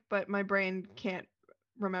like, but my brain can't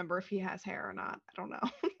remember if he has hair or not. I don't know.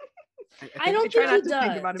 I don't I try think not he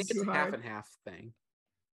to think about I him think it's too a half hard. and half thing.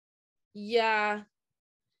 Yeah,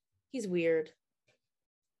 he's weird.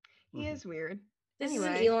 He is weird. This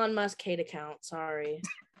Anyway. is an Elon Musk hate account. Sorry.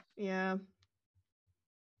 Yeah.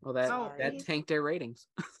 Well, that Sorry. tanked their ratings.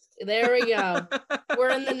 There we go. We're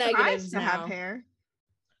in the He tries negatives to have now. hair.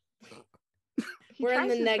 He We're in tries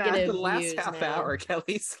the his best. negative. The last views half now. hour,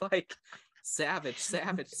 Kelly's like savage.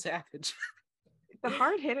 The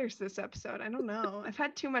hard hitters this episode. I don't know. I've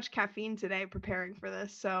had too much caffeine today preparing for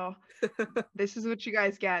this, so this is what you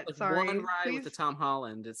guys get. Like Sorry. one ride Please, with the Tom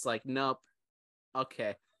Holland. It's like, nope.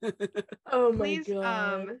 Okay. Oh my please,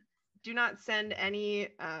 god. do not send any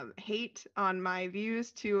hate on my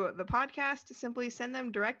views to the podcast. Simply send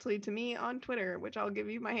them directly to me on Twitter, which I'll give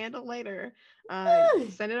you my handle later.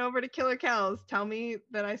 Send it over to Killer Kells. Tell me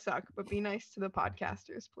that I suck, but be nice to the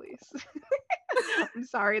podcasters, please. I'm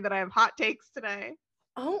sorry that I have hot takes today.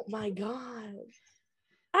 Oh my god.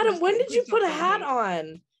 I'm Adam, just when kidding. did you Please put don't a send hat hate.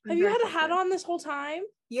 on? I'm Have you had a very hat sensitive. on this whole time?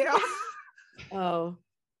 Yeah. Oh.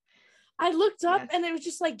 I looked up Yes. and it was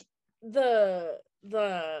just like the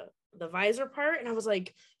visor part, and I was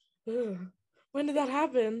like, ugh, when did that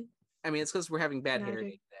happen? I mean, it's because we're having bad hair Magic. day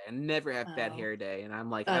today. I never have bad Oh. hair day, and I'm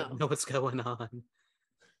like, I don't know what's going on.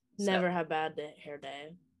 Never have bad hair day.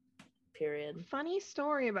 Period. Funny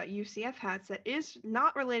story about UCF hats that is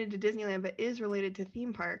not related to Disneyland but is related to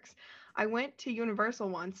theme parks. I went to Universal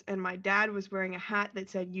once and my dad was wearing a hat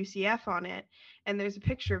that said UCF on it, and there's a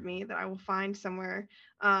picture of me that I will find somewhere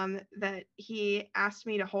that he asked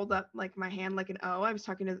me to hold up like my hand like an O. I was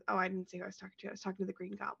talking to I didn't say who I was talking to. I was talking to the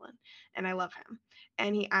Green Goblin, and I love him.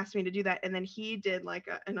 And he asked me to do that, and then he did like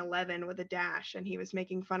an 11 with a dash, and he was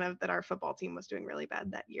making fun of that our football team was doing really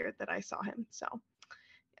bad that year that I saw him. So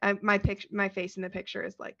my face in the picture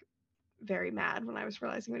is like very mad when I was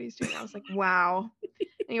realizing what he's doing. I was like, wow.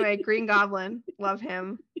 Anyway, Green Goblin, love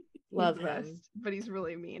him. Love He's the him. best, but he's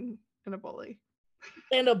really mean and a bully.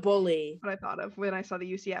 And a bully. What I thought of when I saw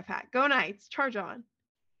the UCF hat. Go Knights, charge on.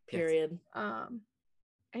 Period.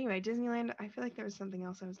 Anyway, Disneyland, I feel like there was something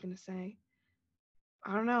else I was gonna say.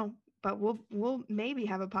 I don't know, but we'll maybe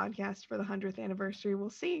have a podcast for the 100th anniversary. We'll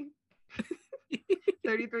see.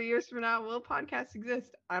 33 years from now, will podcasts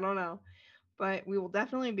exist? I don't know. But we will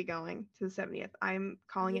definitely be going to the 70th. I'm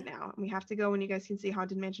calling it now. We have to go when you guys can see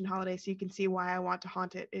Haunted Mansion Holiday so you can see why I want to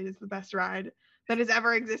haunt it. It is the best ride that has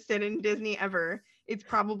ever existed in Disney ever. It's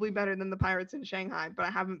probably better than the Pirates in Shanghai, but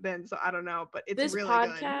I haven't been, so I don't know. But it's This really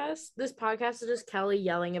this podcast is just Kelly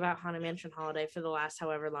yelling about Haunted Mansion Holiday for the last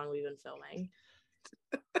however long we've been filming.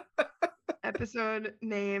 good. Episode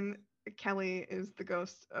name, Kelly is the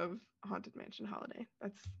ghost of Haunted Mansion Holiday.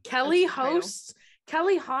 Kelly that's the title. hosts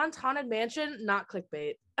Kelly haunts Haunted Mansion, not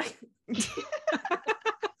clickbait.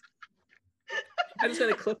 I'm just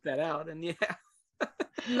gonna clip that out, and yeah.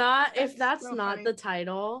 Not if that's so not funny. the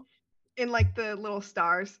title. In like the little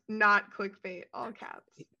stars, not clickbait, all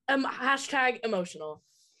caps. Hashtag emotional.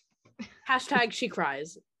 Hashtag she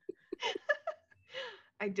cries.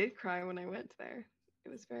 I did cry when I went there. It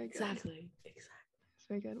It was very good. Exactly. It's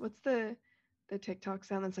very good. What's the TikTok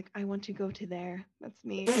sound that's like, I want to go to there? That's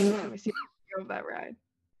me every time I see a video of that ride.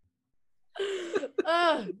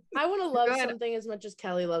 I want to love Good. something as much as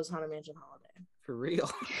Kelly loves Haunted Mansion Holiday. For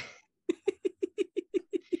real.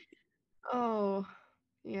 Oh,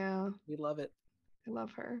 yeah. We love it. I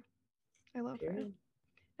love her. I love her. Period.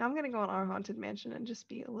 Now I'm going to go on our Haunted Mansion and just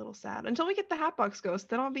be a little sad. Until we get the Hatbox Ghost,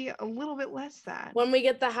 then I'll be a little bit less sad. When we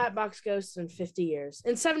get the Hatbox Ghost in 50 years.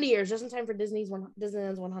 In 70 years, just in time for Disneyland's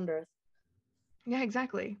 100th. Yeah,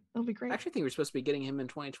 exactly. It'll be I great. actually think we're supposed to be getting him in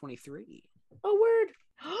 2023. Oh,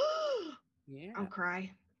 word. Yeah. I'll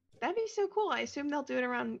cry. That'd be so cool. I assume they'll do it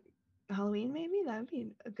around Halloween, maybe. That'd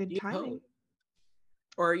be a good You'd timing. hope.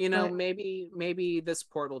 Or, you know, But- maybe this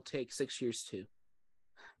port will take 6 years too.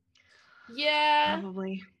 Yeah.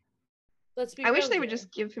 Probably. Let's be I wish real they would here.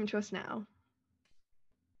 just give him to us now.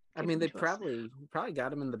 I Give mean, him they to us. probably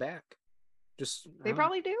got him in the back. Just I They don't know.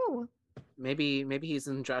 probably do. Maybe he's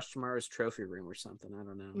in Josh Tomorrow's trophy room or something. I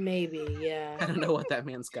don't know. Maybe, I yeah. don't know what that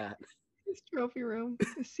man's got. His trophy room.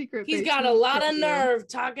 His secret. He's got a basement lot of trophy room. nerve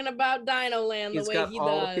talking about Dino Land the way he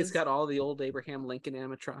does. He's got all the old Abraham Lincoln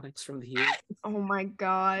animatronics from the year. Oh my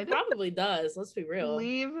god. Probably does. Let's be real.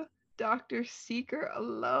 Leave Dr. Seeker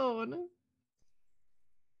alone.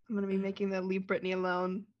 I'm gonna be making the Leave Britney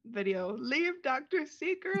Alone video. Leave Dr.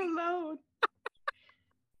 Seeker alone.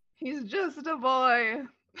 He's just a boy.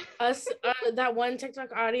 Us, that one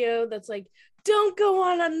TikTok audio that's like, "Don't go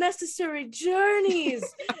on unnecessary journeys."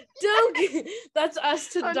 That's us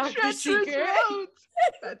to On Dr. treacherous Seeker. roads.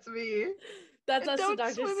 That's me. That's And us to don't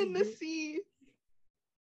Dr. swim in the Seeker. sea.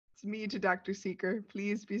 It's me to Dr. Seeker.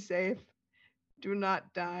 Please be safe. Do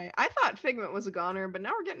not die. I thought Figment was a goner, but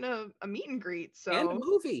now we're getting a meet and greet. So And a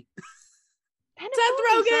movie. And a Seth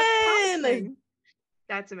movie, so that's Rogen! promising.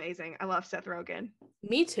 That's amazing. I love Seth Rogen.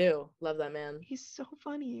 Me too. Love that man. He's so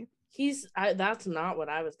funny. That's not what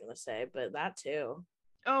I was gonna say, but that too.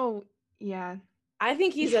 Oh, yeah. I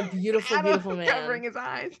think he's a beautiful, Adam beautiful man. covering his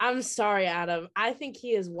eyes. I'm sorry, Adam. I think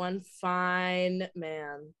he is one fine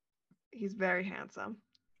man. He's very handsome.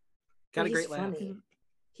 Got a He's great laugh. funny.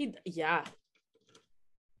 Yeah.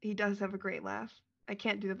 He does have a great laugh. I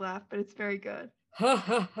can't do the laugh, but it's very good.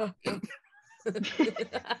 I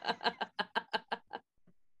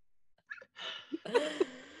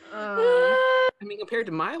mean, compared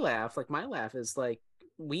to my laugh, like my laugh is like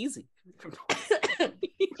wheezy.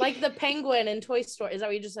 Like the penguin in Toy Story. Is that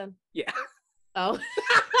what you just said? Yeah. Oh.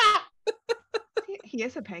 He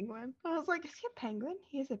is a penguin. I was like, is he a penguin?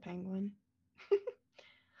 He is a penguin.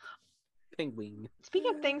 Penguin.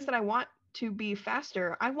 Speaking of things that I want to be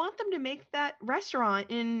faster, I want them to make that restaurant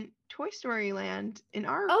in Toy Story Land in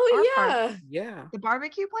our Oh park. yeah. Yeah. The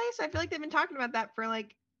barbecue place. I feel like they've been talking about that for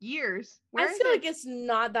like years. Where I is feel it? like it's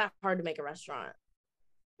not that hard to make a restaurant.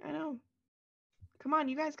 I know. Come on,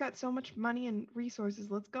 you guys got so much money and resources.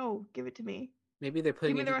 Let's go. Give it to me. Maybe they're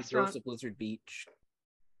putting me it the in the restaurant. Ghost of Blizzard Beach.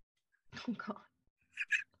 Oh god.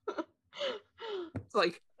 It's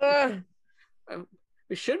like Ugh,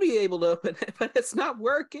 we should be able to open it, but it's not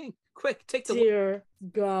working. Quick, take the dear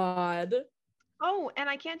God. Oh, and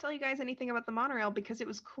I can't tell you guys anything about the monorail because it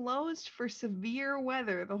was closed for severe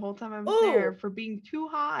weather the whole time I was there Ooh. for being too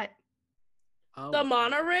hot. Oh, The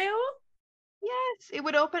monorail? Yes, it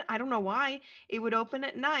would open. I don't know why. It would open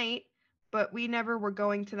at night, but we never were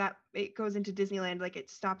going to that. It goes into Disneyland. Like it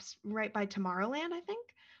stops right by Tomorrowland, I think.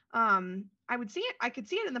 I would see it. I could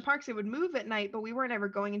see it in the parks. It would move at night, but we weren't ever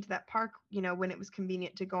going into that park, you know, when it was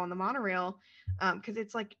convenient to go on the monorail, because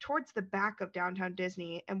it's like towards the back of downtown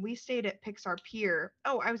Disney, and we stayed at Pixar Pier.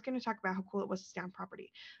 Oh, I was going to talk about how cool it was to stay on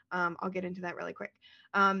property. I'll get into that really quick.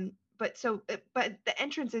 But the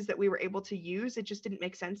entrances that we were able to use, it just didn't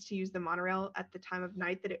make sense to use the monorail at the time of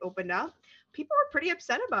night that it opened up. People were pretty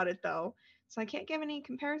upset about it though. So I can't give any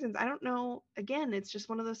comparisons. I don't know. Again, it's just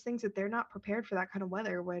one of those things that they're not prepared for that kind of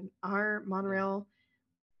weather. When our monorail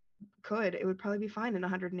could, it would probably be fine in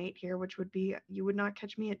 108 here, which would be, you would not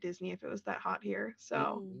catch me at Disney if it was that hot here.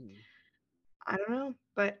 So I don't know.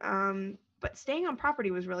 But staying on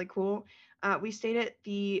property was really cool. We stayed at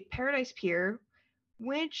the Paradise Pier,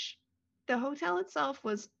 which the hotel itself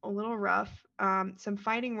was a little rough. Some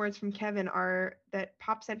fighting words from Kevin are that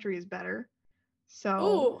Pop Century is better.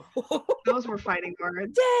 So Oh, those were fighting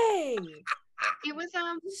words. dang. It was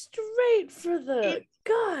Straight for the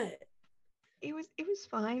gut. it was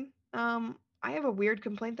fine. I have a weird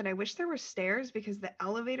complaint that I wish there were stairs, because the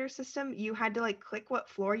elevator system, you had to like click what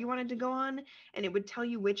floor you wanted to go on and it would tell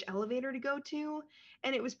you which elevator to go to.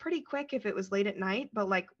 And it was pretty quick if it was late at night. But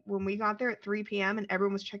like when we got there at 3 p.m. and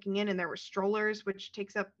everyone was checking in and there were strollers, which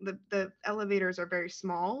takes up the elevators are very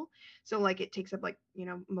small. So like it takes up like,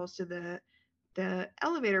 most of the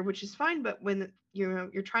elevator, which is fine. But when you're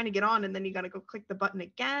trying to get on and then you got to go click the button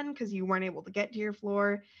again because you weren't able to get to your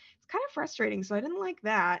floor, it's kind of frustrating. So I didn't like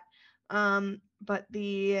that. But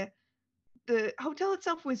the hotel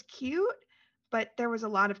itself was cute, but there was a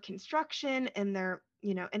lot of construction and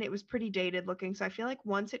and it was pretty dated looking. So I feel like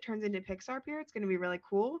once it turns into Pixar Pier, it's going to be really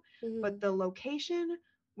cool. But the location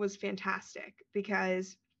was fantastic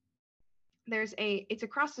because it's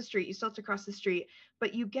across the street. You still have to cross the street,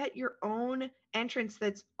 but you get your own entrance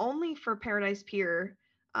that's only for Paradise Pier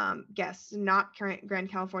guests, not Grand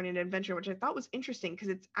Californian Adventure, which I thought was interesting because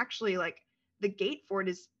it's actually like the gate for it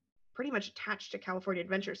is pretty much attached to California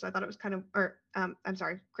Adventure. So I thought it was kind of, I'm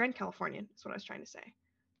sorry, Grand Californian is what I was trying to say.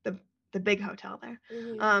 The big hotel there.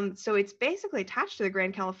 So it's basically attached to the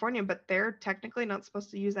Grand Californian, but they're technically not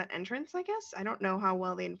supposed to use that entrance, I guess. I don't know how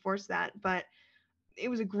well they enforce that, but it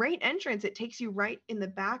was a great entrance. It takes you right in the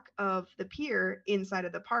back of the pier inside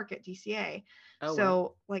of the park at DCA. Oh, so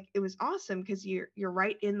wow. like it was awesome because you're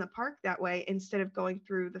right in the park that way instead of going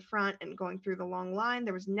through the front and going through the long line.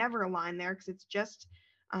 There was never a line there because it's just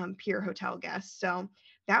pier hotel guests. So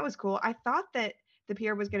that was cool. I thought that the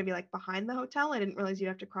pier was going to be like behind the hotel. I didn't realize you'd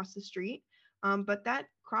have to cross the street. But that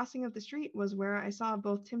crossing of the street was where I saw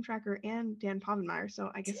both Tim Tracker and Dan Povenmire. So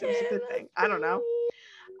I guess it was a good thing. I don't know.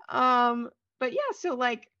 But yeah, so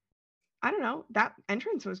like, I don't know, that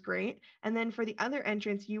entrance was great. And then for the other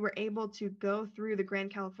entrance, you were able to go through the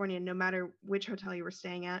Grand Californian no matter which hotel you were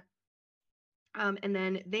staying at. And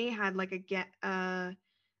then they had like an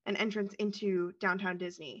entrance into downtown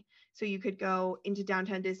Disney. So you could go into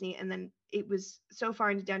downtown Disney, and then it was so far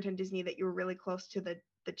into downtown Disney that you were really close to the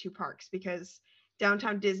two parks, because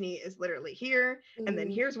downtown Disney is literally here, and then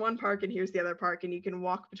here's one park and here's the other park, and you can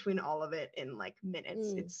walk between all of it in like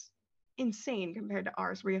minutes. It's insane compared to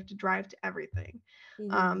ours where you have to drive to everything.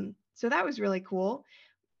 So that was really cool.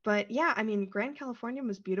 But yeah, I mean, Grand Californian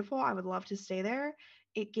was beautiful. I would love to stay there.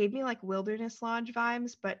 It gave me like Wilderness Lodge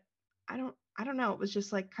vibes, but I don't know. It was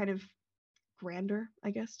just like kind of grander,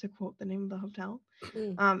 I guess, to quote the name of the hotel.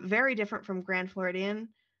 Very different from Grand Floridian.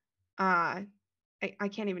 I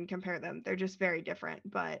can't even compare them. They're just very different,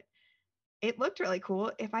 but it looked really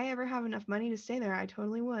cool. If I ever have enough money to stay there, I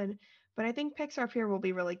totally would. But I think Pixar Pier will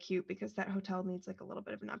be really cute because that hotel needs like a little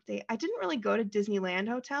bit of an update. I didn't really go to Disneyland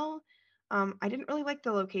Hotel. I didn't really like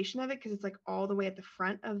the location of it because it's like all the way at the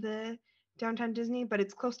front of the downtown Disney, but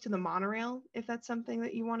it's close to the monorail if that's something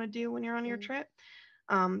that you want to do when you're on your trip,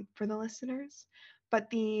 for the listeners. But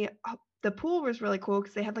the pool was really cool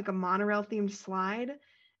because they had like a monorail themed slide,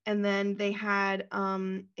 and then they had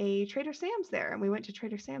a Trader Sam's there, and we went to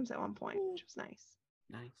Trader Sam's at one point, which was nice.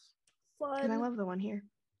 Nice. Because I love the one here.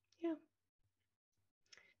 Yeah.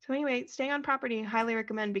 So anyway, staying on property, highly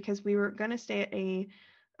recommend, because we were going to stay at a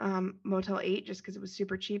Motel 8 just because it was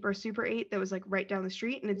super cheap, or Super 8 that was like right down the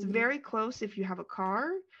street. And it's very close if you have a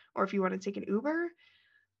car or if you want to take an Uber,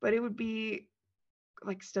 but it would be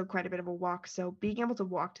like still quite a bit of a walk. So being able to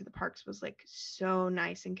walk to the parks was like so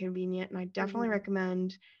nice and convenient. And I definitely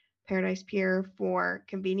recommend Paradise Pier for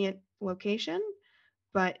convenient location.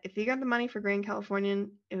 But if you got the money for Grand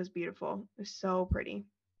Californian, it was beautiful. It was so pretty.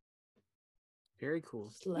 Very cool.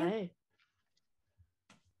 Slay.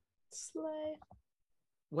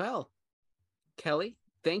 Well, Kelly,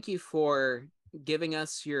 thank you for giving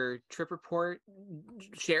us your trip report,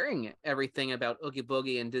 sharing everything about Oogie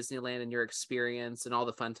Boogie and Disneyland and your experience and all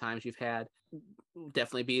the fun times you've had. We'll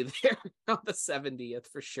definitely be there on the 70th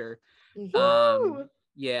for sure.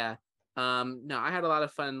 Yeah. No, I had a lot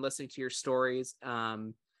of fun listening to your stories.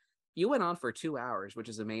 You went on for 2 hours, which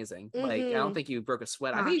is amazing. Like, I don't think you broke a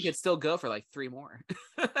sweat. I think you could still go for like 3 more.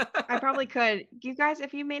 I probably could. You guys,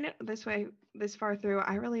 if you made it this far through,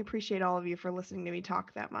 I really appreciate all of you for listening to me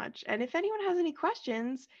talk that much. And if anyone has any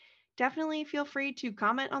questions, definitely feel free to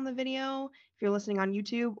comment on the video if you're listening on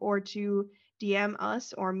YouTube, or to DM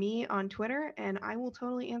us or me on Twitter, and I will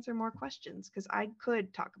totally answer more questions, because I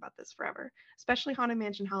could talk about this forever, especially Haunted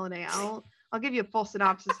Mansion Holiday. I'll give you a full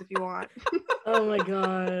synopsis if you want. Oh my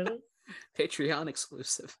god. Patreon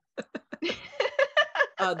exclusive.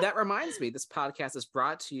 That reminds me, this podcast is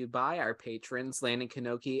brought to you by our patrons, Landon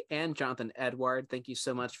Kanoki and Jonathan Edward. Thank you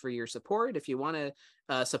so much for your support. If you want to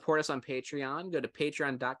support us on Patreon, go to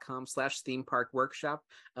patreon.com/themeparkworkshop.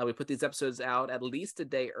 We put these episodes out at least a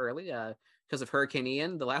day early because of Hurricane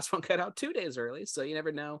Ian, the last one got out 2 days early, so you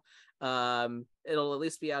never know. It'll at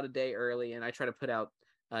least be out a day early, and I try to put out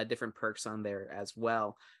different perks on there as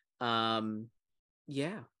well.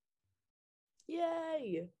 Yeah.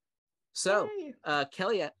 Yay. So, Yay.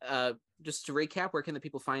 Kelly, just to recap, where can the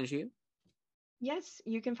people find you? Yes,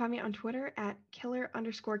 you can find me on Twitter at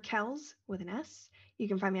killer_Kells with an S. You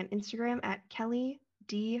can find me on Instagram at Kelly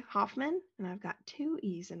D. Hoffman, and I've got 2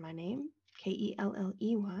 E's in my name, Kelley.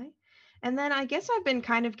 And then I guess I've been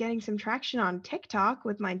kind of getting some traction on TikTok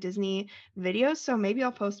with my Disney videos, so maybe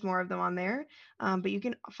I'll post more of them on there. But you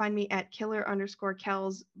can find me at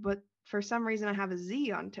killer_Kells, but for some reason I have a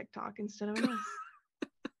Z on TikTok instead of an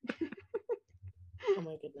S. Oh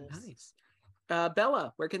my goodness. Nice.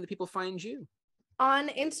 Bella, where can the people find you? On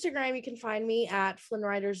Instagram, you can find me at Flynn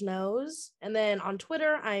Rider's Nose. And then on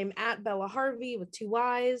Twitter, I'm at Bella Harvey with 2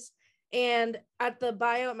 Y's. And at the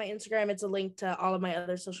bio at my Instagram, it's a link to all of my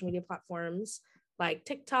other social media platforms like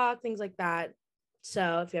TikTok, things like that.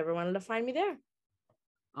 So if you ever wanted to find me there.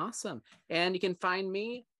 Awesome. And you can find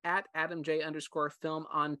me at AdamJ_film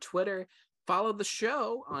on Twitter. Follow the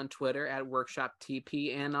show on Twitter at Workshop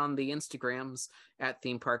TP and on the Instagrams at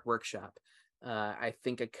Theme Park Workshop. I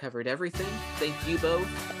think I covered everything. Thank you both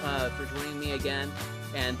for joining me again.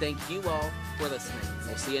 And thank you all for listening.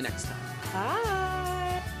 We'll see you next time.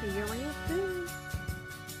 Bye. See you real soon.